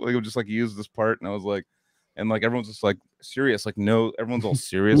it would just like use this part, and I was like, and like everyone's just like serious, like no, everyone's all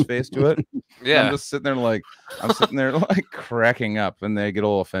serious face to it. Yeah, I'm just sitting there like cracking up, and they get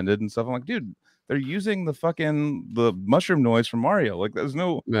all offended and stuff. I'm like, dude, they're using the mushroom noise from Mario. Like there's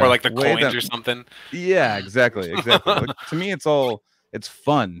no or like the coins or something. Yeah, exactly. Like, to me, it's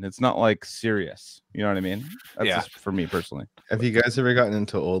fun. It's not like serious. You know what I mean? That's just for me personally. Have you guys ever gotten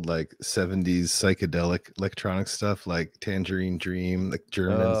into old like 70s psychedelic electronic stuff like Tangerine Dream, like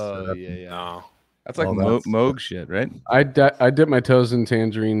German stuff? Yeah. No. That's like Moog shit, right? I dipped my toes in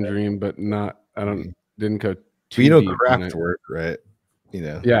Tangerine Dream, but not. Didn't go too deep. Kraftwerk, right?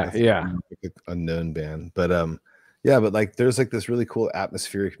 Yeah. Like unknown band, but but like there's like this really cool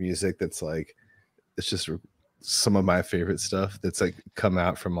atmospheric music that's like it's just some of my favorite stuff that's like come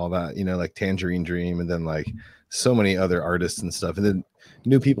out from all that, like Tangerine Dream, and then like so many other artists and stuff, and then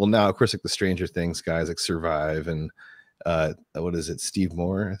new people now, of course, like the Stranger Things guys like Survive and what is it, Steve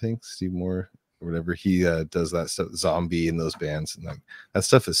Moore or whatever, he does that stuff, Zombie and those bands, and like that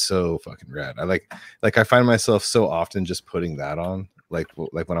stuff is so fucking rad. I find myself so often just putting that on, like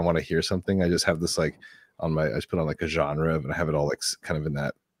when I want to hear something, I just have this like I just put on like a genre and I have it all like kind of in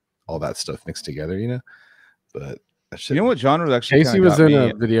that all that stuff mixed together, but you know what genre actually Casey was in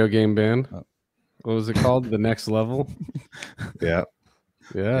a video game band. What was it called? The Next Level. Yeah,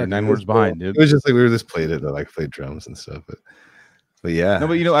 9 words behind, dude. It was just like we were just played it, like played drums and stuff, but yeah. No,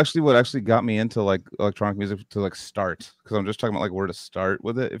 but actually what actually got me into like electronic music to like start, because I'm just talking about like where to start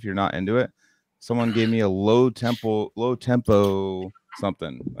with it if you're not into it. Someone gave me a low tempo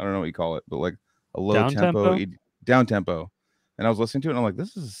something. I don't know what you call it, but like a down tempo. And I was listening to it and I'm like,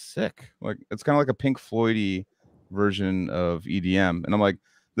 this is sick. Like it's kind of like a Pink Floyd-y version of EDM. And I'm like,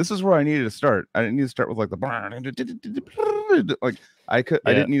 this is where I needed to start. I didn't need to start with like the like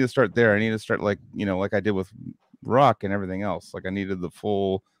I didn't need to start there. I needed to start like, you know, like I did with rock and everything else. Like I needed the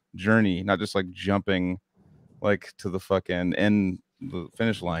full journey, not just like jumping like to the fucking end, the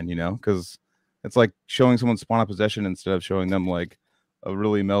finish line, you know, because it's like showing someone Spawn of Possession instead of showing them like a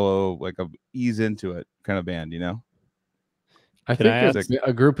really mellow, like a ease into it kind of band, you know. I think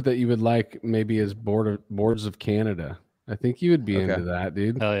a group that you would like maybe is Boards of Canada. I think you would be into that,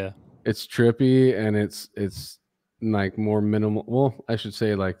 dude. Hell yeah. It's trippy and it's like more minimal. Well, I should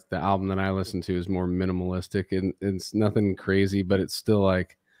say like the album that I listen to is more minimalistic and it's nothing crazy, but it's still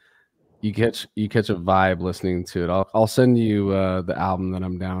like you catch a vibe listening to it. I'll send you the album that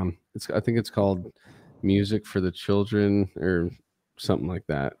I'm down. I think it's called Music for the Children or something like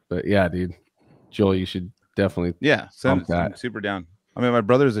that. But yeah, dude, Joel, you should definitely send that. I'm super down. I mean, my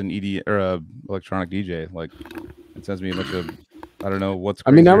brother's an ED or electronic DJ. Like, it sends me a bunch of, I don't know what's.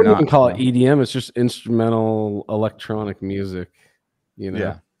 I mean, I wouldn't even call it EDM. It's just instrumental electronic music. You know.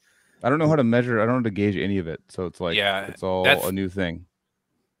 Yeah. I don't know how to measure. I don't know how to gauge any of it. So it's like, it's all a new thing.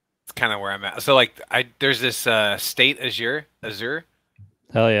 It's kind of where I'm at. So like, there's this State Azure.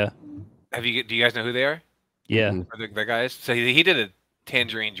 Hell yeah. Do you guys know who they are? Yeah. Or the guys. So he did a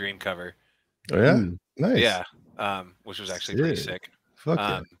Tangerine Dream cover. Oh yeah, nice. Yeah, which was actually pretty sick. Fuck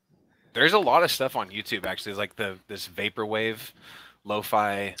yeah. There's a lot of stuff on YouTube actually. It's like this vaporwave,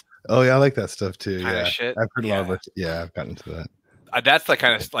 lo-fi. Oh yeah, I like that stuff too. Yeah, shit. I've heard a lot of it. Yeah, I've gotten into that. That's the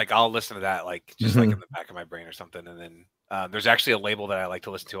kind of like I'll listen to that like just like in the back of my brain or something. And then there's actually a label that I like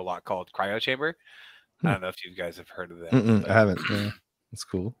to listen to a lot called Cryo Chamber. I don't know if you guys have heard of that. I haven't. Yeah, that's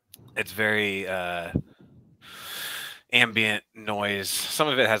cool. It's very ambient noise. Some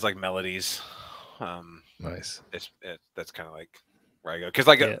of it has like melodies. Nice. That's kind of like where I go because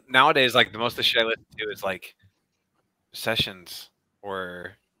like nowadays, like the most of the shit I listen to is like sessions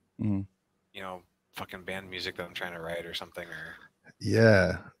or you know, fucking band music that I'm trying to write or something or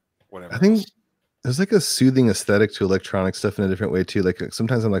whatever. I think there's like a soothing aesthetic to electronic stuff in a different way too. Like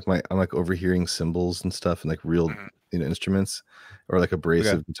sometimes I'm like overhearing cymbals and stuff and like real you know instruments or like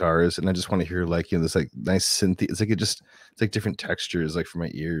abrasive guitars, and I just want to hear like, you know, this like nice synth. It's like it's like different textures like for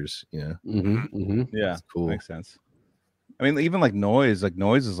my ears, you know. Yeah, it's cool. Makes sense. I mean, even like noise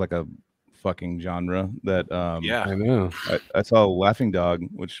is like a fucking genre that I know. I saw Laughing Dog,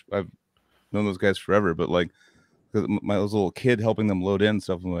 which I've known those guys forever, but like I was a little kid helping them load in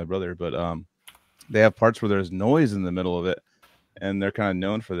stuff with my brother, but they have parts where there's noise in the middle of it, and they're kind of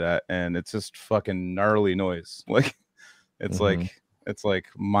known for that, and it's just fucking gnarly noise. Like it's like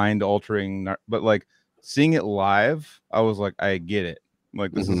mind altering, but like seeing it live, I was like, I get it.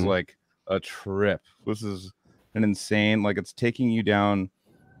 Like this is like a trip. This is an insane, like it's taking you down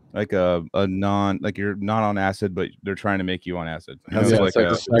like a non, like you're not on acid, but they're trying to make you on acid. You know, it's like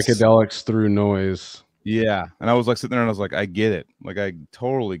psychedelics through noise. Yeah, and I was like sitting there and I was like, I get it. Like I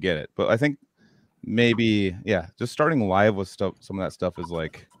totally get it. But I think maybe just starting live with stuff, some of that stuff is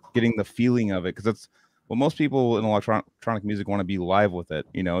like getting the feeling of it, because that's what most people in electronic music want to be live with it.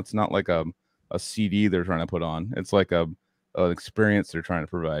 You know, it's not like a CD they're trying to put on. It's like an experience they're trying to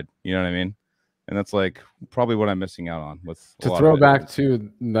provide. You know what I mean? And that's like probably what I'm missing out on with to throw back to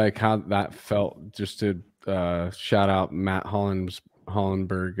like how that felt. Just to shout out Matt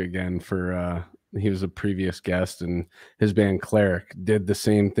Hollenberg again for he was a previous guest, and his band Cleric did the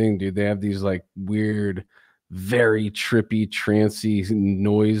same thing, dude. They have these like weird, very trippy, trancy,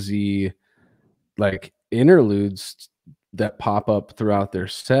 noisy like interludes that pop up throughout their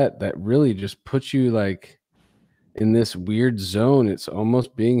set that really just put you like in this weird zone. It's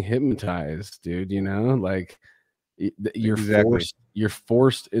almost being hypnotized, dude, you know, like you're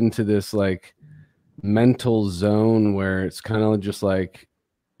forced into this like mental zone where it's kind of just like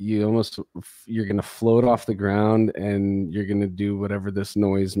you're gonna float off the ground and you're gonna do whatever this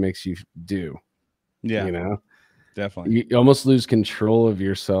noise makes you do. Yeah, you know, definitely. You almost lose control of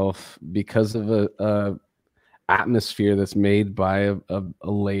yourself because of a atmosphere that's made by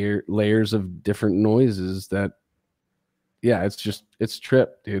layers of different noises that it's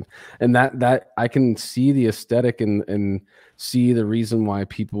trip, dude. And that I can see the aesthetic and see the reason why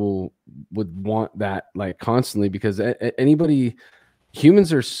people would want that like constantly, because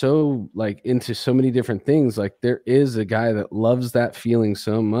humans are so like into so many different things. Like there is a guy that loves that feeling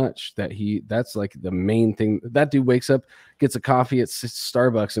so much that that's like the main thing. That dude wakes up, gets a coffee at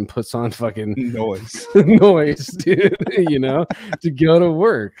Starbucks and puts on fucking noise, dude, you know, to go to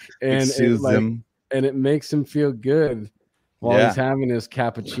work. And it makes him feel good while he's having his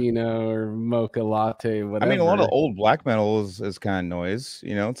cappuccino or mocha latte, whatever. I mean, a lot of old black metal is kind of noise,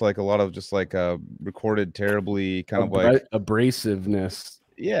 you know. It's like a lot of just like recorded terribly, kind of like abrasiveness.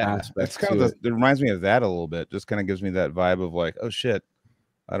 Yeah, aspect it's kind to of it reminds me of that a little bit. Just kind of gives me that vibe of like, oh shit,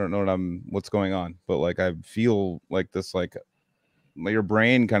 I don't know what's going on, but like I feel like this, like your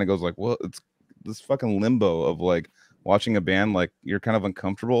brain kind of goes like, well, it's this fucking limbo of like watching a band, like you're kind of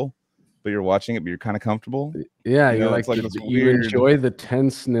uncomfortable, but you're watching it, but you're kind of comfortable. Yeah, You you're know, like, it's like this you weird enjoy the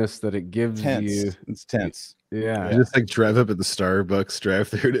tenseness that it gives you. It's tense. Yeah. You just like drive up at the Starbucks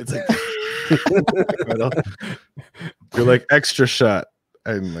drive-through, and it's like you're like extra shot.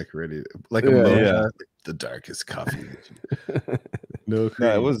 I'm like ready, like a mocha, the darkest coffee. No cream.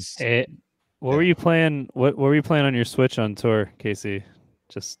 No, it was. What were you playing? What were you playing on your Switch on tour, Casey?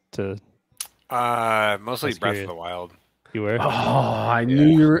 Just to. Mostly Breath of the Wild. You were? Oh, I knew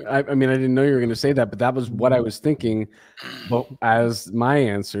you were. I mean, I didn't know you were going to say that, but that was what I was thinking. But as my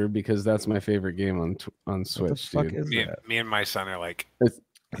answer, because that's my favorite game on Switch, dude. Me and my son are like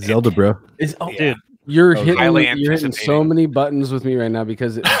Zelda, bro. Dude, you're highly hitting so many buttons with me right now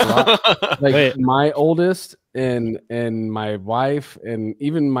because it brought, like my oldest and my wife and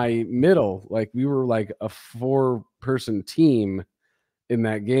even my middle, like we were like a 4-person team in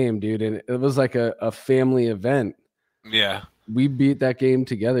that game, dude, and it was like a family event. Yeah, we beat that game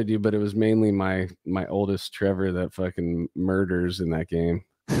together, dude, but it was mainly my oldest Trevor that fucking murders in that game.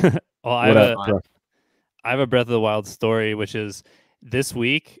 Well, I have a Breath of the Wild story, which is this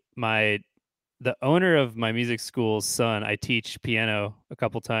week the owner of my music school's son, I teach piano a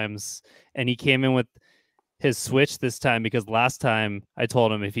couple times, and he came in with his Switch this time because last time I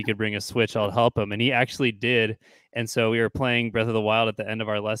told him if he could bring a Switch, I'll help him, and he actually did. And so we were playing Breath of the Wild at the end of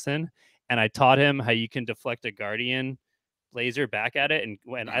our lesson, and I taught him how you can deflect a Guardian laser back at it, and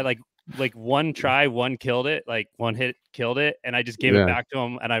when I like one try, one killed it, like one hit killed it, and I just gave it back to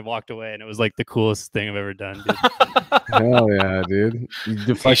him, and I walked away, and it was like the coolest thing I've ever done, dude. Hell yeah, dude!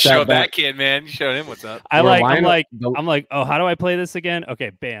 You showed that kid, man. You showed him what's up. I'm like, oh, how do I play this again?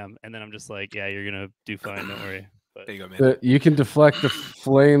 Okay, bam, and then I'm just like, yeah, you're gonna do fine, don't worry. But there you go, man. You can deflect the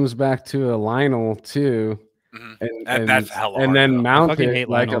flames back to a Lionel too, and that's hella hard, and then though. mount fucking it hate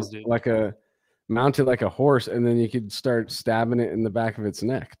like Lionels, dude. mount it like a horse, and then you could start stabbing it in the back of its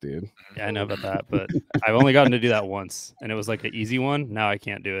neck, dude. Yeah, I know about that, but I've only gotten to do that once, and it was like an easy one. Now I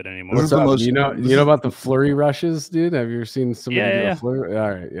can't do it anymore. What's up? You know about the flurry rushes, dude? Have you ever seen somebody do a flurry?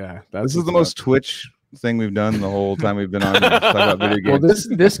 All right, yeah. This is the most Twitch thing we've done the whole time we've been on. Talk about video games.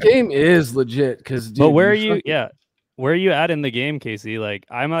 Well, this game is legit because. But where are you? Yeah, where are you at in the game, Casey? Like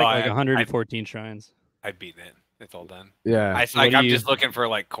I'm like 114 shrines. I've beaten it. It's all done. Yeah, I'm just looking for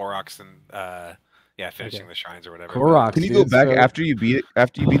like Koroks and finishing the shrines or whatever. Koroks. Can you go back after you beat it?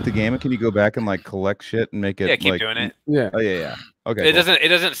 After you beat the game, can you go back and like collect shit and make it? Yeah, keep like, doing it. Yeah. Oh yeah. Okay. It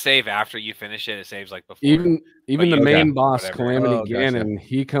doesn't save after you finish it. It saves like before. Even the main boss, whatever. Calamity Ganon,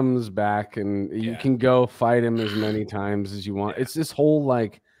 he comes back and you can go fight him as many times as you want. It's this whole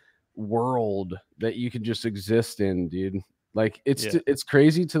like world that you can just exist in, dude. Like it's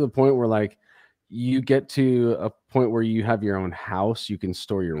crazy to the point where like you get to a point where you have your own house, you can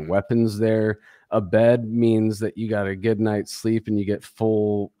store your weapons there. A bed means that you got a good night's sleep and you get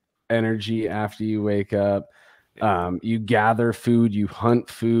full energy after you wake up. You gather food, you hunt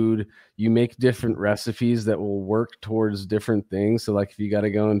food, you make different recipes that will work towards different things. So like if you got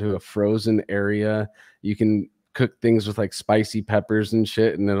to go into a frozen area, you can cook things with like spicy peppers and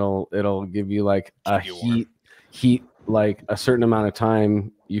shit, and it'll give you like a heat like a certain amount of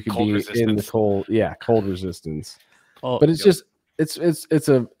time you could be in the cold. Yeah, cold resistance. But it's just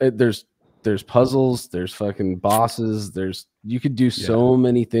there's puzzles, there's fucking bosses, you could do so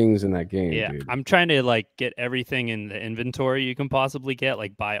many things in that game. Yeah, dude. I'm trying to like get everything in the inventory you can possibly get,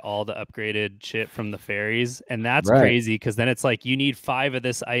 like buy all the upgraded shit from the fairies, and that's crazy because then it's like you need 5 of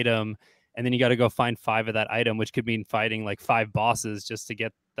this item, and then you got to go find 5 of that item, which could mean fighting like 5 bosses just to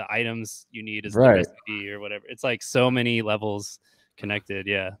get the items you need as the recipe or whatever. It's like so many levels connected.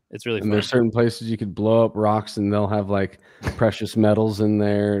 Yeah, it's really fun. There's certain places you could blow up rocks and they'll have like precious metals in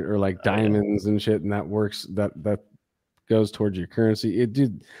there or like diamonds and shit, and that works. That goes towards your currency.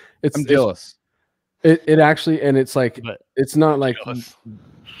 I'm jealous. It actually, and it's like it's not like just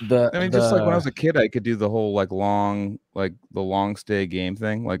like when I was a kid, I could do the whole like the long stay game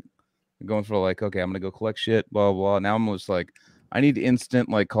thing, like going for like, okay, I'm gonna go collect shit, blah blah. Now I'm just like, I need instant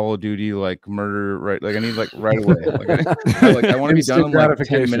like Call of Duty like murder, right? Like I need like right away. Like I want to be done in like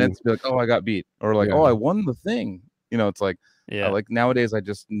 10 minutes. Be like, oh, I got beat, or like, oh, I won the thing. You know, it's like, like nowadays I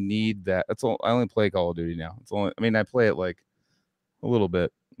just need that. That's all. I only play Call of Duty now. It's only. I mean, I play it like a little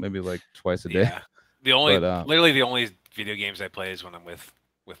bit, maybe like twice a day. Yeah. Literally the only video games I play is when I'm with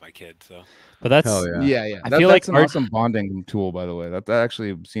my kids. So, but that's I feel like that's an awesome bonding tool. By the way, that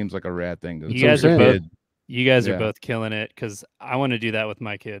actually seems like a rad thing. You guys are both. You guys are Yeah. both killing it because I want to do that with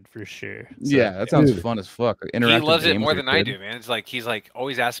my kid for sure. So, Yeah, that sounds Dude. fun as fuck. Like, He interactive loves it games more with than your I kid. do, man. It's like he's like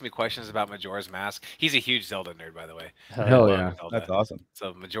always asking me questions about Majora's Mask. He's a huge Zelda nerd, by the way. Hell Loves yeah. Zelda. That's awesome.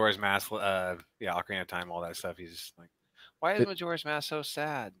 So Majora's Mask, yeah, Ocarina of Time, all that stuff. He's just like, why is Majora's Mask so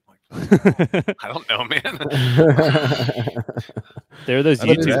sad? I'm like, I don't know, man. there are those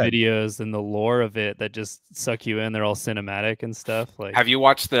That's YouTube rad. videos and the lore of it that just suck you in. They're all cinematic and stuff. Like, Have you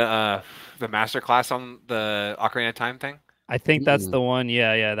watched the master class on the Ocarina of Time thing? I think that's the one.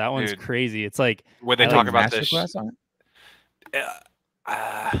 Yeah, that one's Dude. crazy. It's like Where they I talk like about this. Masterclass on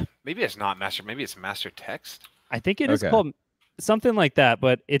it? Maybe it's not master. Maybe it's master text. I think it is Okay. called something like that,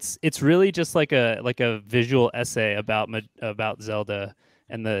 but it's really just like a visual essay about Zelda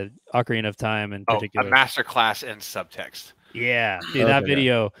and the Ocarina of Time in Oh, particular. a master class in subtext. Yeah, dude, that Okay, yeah.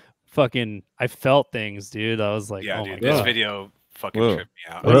 video, fucking, I felt things, dude. I was like, Yeah, oh dude, my this god. video fucking Whoa. tripped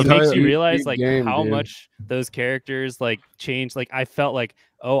me out. But it Well, makes you deep- realize deep like game, how dude. much those characters like change. Like I felt like,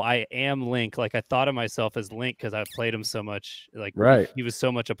 oh, I am Link. Like I thought of myself as Link because I played him so much. Like Right. he was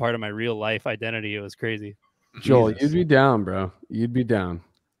so much a part of my real life identity. It was crazy. Joel, Jesus. you'd be down, bro. You'd be down.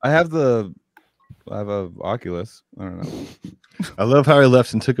 I have a Oculus. I don't know. I love how I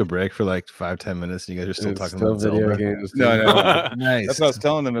left and took a break for like 5-10 minutes, and you guys are still It's talking still about video Zelda. games. No, dude. no. Nice. That's what I was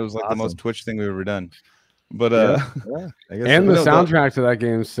telling them. It was like the most Awesome. Twitch thing we've ever done. But Yeah, I guess And the so. soundtrack to that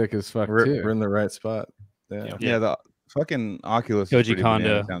game is sick as fuck We're, too. we're in the right spot. Yeah. yeah, the fucking Oculus. Koji is pretty Kondo.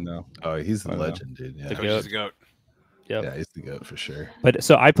 bananas down though. Oh, he's the I know. legend, dude. Yeah. The Coach is the goat. Yep. Yeah, he's the goat for sure. But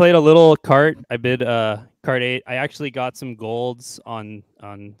so I played a little kart. I did kart 8. I actually got some golds on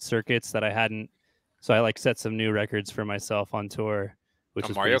circuits that I hadn't. So I like set some new records for myself on tour, which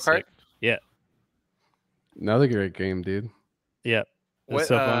On is Mario pretty Kart? sick. Yeah. Another great game, dude. Yeah. It was What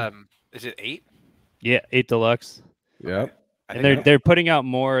so fun. is it 8? Yeah, 8 Deluxe. Yep. I And think they're putting out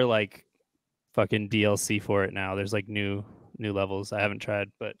more like fucking DLC for it now. There's like new levels. I haven't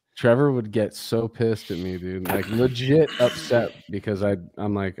tried, but Trevor would get so pissed at me, dude. Like legit upset because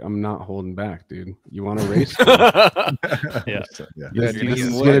I'm like, I'm not holding back, dude. You want to race? Yeah. So, yeah. This dude, is you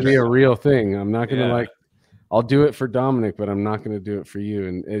gonna would. be a real thing. I'm not gonna Yeah. like. I'll do it for Dominic, but I'm not gonna do it for you.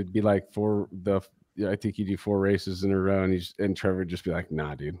 And it'd be like I think you do 4 races in a row, and Trevor would just be like,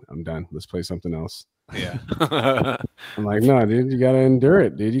 nah, dude, I'm done. Let's play something else. Yeah. I'm like, no, dude, you gotta endure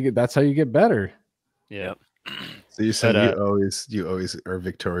it, dude. That's how you get better. yeah. So you said But, you always are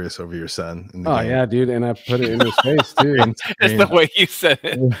victorious over your son. In the Oh game. yeah, dude, and I put it in his face too. It's the way you said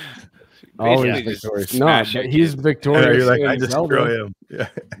it. Always Basically just victorious. No, smash but your he's kid. Yeah, victorious. you're like, in I just Zelda. destroy him. Yeah.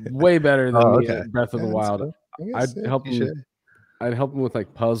 Way better than Oh, me okay. at Breath of the Yeah, that's Wild. cool. I guess, I'd yeah, help touche. him. I'd help him with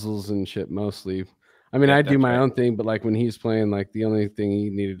like puzzles and shit mostly. I mean, Yeah, I do that's my right. own thing, but like when he's playing, like the only thing he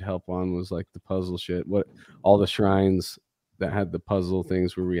needed help on was like the puzzle shit. What all the shrines that had the puzzle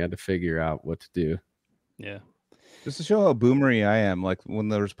things where we had to figure out what to do. Yeah. Just to show how boomery I am, like when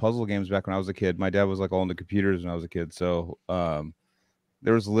there was puzzle games back when I was a kid, my dad was like all into computers when I was a kid. So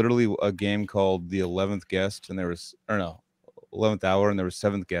there was literally a game called The 11th Guest, and 11th Hour, and there was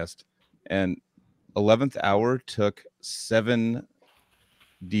 7th Guest. And 11th Hour took 7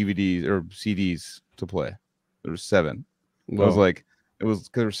 DVDs or CDs to play. There was 7. It was Whoa. like, it was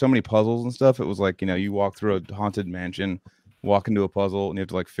because there were so many puzzles and stuff. It was like, you walk through a haunted mansion, walk into a puzzle, and you have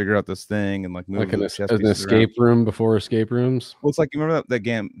to like figure out this thing and like move Like an the chess an pieces around. escape room before escape rooms. Well, it's like, you remember that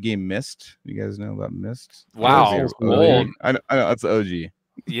game Myst? You guys know about Myst? Wow, That was the old. OG. I know that's the OG.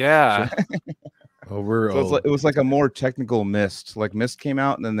 Yeah. Oh, we're So old. it was like a more technical Myst. Like Myst came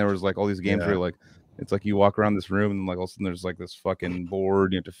out, and then there was like all these games where like it's like you walk around this room, and like all of a sudden there's like this fucking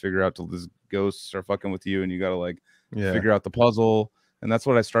board. You have to figure out till these ghosts are fucking with you, and you gotta like Yeah. figure out the puzzle. And that's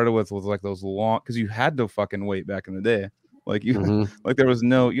what I started with, was like those long, because you had to fucking wait back in the day. Like you like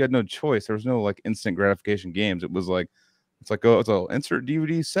you had no choice. There was no like instant gratification games. It was like it's insert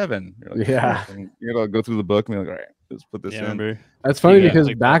DVD 7. You're like, Yeah. fuck, and you gotta go through the book and be like, all right, let's put this Yeah, in. remember? That's funny Yeah, because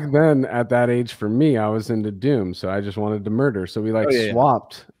like back then at that age for me, I was into Doom, so I just wanted to murder. So we like Oh, yeah, yeah.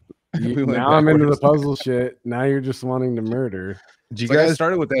 swapped. We went Now I'm into the backwards. puzzle shit. Now you're just wanting to murder. Did you It's like I guys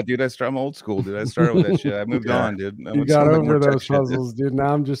started with that, dude. I'm old school, dude. I started with that shit. I moved Yeah. on, dude. I You went to got some, like, over more tech those shit, dude. puzzles, dude.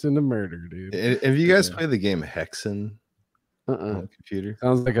 Now I'm just into murder, dude. have you guys played the game Hexen on Uh-uh. the computer?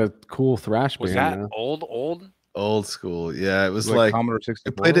 Sounds like a cool thrash Was band. that now. old? Old school. Yeah, it was Like like Commodore I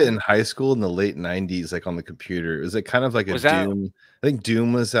 64. played it in high school in the late 90s, like on the computer. It was like kind of like a Was that- Doom. I think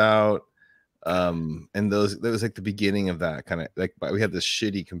Doom was out. And that was like the beginning of that kind of like, but we had this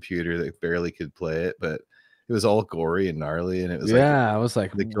shitty computer that barely could play it, but it was all gory and gnarly, and it was Yeah, I was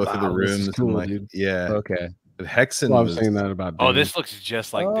like, like they go through the wow, this is rooms cool, and like dude. yeah. Okay. But Hexen Well, I'm was saying that about Oh, Doom. this looks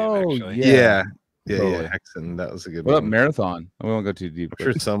just like Doom, Oh, actually. yeah. Totally. Hexen. That was a good What up, one. Marathon? I won't go too deep. I'm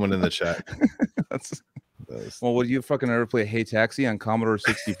sure someone in the chat. That's Well, would you fucking ever play Hey Taxi on Commodore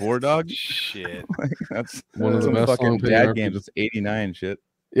 64, dog? Shit. Like, that's One of the some best fucking long-playing dad RPGs. games. It's 89 shit.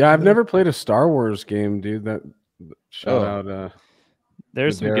 Yeah, I've never played a Star Wars game, dude. That shout Oh. out.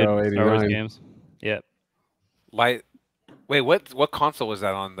 There's some good Star Wars games. Yep. Wait, what console was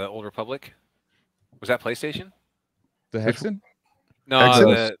that on? The Old Republic? Was that PlayStation? The Hexen? No,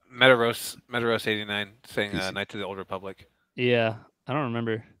 Hexen? the Metaros 89 saying Knights of the Old Republic. Yeah, I don't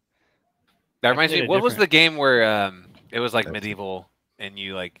remember. That reminds me. What was the game where it was like medieval and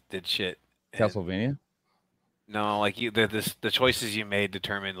you like did shit? Castlevania? No, like the choices you made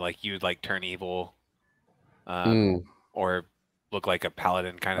determined like you would like turn evil, or look like a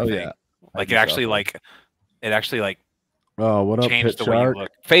paladin kind of thing. Yeah. Like it actually like Oh, what up, changed Pit the way you Shark?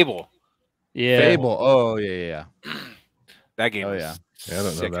 look. Fable. Yeah. Fable. Oh yeah. That game. Oh, was yeah. Yeah, I don't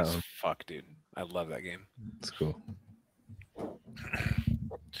know sick that as one. fuck, dude. I love that game. It's cool.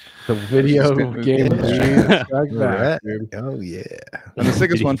 The video game. Strike back, Right. dude. Oh yeah. And the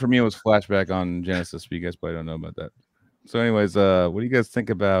sickest one for me was Flashback on Genesis, but you guys probably don't know about that. So, anyways, what do you guys think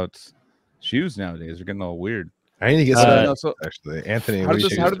about shoes nowadays? They're getting all weird. I need to get some actually. Anthony, how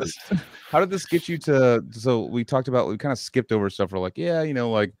did this get you to? So we talked about, we kind of skipped over stuff. We're like, yeah, you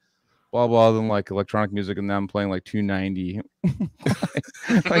know, like blah blah, then like electronic music, and now I'm playing like 290,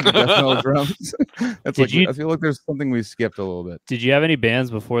 like death metal drums. It's like I feel like there's something we skipped a little bit. Did you have any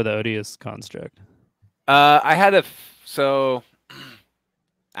bands before the Odious construct? I had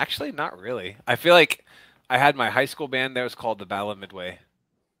actually not really. I feel like I had my high school band that was called the Battle of Midway,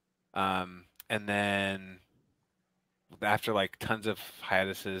 and then after like tons of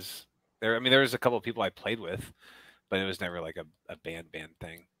hiatuses, there was a couple of people I played with, but it was never like a band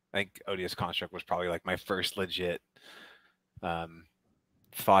thing. I think Odious Construct was probably like my first legit,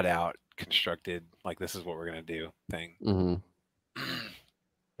 thought out, constructed, like this is what we're gonna do thing.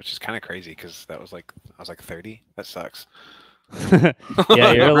 Which is kind of crazy because I was like 30. That sucks.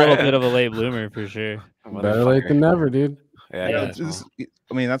 Yeah, you're a little bit of a late bloomer for sure. Better late than never, dude. Yeah,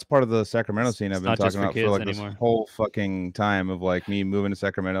 I mean, that's part of the Sacramento scene I've been talking about for like this whole fucking time of like me moving to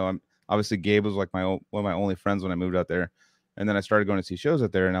Sacramento. Obviously Gabe was like one of my only friends when I moved out there, and then I started going to see shows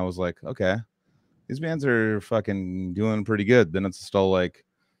out there, and I was like, okay, these bands are fucking doing pretty good. Then it's still like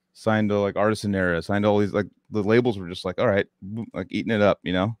signed to like Artisan Era, signed to all these, like the labels were just like, all right, like eating it up,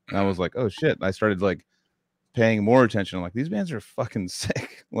 you know. And I was like, oh shit. I started like paying more attention. I'm like, these bands are fucking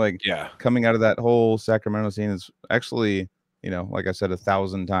sick. Like, yeah, coming out of that whole Sacramento scene is actually, you know, like I said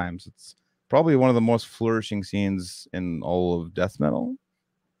 1,000 times, it's probably one of the most flourishing scenes in all of death metal.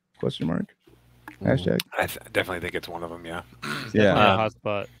 Question mark? Hashtag. I definitely think it's one of them. Yeah. Yeah. Hot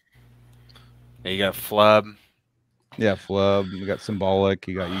spot. You got Flub. Yeah, Flub. You got Symbolic.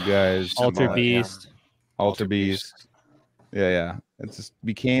 You got you guys. Alter Beast. Alter Beast. Yeah. It just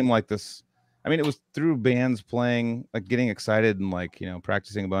became like this. I mean, it was through bands playing, like getting excited and like, you know,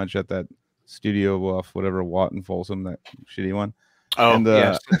 practicing a bunch at that studio off whatever Watt and Folsom, that shitty one. Oh, and,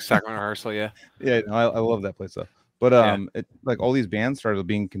 yeah, Sacramento Rehearsal, yeah. Yeah, no, I love that place though. But it like all these bands started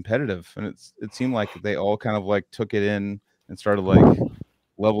being competitive, and it seemed like they all kind of like took it in and started like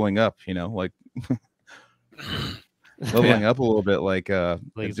leveling up, you know, like leveling up a little bit. Like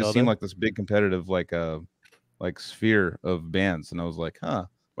it just seemed like this big competitive like sphere of bands, and I was like, huh.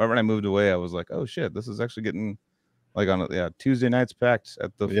 Right when I moved away, I was like, oh shit, this is actually getting like on Tuesday nights packed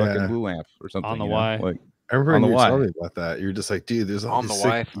at the fucking Blue Lamp or something. On the Y. Like, I remember you told me about that. You're just like, dude, there's all on the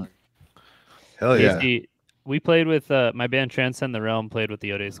Y. Hell yeah. We played with my band Transcend the Realm, played with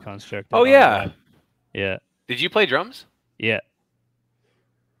the Odious Construct. Oh yeah. Yeah. Did you play drums? Yeah.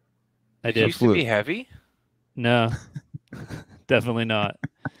 I did. You used to be heavy? No. Definitely not.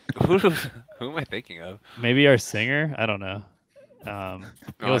 Who am I thinking of? Maybe our singer? I don't know.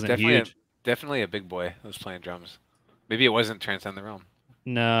 He wasn't huge. Definitely a big boy that was playing drums. Maybe it wasn't Transcend the Realm.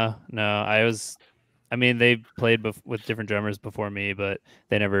 No. I mean, they played with different drummers before me, but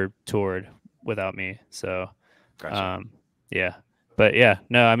they never toured without me. So, gotcha. Yeah. But yeah,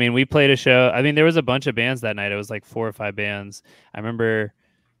 no, I mean, we played a show. I mean, there was a bunch of bands that night. It was like 4 or 5 bands. I remember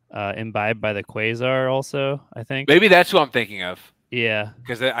Imbibed by the Quasar also, I think. Maybe that's who I'm thinking of. Yeah.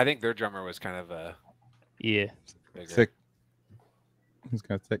 Because I think their drummer was kind of bigger. Thick. He's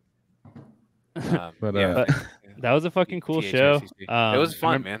kind of thick. But that was a fucking cool show. It was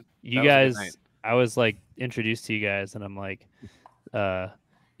fun, man. You guys, I was like introduced to you guys, and I'm like,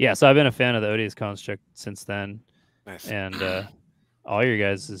 yeah. So I've been a fan of the Odious Construct since then. Nice. And all your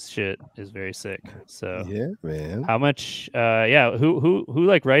guys' shit is very sick. So yeah, man. How much? Yeah. Who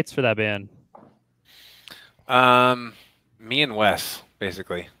like writes for that band? Me and Wes,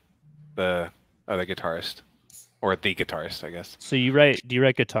 basically, the other guitarist, or the guitarist, I guess. So you write? Do you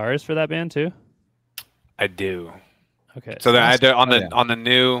write guitars for that band too? I do. Okay. So that on the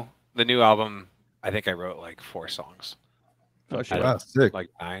new album, I think I wrote like 4 songs. Wow, sick. Like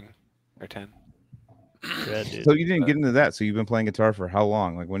 9 or 10. Yeah, dude. So you didn't get into that. So you've been playing guitar for how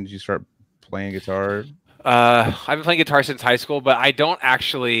long? Like when did you start playing guitar? I've been playing guitar since high school, but I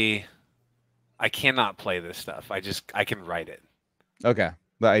cannot play this stuff. I can write it. Okay.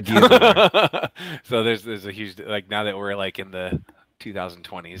 The idea. So there's a huge, like, now that we're like in the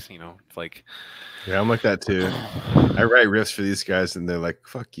 2020s, you know, it's like, yeah, I'm like that too. I write riffs for these guys and they're like,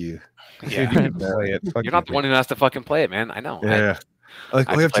 fuck you. yeah, Dude, you can play it. you're not the one who has to fucking play it, man. I know. Yeah.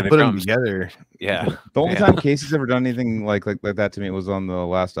 Like, we have to put them together. Yeah. The only time Casey's ever done anything like that to me was on the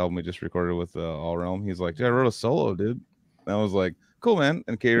last album we just recorded with All Realm. He's like, dude, I wrote a solo, dude. And I was like, cool, man.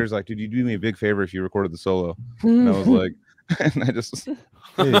 And Cater's like, dude, you do me a big favor if you recorded the solo. And I was like, and I just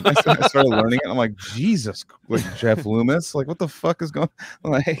I started learning it. I'm like, Jesus, like Jeff Loomis, like what the fuck is going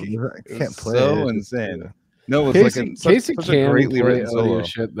on? Like, I can't play so it. insane. No, it's Casey such can a greatly play written solo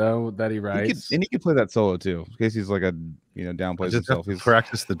shit though that he writes. And he can play that solo too. Casey's like a downplays himself. He's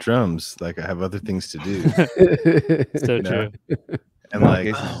practice the drums. Like I have other things to do. So true. And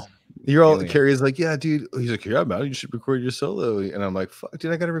like you're all Carrie's like, yeah, dude. He's like, yeah, man, you should record your solo. And I'm like, fuck,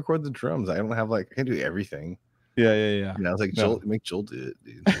 dude, I gotta record the drums. I don't have I can't do everything. Yeah. And I was like, Joel, make Joel do it,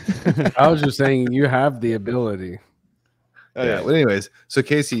 dude. I was just saying you have the ability. Oh, yeah. Well, anyways, so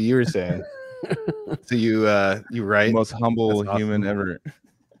Casey, you were saying, so you write, the most humble human ever.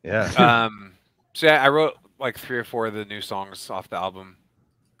 Yeah. So yeah, I wrote like 3 or 4 of the new songs off the album.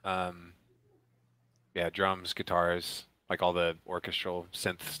 Yeah, drums, guitars, like all the orchestral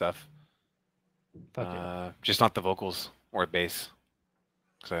synth stuff. Just not the vocals or bass,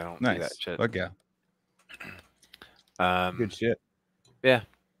 because I don't do that shit. Fuck yeah. Good shit. Yeah.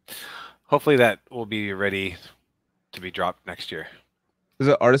 Hopefully that will be ready to be dropped next year. Is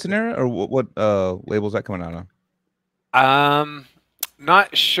it Artisan Era or what label is that coming out on?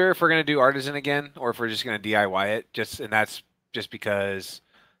 Not sure if we're gonna do Artisan again or if we're just gonna DIY it. And that's just because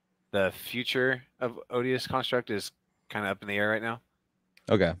the future of Odious Construct is kind of up in the air right now.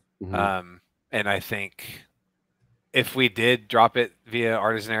 Okay. Mm-hmm. And I think if we did drop it via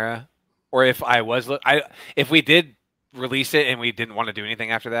Artisan Era, or if if we did release it and we didn't want to do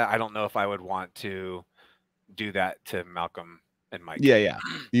anything after that, I don't know if I would want to do that to Malcolm and Mike. Yeah.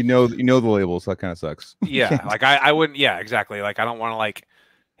 You know the labels, so that kind of sucks. Yeah, like I wouldn't. Yeah, exactly. Like I don't want to like,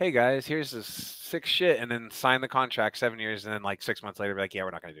 hey guys, here's this sick shit, and then sign the contract 7 years, and then like 6 months later, be like, yeah,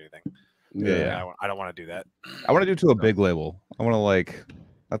 we're not gonna do anything. Yeah. I don't want to do that. I want to do it to a big label. I want to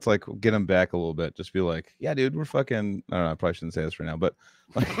that's like get them back a little bit. Just be like, yeah, dude, we're fucking. I don't know. I probably shouldn't say this right now, but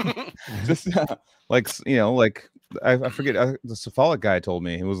like, just I forget. The Cephalic guy told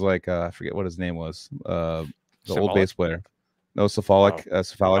me he was like, I forget what his name was. The old bass player. No, Cephalic,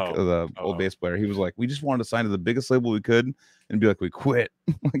 the old bass player. He was like, we just wanted to sign to the biggest label we could and be like, we quit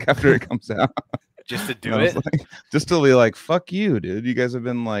like after it comes out. Just to do it, like, just to be like, fuck you, dude. You guys have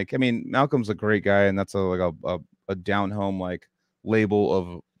been like, I mean, Malcolm's a great guy, and that's a down home like label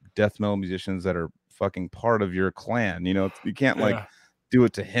of death metal musicians that are fucking part of your clan. You know, you can't like do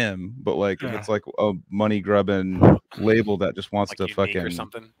it to him, but like if it's like a money grubbing label that just wants like to fucking or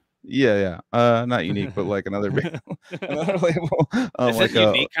something. Yeah. Not unique, but like another label. Is it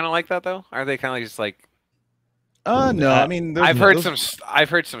unique kind of like that though? Are they kind of like just like? No, I mean, I've heard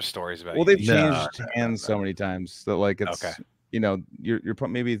some stories about. Well, they've changed hands so many times that like it's okay. You know, you're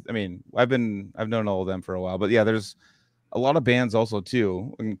maybe. I mean, I've known all of them for a while, but yeah, there's a lot of bands also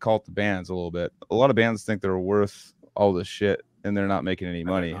too. We can call it the bands a little bit. A lot of bands think they're worth all this shit and they're not making any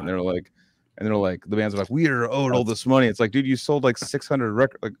money, and they're like, the bands are like, we are owed all this money. It's like, dude, you sold like 600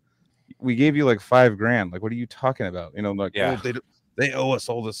 records. Like, we gave you like $5,000. Like, what are you talking about? You know, like, yeah. Oh, they owe us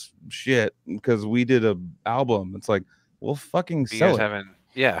all this shit because we did a album. It's like, well, fucking sell it.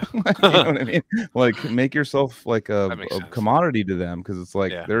 Yeah. You know what I mean? Like, make yourself like a commodity to them, because it's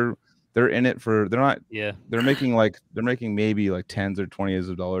like they're in it for, they're not, they're making maybe like tens or 20s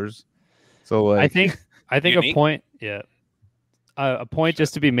of dollars. So like, I think a point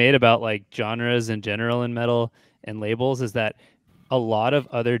just to be made about like genres in general in metal and labels is that a lot of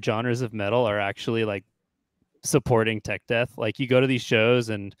other genres of metal are actually like supporting tech death. Like, you go to these shows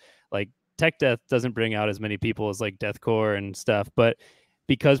and like tech death doesn't bring out as many people as like deathcore and stuff, but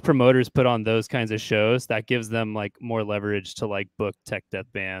because promoters put on those kinds of shows, that gives them like more leverage to like book tech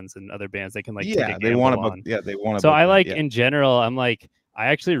death bands and other bands they can like they want to book. Yeah, they want to. So I like in general, I'm like, I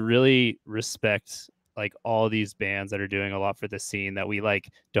actually really respect like all these bands that are doing a lot for the scene that we like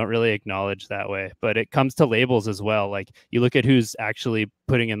don't really acknowledge that way. But it comes to labels as well. Like, you look at who's actually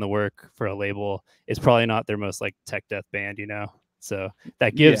putting in the work for a label, it's probably not their most like tech death band, you know? So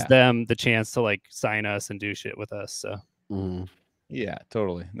that gives them the chance to like sign us and do shit with us. So yeah,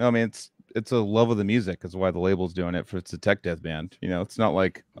 totally. No, I mean it's a love of the music is why the label's doing it. For it's a tech death band. You know, it's not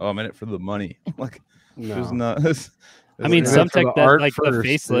like, oh, I'm in it for the money. Like there's not. I mean, some tech that like first, the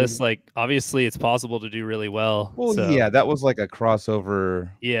faceless, like obviously it's possible to do really well. Well, so. yeah, that was like a crossover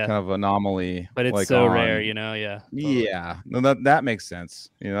kind of anomaly. But it's like so rare, you know. Yeah. Totally. Yeah. No, that makes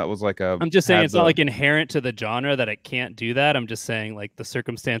sense. You know, that was like a. I'm just saying it's not like inherent to the genre that it can't do that. I'm just saying like the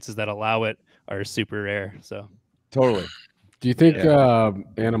circumstances that allow it are super rare. So. Totally. Do you think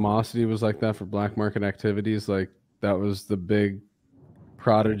Animosity was like that for Black Market Activities? Like that was the big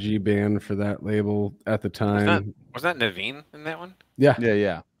prodigy band for that label at the time. Was that Naveen in that one? Yeah.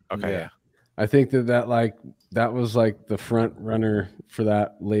 Okay. Yeah. I think that was like the front runner for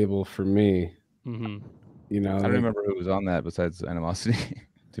that label for me. Mm-hmm. You know, I don't remember who was on that besides Animosity.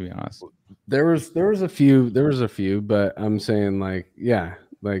 To be honest, there was a few, but I'm saying like that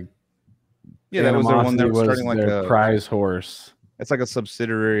was their one. They were starting like a prize horse. It's like a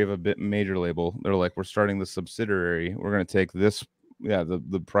subsidiary of a bit major label. They're like, we're starting the subsidiary. We're gonna take this,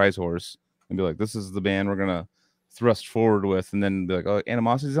 the prize horse, and be like, this is the band we're gonna thrust forward with, and then be like, oh,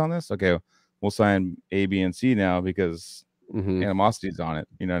 Animosity's on this. Okay, we'll sign A, B, and C now because Animosity's on it.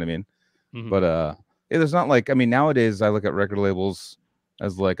 You know what I mean? But there's not like, I mean, nowadays I look at record labels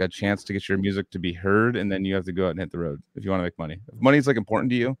as like a chance to get your music to be heard, and then you have to go out and hit the road if you want to make money. If money's like important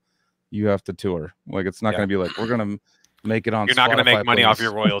to you, you have to tour. Like it's not going to be like we're going to make it on. You're not going to make money off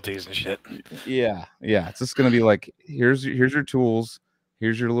your royalties and shit. Yeah. It's just going to be like here's your tools,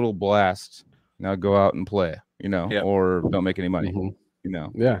 here's your little blast. Now go out and play, you know, or don't make any money, you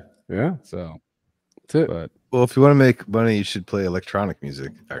know. Yeah. So that's it. But well, if you want to make money, you should play electronic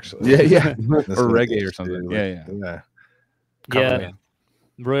music. Actually, or reggae or something. Yeah.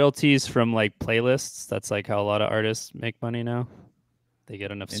 Royalties from like playlists. That's like how a lot of artists make money now. They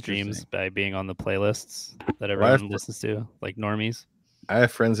get enough streams by being on the playlists that everyone listens to, like normies. I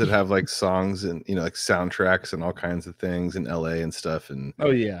have friends that have like songs and like soundtracks and all kinds of things in LA and stuff, and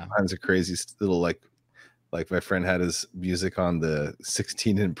all kinds of crazy little like my friend had his music on the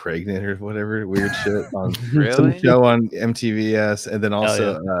 16 and Pregnant or whatever weird shit on some show on MTV. And then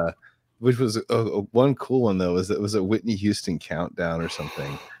also which was one cool one though, was it was a Whitney Houston countdown or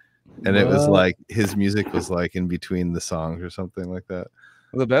something, and it was like his music was like in between the songs or something like that.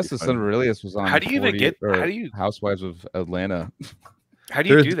 Well, the best of Son of Aurelius was on. How do you even get? How do you Housewives of Atlanta? How do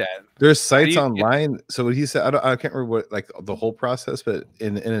you do that? There's sites online. So what he said, I can't remember what like the whole process, but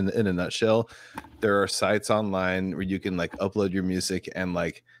in a nutshell, there are sites online where you can like upload your music and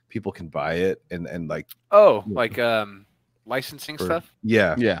like people can buy it and like licensing stuff.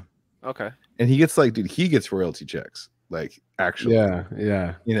 Yeah. Okay. And he gets like, dude, he gets royalty checks. Like actually.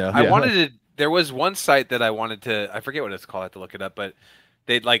 Yeah. You know, I wanted to. There was one site that I wanted to. I forget what it's called. I have to look it up. But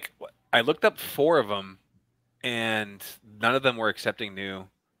they like. I looked up 4 of them, and none of them were accepting new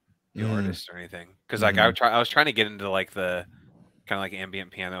artists or anything. Because like I was trying to get into like the kind of like ambient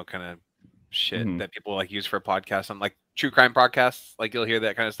piano kind of shit that people like use for a podcast on like true crime podcasts. Like you'll hear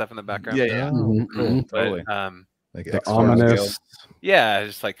that kind of stuff in the background. Cool. But, like the ominous. Yeah,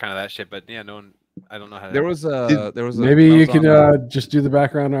 just like kind of that shit. But yeah, no one. I don't know how. There was maybe you could just do the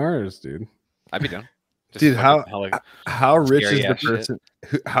background artist, dude. I'd be down. Dude, how rich is the person?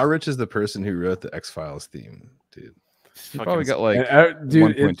 How rich is the person who wrote the X-Files theme, dude? He probably got like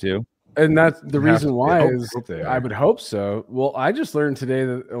 1.2. And that's the reason why I would hope so. Well, I just learned today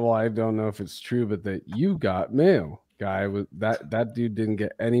that I don't know if it's true, but that You Got Mail guy with that dude didn't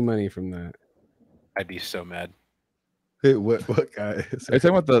get any money from that. I'd be so mad. Hey, what guy? Are you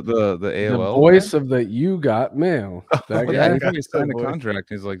talking about the AOL? The voice of the You Got Mail. That guy he signed a contract.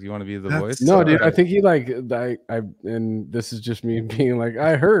 He's like, "Do you want to be the voice?" No, dude. I think he and this is just me being like,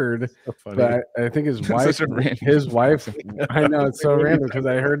 I heard, but I think his wife. I know it's so random because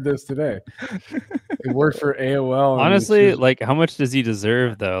I heard this today. He worked for AOL. Honestly, like, how much does he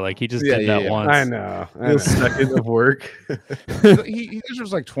deserve though? Like, he just did that once. I know. A second of work. he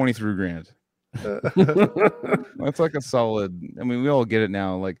deserves like 23 grand. That's like a solid. I mean, we all get it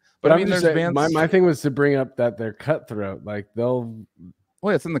now. Like, but I mean, there's bands. My thing was to bring up that they're cutthroat. Like they'll.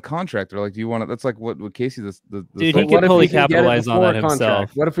 Well, it's in the contract. They're like, do you want it? That's like what Casey. Dude, he could totally capitalize on that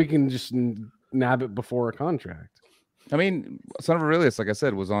himself. What if we can just nab it before a contract? I mean, Son of Aurelius, like I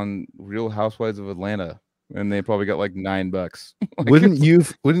said, was on Real Housewives of Atlanta, and they probably got like $9. Like, wouldn't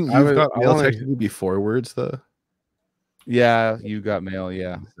you've got mail technically be 4 words though? Yeah, You Got Mail.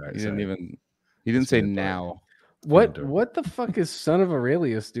 Yeah, he didn't say now. What the fuck is Son of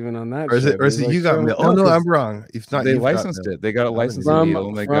Aurelius doing on that? Or is it You Got Mail? Oh no, I'm wrong. If not, they licensed it. They got a licensing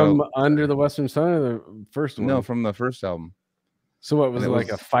deal. And from Under the Western Sun or the first one? No, from the first album. So what was it like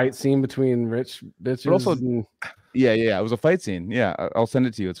a fight scene between rich bitches? But also, yeah, it was a fight scene. Yeah, I'll send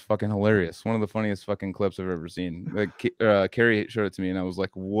it to you. It's fucking hilarious. One of the funniest fucking clips I've ever seen. Like Carrie showed it to me, and I was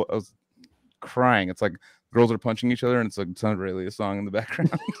like, what? I was crying. It's like girls are punching each other, and it's like Son of Aurelia song in the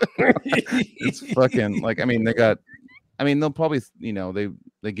background. It's fucking like, I mean, they'll probably,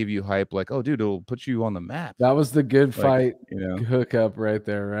 they give you hype like, oh, dude, it'll put you on the map. That was the Good Fight hookup right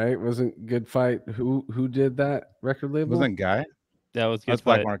there, right? Wasn't Good Fight who did that record label? Wasn't Guy? That was Good That's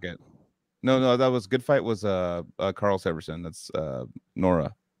Fight. Black Market. No, that was Good Fight was Carl Severson. That's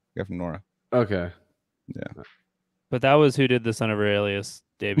Nora. Guy from Nora. Okay. Yeah. But that was who did the Son of Aurelius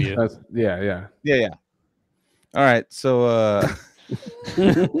debut. Yeah. All right, so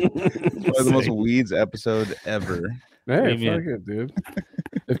probably the most weeds episode ever. Hey, fuck it, dude.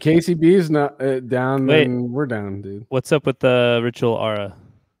 If KCB is not down, then we're down, dude. What's up with the Ritual Aura?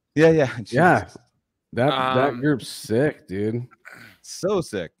 Yeah. That group's sick, dude. So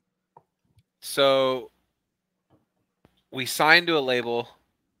sick. So we signed to a label.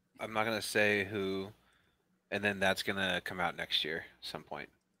 I'm not gonna say who, and then that's gonna come out next year at some point.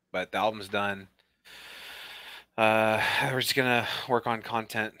 But the album's done. We're just gonna work on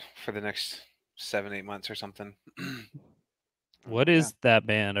content for the next 7-8 months or something. What is that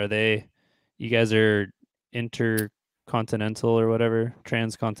band? Are they? You guys are intercontinental or whatever,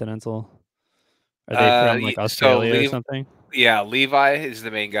 transcontinental? Are they from like Australia or something? Yeah, Levi is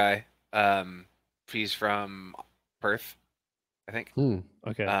the main guy. He's from Perth, I think.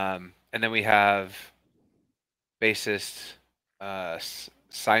 Okay. And then we have bassist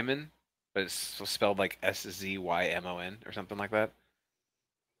Simon, but it's spelled like Szymon or something like that.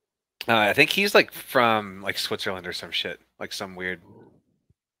 I think he's like from like Switzerland or some shit, like some weird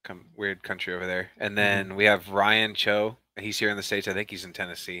country over there. And then we have Ryan Cho. He's here in the States. I think he's in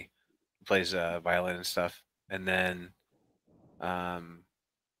Tennessee. He plays violin and stuff. And then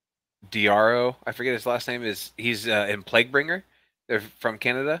Diaro, I forget his last name, he's in Plaguebringer. They're from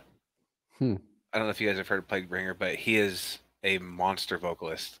Canada. I don't know if you guys have heard of Plaguebringer, but he is a monster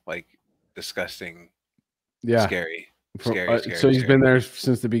vocalist, like disgusting, scary. So he's been there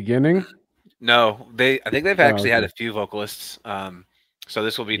since the beginning? No, I think they've actually had a few vocalists. So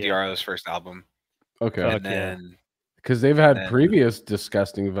this will be Diaro's first album. Okay. And then because they've had previous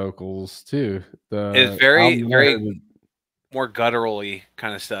disgusting vocals too. It's very more gutturally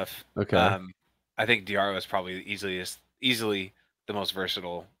kind of stuff. Okay. I think Diaro is probably easily the most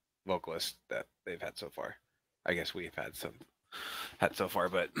versatile vocalist that they've had so far. I guess we've had so far,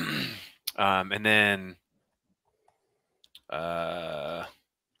 but and then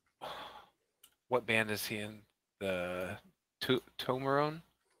what band is he in? The Tomaron?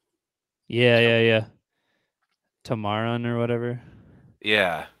 Yeah. Tomaron or whatever.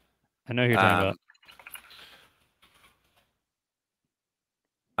 Yeah. I know who you're talking about.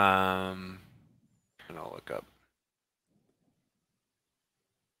 And I'll look up.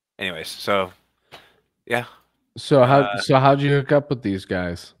 Anyways, so yeah. So how'd you hook up with these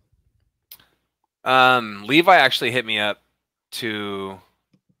guys? Levi actually hit me up to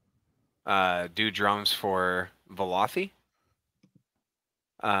do drums for Velothi,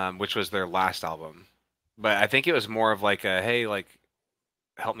 which was their last album. But I think it was more of like a, hey, like,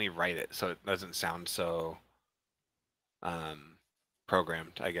 help me write it so it doesn't sound so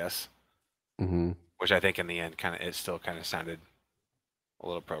programmed, I guess. Mm-hmm. Which I think in the end it still kind of sounded a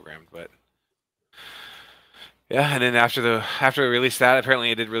little programmed, but yeah. And then after we released that, apparently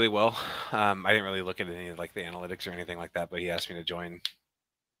it did really well. I didn't really look at any of like the analytics or anything like that, but he asked me to join,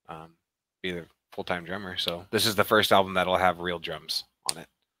 be the full-time drummer. So this is the first album that'll have real drums on it.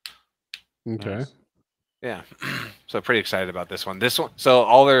 Okay. Nice. Yeah. So pretty excited about this one. So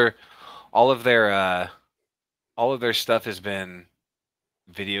all of their stuff has been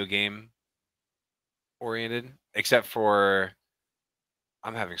video game oriented, except for,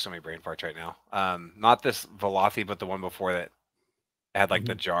 I'm having so many brain farts right now. Not this Velothi, but the one before that had like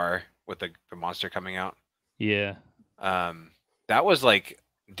the jar with the monster coming out. Yeah. That was like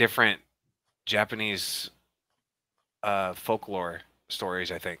different Japanese folklore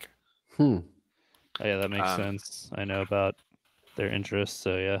stories, I think. Oh, yeah, that makes sense. I know about their interests,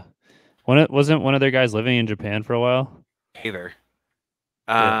 so yeah. Wasn't one of their guys living in Japan for a while? Either.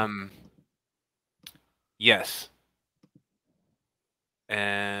 Yeah. Yes.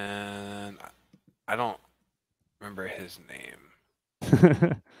 And I don't remember his name.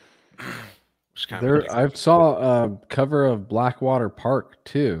 I saw a cover of Blackwater Park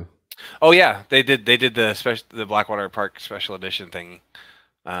too. Oh yeah, they did the Blackwater Park special edition thing.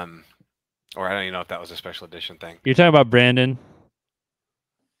 Or I don't even know if that was a special edition thing. You're talking about Brandon?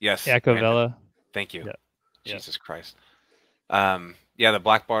 Yes. Iacovella. Thank you. Yeah. Jesus Christ. Yeah, the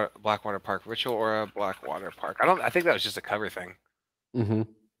Blackwater Park Ritual Aura Blackwater Park. I think that was just a cover thing. Mm-hmm.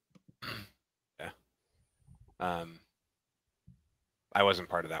 Yeah. I wasn't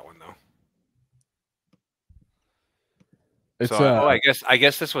part of that one though. It's So I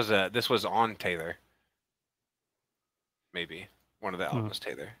guess this was on Taylor. Maybe one of the albums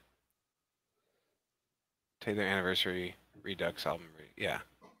Taylor. Taylor Anniversary Redux album. Yeah.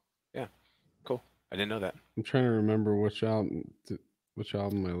 Cool. I didn't know that. I'm trying to remember which album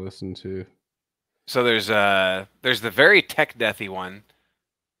I listened to. So there's the very tech deathy one.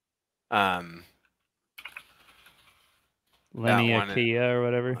 Leniakia or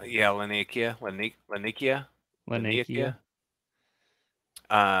whatever. Yeah, Leniakia.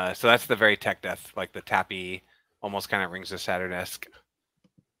 So that's the very tech death, like the tappy, almost kind of Rings of Saturn-esque.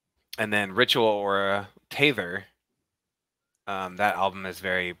 And then Ritual Aura Taylor. That album is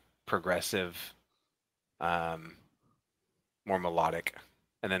very progressive, more melodic.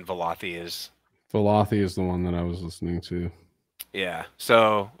 And then Velothi is the one that I was listening to. Yeah.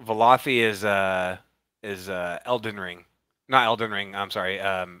 So Velothi is Elden Ring. Not Elden Ring, I'm sorry,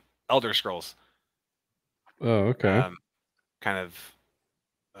 Elder Scrolls. Oh, okay. Kind of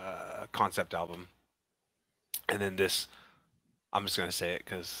concept album. And then this, I'm just gonna say it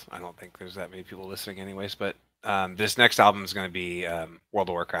because I don't think there's that many people listening anyways, but this next album is gonna be World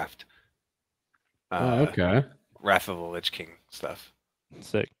of Warcraft. Okay. Wrath of the Lich King stuff.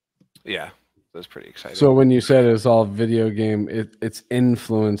 Sick. Yeah. That's pretty exciting. So when you said it's all video game, it's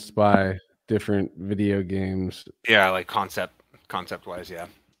influenced by different video games. Yeah, like concept wise, yeah.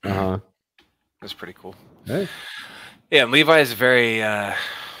 Uh-huh. That's pretty cool. Hey. Yeah, and Levi is very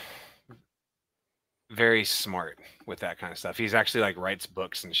very smart with that kind of stuff. He's actually like writes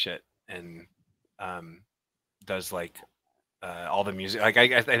books and shit and does like all the music. Like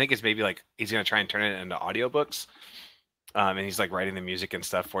I think it's maybe like he's gonna try and turn it into audiobooks. And he's like writing the music and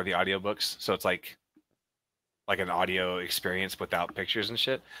stuff for the audiobooks. So it's like an audio experience without pictures and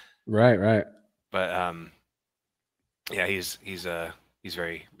shit. Right. But yeah, he's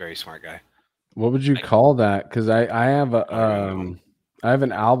very, very smart guy. What would you call that? Because I have I have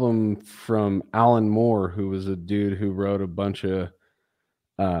an album from Alan Moore, who was a dude who wrote a bunch of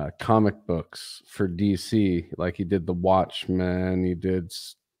comic books for DC. Like he did The Watchmen, he did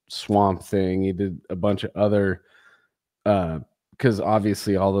Swamp Thing, he did a bunch of other because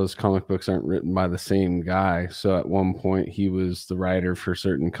obviously all those comic books aren't written by the same guy. So at one point he was the writer for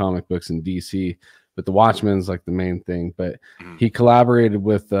certain comic books in DC, but the Watchmen's like the main thing. But he collaborated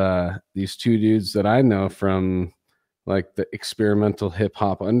with these two dudes that I know from like the experimental hip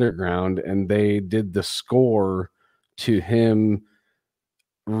hop underground, and they did the score to him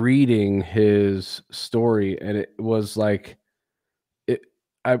reading his story, and it was like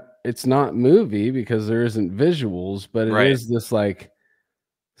it's not movie because there isn't visuals, but it is this like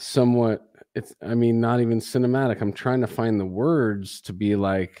somewhat, I mean, not even cinematic. I'm trying to find the words to be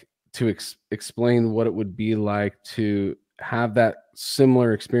like, to explain what it would be like to have that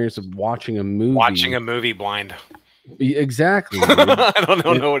similar experience of watching a movie blind. Exactly. I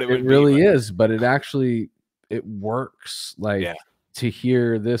don't know what it would be. It really is, but it works. Like to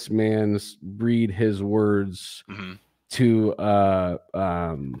hear this man read his words to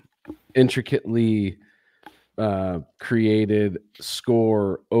intricately created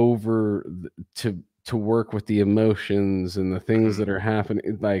score over to work with the emotions and the things that are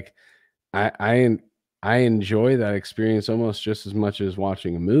happening. Like I enjoy that experience almost just as much as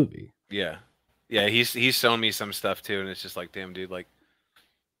watching a movie. Yeah. He's shown me some stuff too, and it's just like, damn, dude, like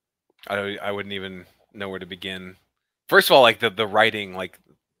I wouldn't even know where to begin. First of all, like the writing,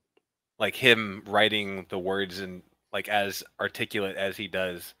 like him writing the words and like as articulate as he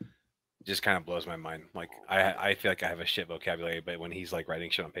does, just kind of blows my mind. Like I feel like I have a shit vocabulary, but when he's like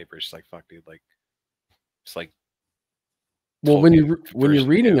writing shit on paper, it's just like, fuck, dude, like it's like. Well, when you're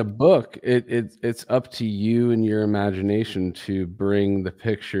reading a book, it's up to you and your imagination to bring the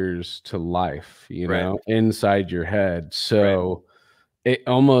pictures to life, you know, inside your head. So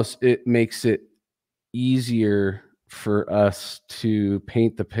it makes it easier for us to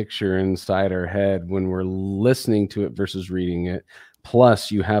paint the picture inside our head when we're listening to it versus reading it.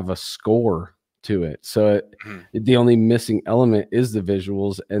 Plus, you have a score to it. So the only missing element is the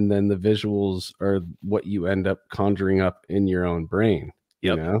visuals, and then the visuals are what you end up conjuring up in your own brain.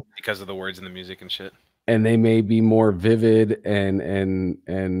 You know? Because of the words and the music and shit. And they may be more vivid and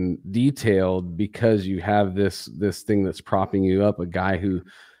detailed because you have this thing that's propping you up, a guy who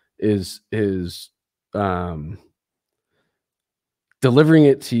is delivering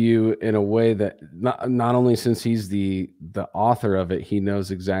it to you in a way that not only, since he's the author of it, he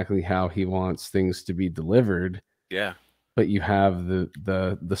knows exactly how he wants things to be delivered. Yeah. but you have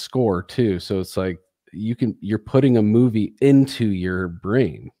the score too. So it's like you're putting a movie into your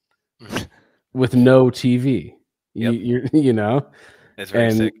brain with no TV. You know, it's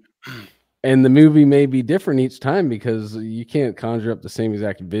very sick. And the movie may be different each time because you can't conjure up the same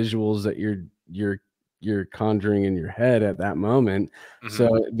exact visuals that you're conjuring in your head at that moment.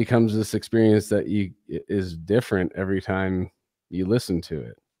 So it becomes this experience that is different every time you listen to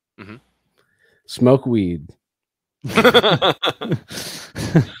it. Smoke weed. Hell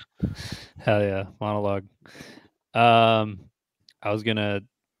yeah, monologue. I was gonna,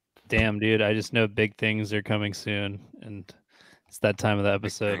 damn dude, I just know big things are coming soon, and it's that time of the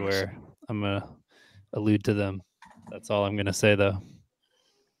episode where I'm gonna allude to them. That's all I'm gonna say though.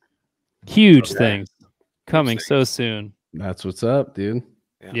 Huge things coming so soon. That's what's up, dude.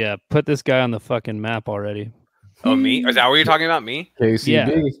 Yeah, put this guy on the fucking map already. Oh, me? Is that what you're talking about? Me? KCB. Yeah.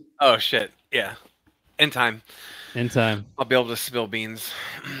 Oh shit. Yeah. In time. In time. I'll be able to spill beans.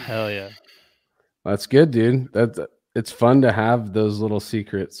 Hell yeah. That's good, dude. It's fun to have those little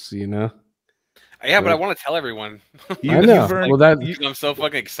secrets, you know. Yeah, but I want to tell everyone. I know. I'm so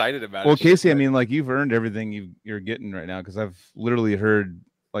fucking excited about it. Well, Casey, I mean, like you've earned everything you're getting right now because I've literally heard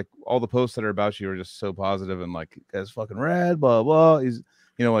like all the posts that are about you are just so positive and like guy's fucking rad, blah blah. He's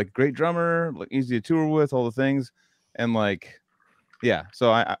like great drummer, like easy to tour with, all the things, and like yeah.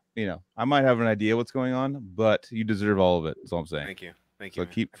 So I might have an idea what's going on, but you deserve all of it. That's all I'm saying. Thank you. So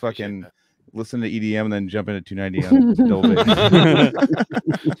keep fucking listen to EDM and then jump into 290 on double bass.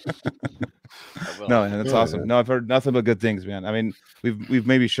 No, and it's awesome. No, I've heard nothing but good things, man. I mean, we've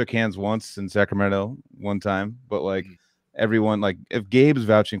maybe shook hands once in Sacramento one time, but like everyone, like if Gabe's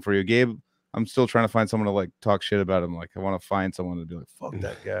vouching for you, Gabe, I'm still trying to find someone to like talk shit about him. Like I want to find someone to be like, fuck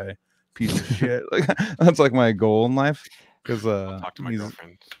that guy, piece of shit. Like that's like my goal in life. Because talk to my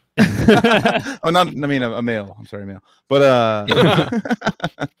girlfriend. I mean a male. I'm sorry, male. But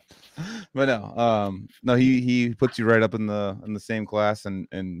but no, he puts you right up in the same class, and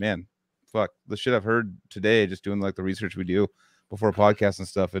man, fuck the shit I've heard today, just doing like the research we do before podcasts and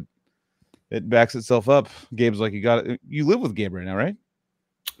stuff, it backs itself up. Gabe's like, you live with Gabe right now, right?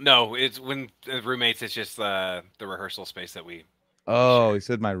 No, it's when roommates. It's just the rehearsal space that we. Oh, he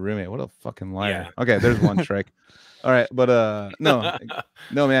said my roommate. What a fucking liar. Yeah. Okay, there's one strike. All right, but no,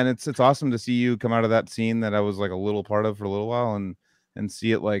 man, it's awesome to see you come out of that scene that I was like a little part of for a little while, and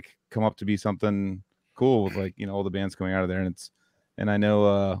see it like come up to be something cool with like all the bands coming out of there, and I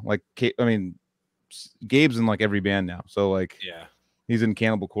know like I mean, Gabe's in like every band now, so like yeah. He's in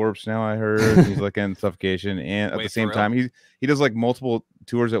Cannibal Corpse now, I heard. He's like in Suffocation, and at the same time, he does like multiple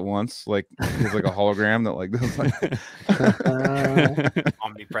tours at once. Like he's like a hologram that like does like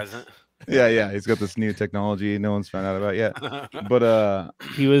omnipresent. Yeah. He's got this new technology no one's found out about yet. But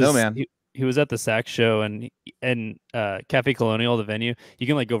he was at the Sax show and Cafe Colonial, the venue. You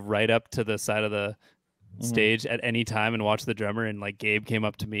can like go right up to the side of the stage at any time and watch the drummer. And like Gabe came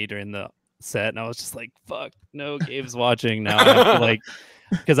up to me during the set and I was just like, fuck no, Gabe's watching now. I have to, like,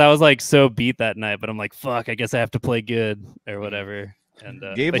 because I was like so beat that night, but I'm like, fuck, I guess I have to play good or whatever. And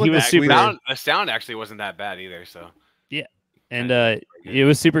Gabe, he was super. The sound actually wasn't that bad either. So yeah, and it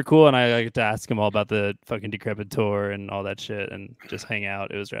was super cool. And I got to ask him all about the fucking Decrepit tour and all that shit, and just hang out.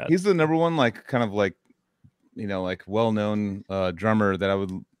 It was rad. He's the number one, like, kind of like, like well-known drummer that I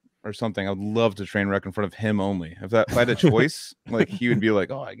would. Or something, I would love to train wreck in front of him only. If I had a choice, like he would be like,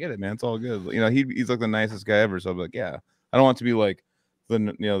 "Oh, I get it, man. It's all good." He's like the nicest guy ever. So I'm like, "Yeah, I don't want to be like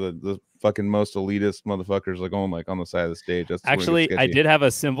the fucking most elitist motherfuckers like going like on the side of the stage." That's actually, I did have a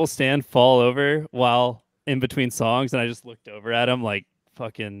cymbal stand fall over while in between songs, and I just looked over at him like,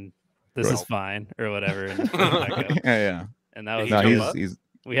 "Fucking, this is fine" or whatever. And yeah. And that was he's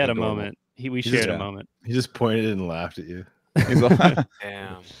we had a moment. We shared a moment. He just pointed and laughed at you. He's like,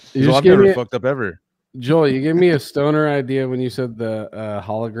 damn. I've never fucked up ever. Joel, you gave me a stoner idea when you said the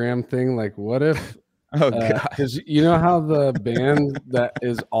hologram thing. Like, what if? Because you know how the band that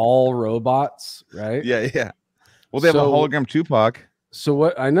is all robots, right? Yeah. Well, they have a hologram Tupac. So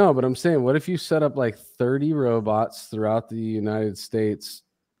what I know, but I'm saying, what if you set up like 30 robots throughout the United States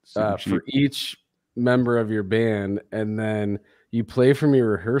for each member of your band, and then you play from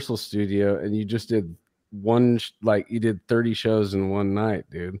your rehearsal studio, and you just did you did 30 shows in one night,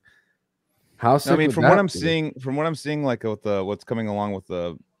 dude. How sick? I mean, from what I'm seeing, like with what's coming along with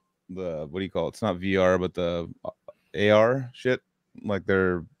the what do you call it? It's not VR, but the AR shit. Like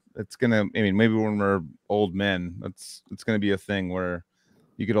it's gonna. I mean, maybe when we're old men, it's gonna be a thing where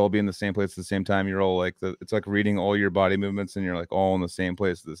you could all be in the same place at the same time. You're all like it's like reading all your body movements, and you're like all in the same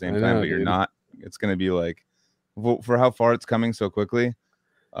place at the same time, but you're not. It's gonna be like, for how far it's coming so quickly.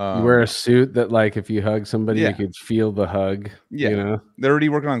 You wear a suit that, like, if you hug somebody, Yeah. you could feel the hug. Yeah, you know, they're already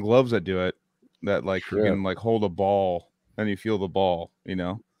working on gloves that do it. That like you can like hold a ball and you feel the ball. You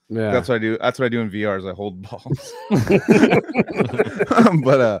know, yeah. that's what I do. That's what I do in VR is I hold balls.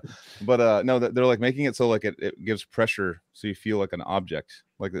 but no, they're like making it so like it gives pressure, so you feel like an object,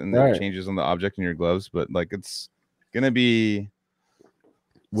 like and Right. it changes on the object in your gloves. But like it's gonna be.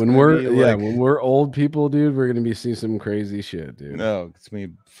 When we're old people, dude, we're gonna be seeing some crazy shit, dude. No, it's gonna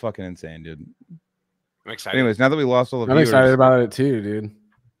be fucking insane, dude. I'm excited. Anyways, now that we lost all the I'm viewers, excited about it too, dude.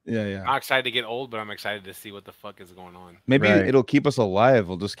 Yeah. I'm excited to get old, but I'm excited to see what the fuck is going on. Maybe Right. it'll keep us alive.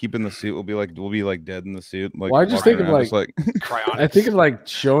 We'll just keep in the suit. We'll be like dead in the suit. Like, Well, I just walking think of around, like Cryonics. I think of like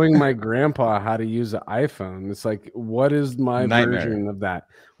showing my grandpa how to use an iPhone. It's like, what is my Nightmare. version of that?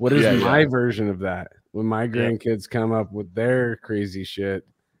 What is my version of that? When my grandkids come up with their crazy shit,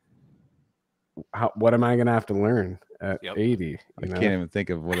 what am I gonna have to learn at 80? I can't even think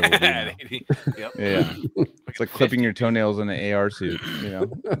of what it will be. At 80. Yep. Yeah, it's like clipping your toenails in an AR suit. You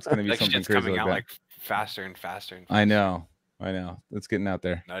know, it's gonna be Like something shit's crazy coming like out that. like faster and faster and I know. It's getting out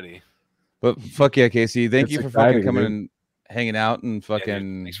there. nutty. But fuck yeah, Casey. Thank It's you for exciting, fucking coming dude. and hanging out and Yeah,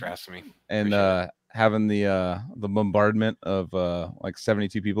 fucking dude, thanks for asking me. and having the bombardment of like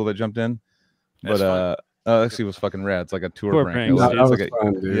 72 people that jumped in. That's But actually it was fucking rad. It's like a tour Tour prank. pranks, It's dude. That like was a,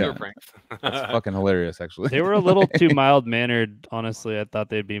 fun, dude. yeah, Tour pranks. it's fucking hilarious actually. They were a little too mild mannered, honestly. I thought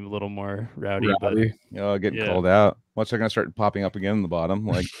they'd be a little more rowdy, Rowdy. Getting Yeah. called out. Watch, they're gonna start popping up again in the bottom.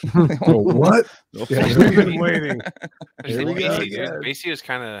 Like Oh, what? Yeah, We've been waiting. Here we go Basie, again. dude. Basie was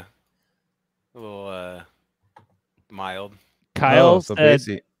kind of a little mild. Kyle so said.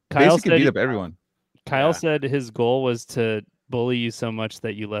 Basie Kyle could said. beat up everyone. Kyle Yeah. said his goal was to bully you so much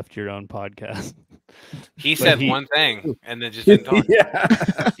that you left your own podcast. He But said he- one thing and then just didn't talk. Yeah.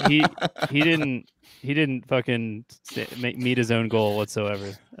 he didn't fucking meet his own goal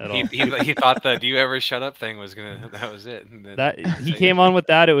whatsoever at all. He thought the "do you ever shut up" thing was gonna. That was it. And then, That he came on with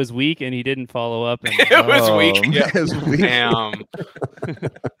that. It was weak, and he didn't follow up. And It was weak. man, it was weak. Damn.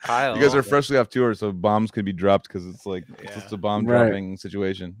 Kyle, You guys are freshly off tour, so bombs could be dropped because it's like it's Yeah. just a bomb Right. dropping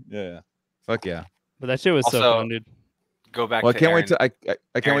situation. Yeah. Fuck yeah. But that shit was so Also, fun, dude. Go back. Well, I to can't Aaron, wait to I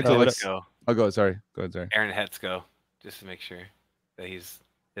can't wait Aaron to Hetzko. I'll go. Sorry. Go ahead. Sorry. Aaron Hetzko, just to make sure that his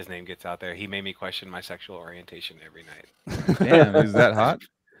name gets out there. He made me question my sexual orientation every night. Damn, is that hot?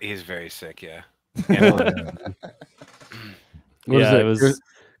 He's very sick. Yeah. What is Yeah, it? it was-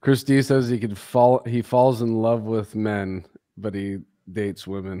 Chris D says he falls in love with men, but he dates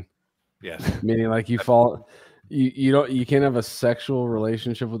women. Yes. Meaning like you can't have a sexual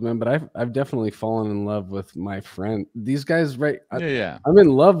relationship with men, but I've definitely fallen in love with my friend. These guys, right? Yeah. I'm in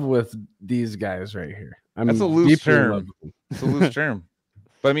love with these guys right here. I'm That's a loose deeply in term. love with them. It's a loose term.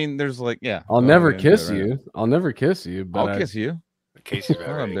 But I mean, there's like, yeah. I'll go never ahead and do it, kiss right? you. I'll never kiss you, but I'll kiss you. Casey's Come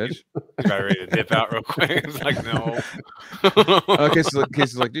about on, ready. bitch. He's about ready to dip out real quick. It's like no.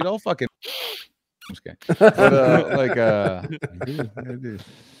 Casey's like, dude, I'll fucking. I'm just kidding.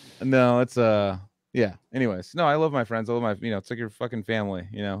 But no, it's yeah. Anyways, no, I love my friends. I love my, it's like your fucking family.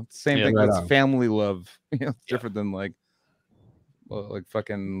 It's the same Yeah, thing. right It's on. family love. It's different than like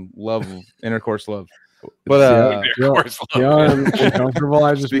fucking love, intercourse love. But I'm uncomfortable.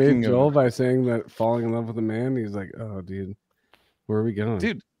 I just Speaking made of- Joel by saying that falling in love with a man. He's like, oh, dude, where are we going,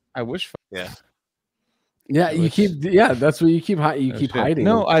 dude? I wish. Yeah. Yeah, you keep. Yeah, that's what you keep. You keep hiding.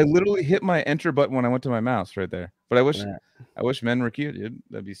 No, I literally hit my enter button when I went to my mouse right there. But I wish, Yeah. I wish men were cute, dude.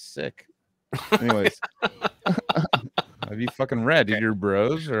 That'd be sick. Anyways, have you fucking read? Dude, your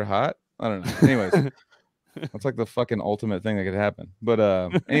bros are hot. I don't know. Anyways, that's like the fucking ultimate thing that could happen.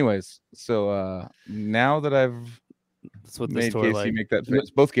 But anyways, so now that I've That's what made this tour Casey like. make that face,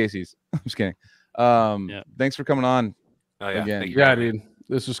 both Casey's. I'm just kidding. Thanks for coming on. Oh yeah. Again. Thank you. Yeah, dude,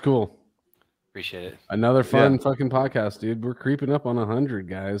 this was cool. Appreciate it. Another fun fucking podcast, dude. We're creeping up on 100,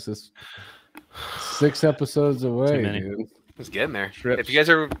 guys. It's 6 episodes away, many. dude. It's getting there. Trips. If you guys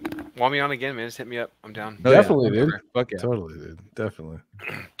ever want me on again, man, just hit me up. I'm down. Oh, yeah. Definitely, dude. Fuck yeah. Totally, dude. Definitely.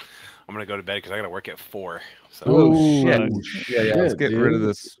 I'm gonna go to bed because I gotta work at 4. So Oh Ooh, shit. Yeah. Let's shit, get rid of dude.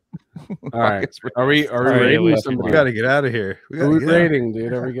 this. All right. Are we Alright, raiding we- somebody? We got to get out of here. We Who are we gotta get out. raiding,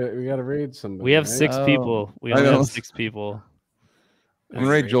 dude? We got to raid somebody. We have right? 6 people. We I only know. have 6 people. I'm gonna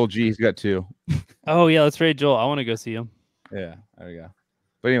rate Joel G. He's got 2. Oh yeah, let's raid Joel. I want to go see him. Yeah. There we go.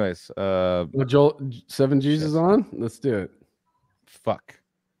 But anyways, Well, Joel, 7 G's is on. Let's do it. fuck.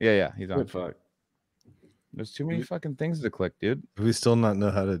 Yeah. He's on. Good fuck. There's too many fucking things to click, dude. Do we still not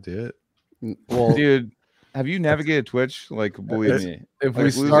know how to do it? Well, Dude, have you navigated Twitch? Like, believe me, if like, we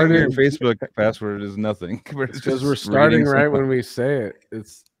losing your started, Facebook password is nothing. compared to because just we're starting reading right someone. when we say it.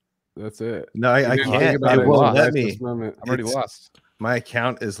 That's it. No, I If you think can't. about It won't right let at me. this moment. I'm already it's- lost. My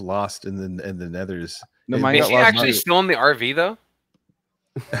account is lost in the nethers. No, Is mine Is got he lost actually too. still in the RV though?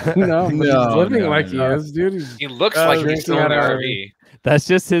 No, but he's No, living no, like no. he is, dude. He's He looks like he's drinking still in the out of RV. That's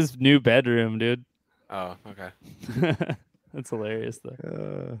just his new bedroom, dude. Oh, okay. That's hilarious,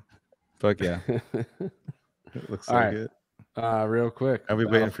 though. Fuck yeah. It looks All like right. it. Real quick. Are we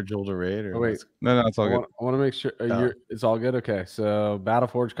waiting for Joel to raid? Or Oh, wait. what's- No, it's all I good. want to make sure it's all good. Okay, so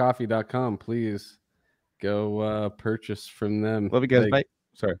battleforgecoffee.com. Please go purchase from them. Love you guys. Bye.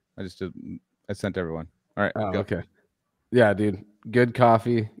 Sorry, I sent everyone. All right. Oh, go. okay. Yeah, dude. Good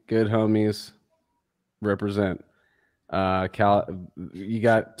coffee, good homies. Represent. You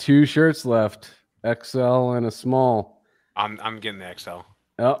got 2 shirts left, XL and a small. I'm getting the XL.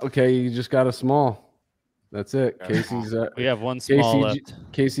 Oh, okay. You just got a small. That's it. Got a Casey's. We have one small left.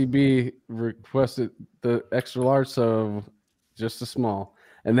 KCB requested the extra large, so just a small.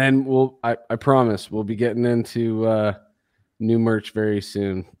 And then I promise we'll be getting into new merch very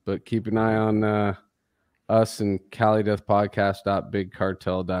soon. But keep an eye on us and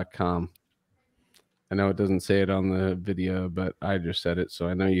CaliDeathPodcast.BigCartel.com. I know it doesn't say it on the video, but I just said it, so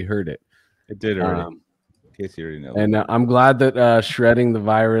I know you heard it. It did already. Casey already knows. And I'm glad that shredding the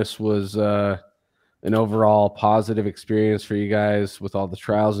virus was an overall positive experience for you guys with all the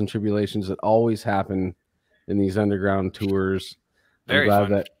trials and tribulations that always happen in these underground tours. Very I'm glad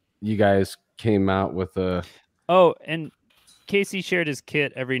fun. that you guys came out with a. Oh, and Casey shared his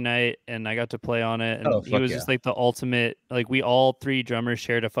kit every night, and I got to play on it. And he was just like the ultimate. Like, we all 3 drummers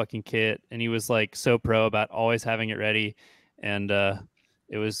shared a fucking kit, and he was like so pro about always having it ready. And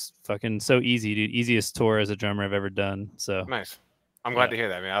it was fucking so easy, dude. Easiest tour as a drummer I've ever done. So Nice. I'm glad to hear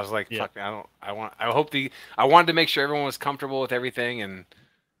that. I mean, I was like, fuck, I wanted to make sure everyone was comfortable with everything, and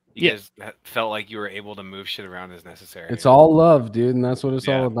you guys felt like you were able to move shit around as necessary. It's all love, dude, and that's what it's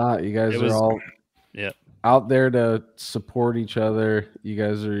all about. You guys are all out there to support each other. You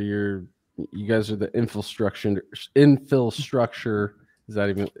guys are the infrastructure. Is that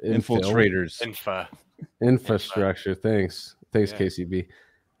even infiltrators? Infrastructure. Thanks, KCB.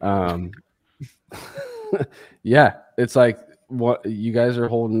 Yeah, it's like what you guys are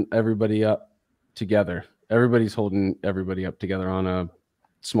holding everybody up together. Everybody's holding everybody up together on a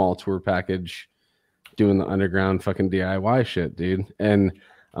small tour package, doing the underground fucking DIY shit, dude. And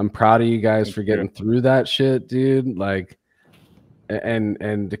I'm proud of you guys for getting through that shit, dude. Like,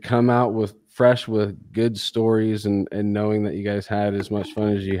 and to come out with fresh with good stories and knowing that you guys had as much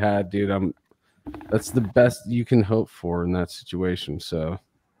fun as you had, dude. That's the best you can hope for in that situation. So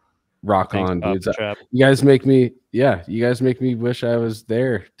rock on, dudes. You guys make me wish I was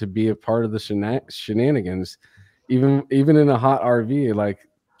there to be a part of the shenanigans, even in a hot RV, like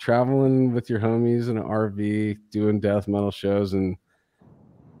traveling with your homies in an RV, doing death metal shows and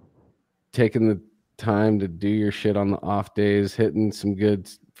taking the time to do your shit on the off days, hitting some good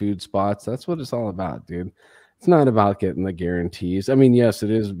food spots. That's what it's all about, dude. It's not about getting the guarantees. I mean, yes,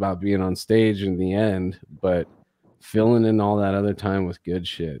 it is about being on stage in the end, but filling in all that other time with good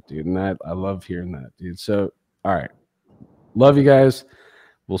shit, dude. And I love hearing that, dude. So, all right. Love you guys.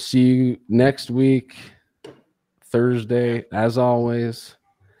 We'll see you next week, Thursday, as always.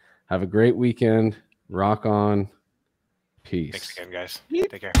 Have a great weekend. Rock on. Peace. Thanks again, guys.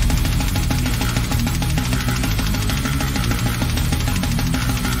 Take care.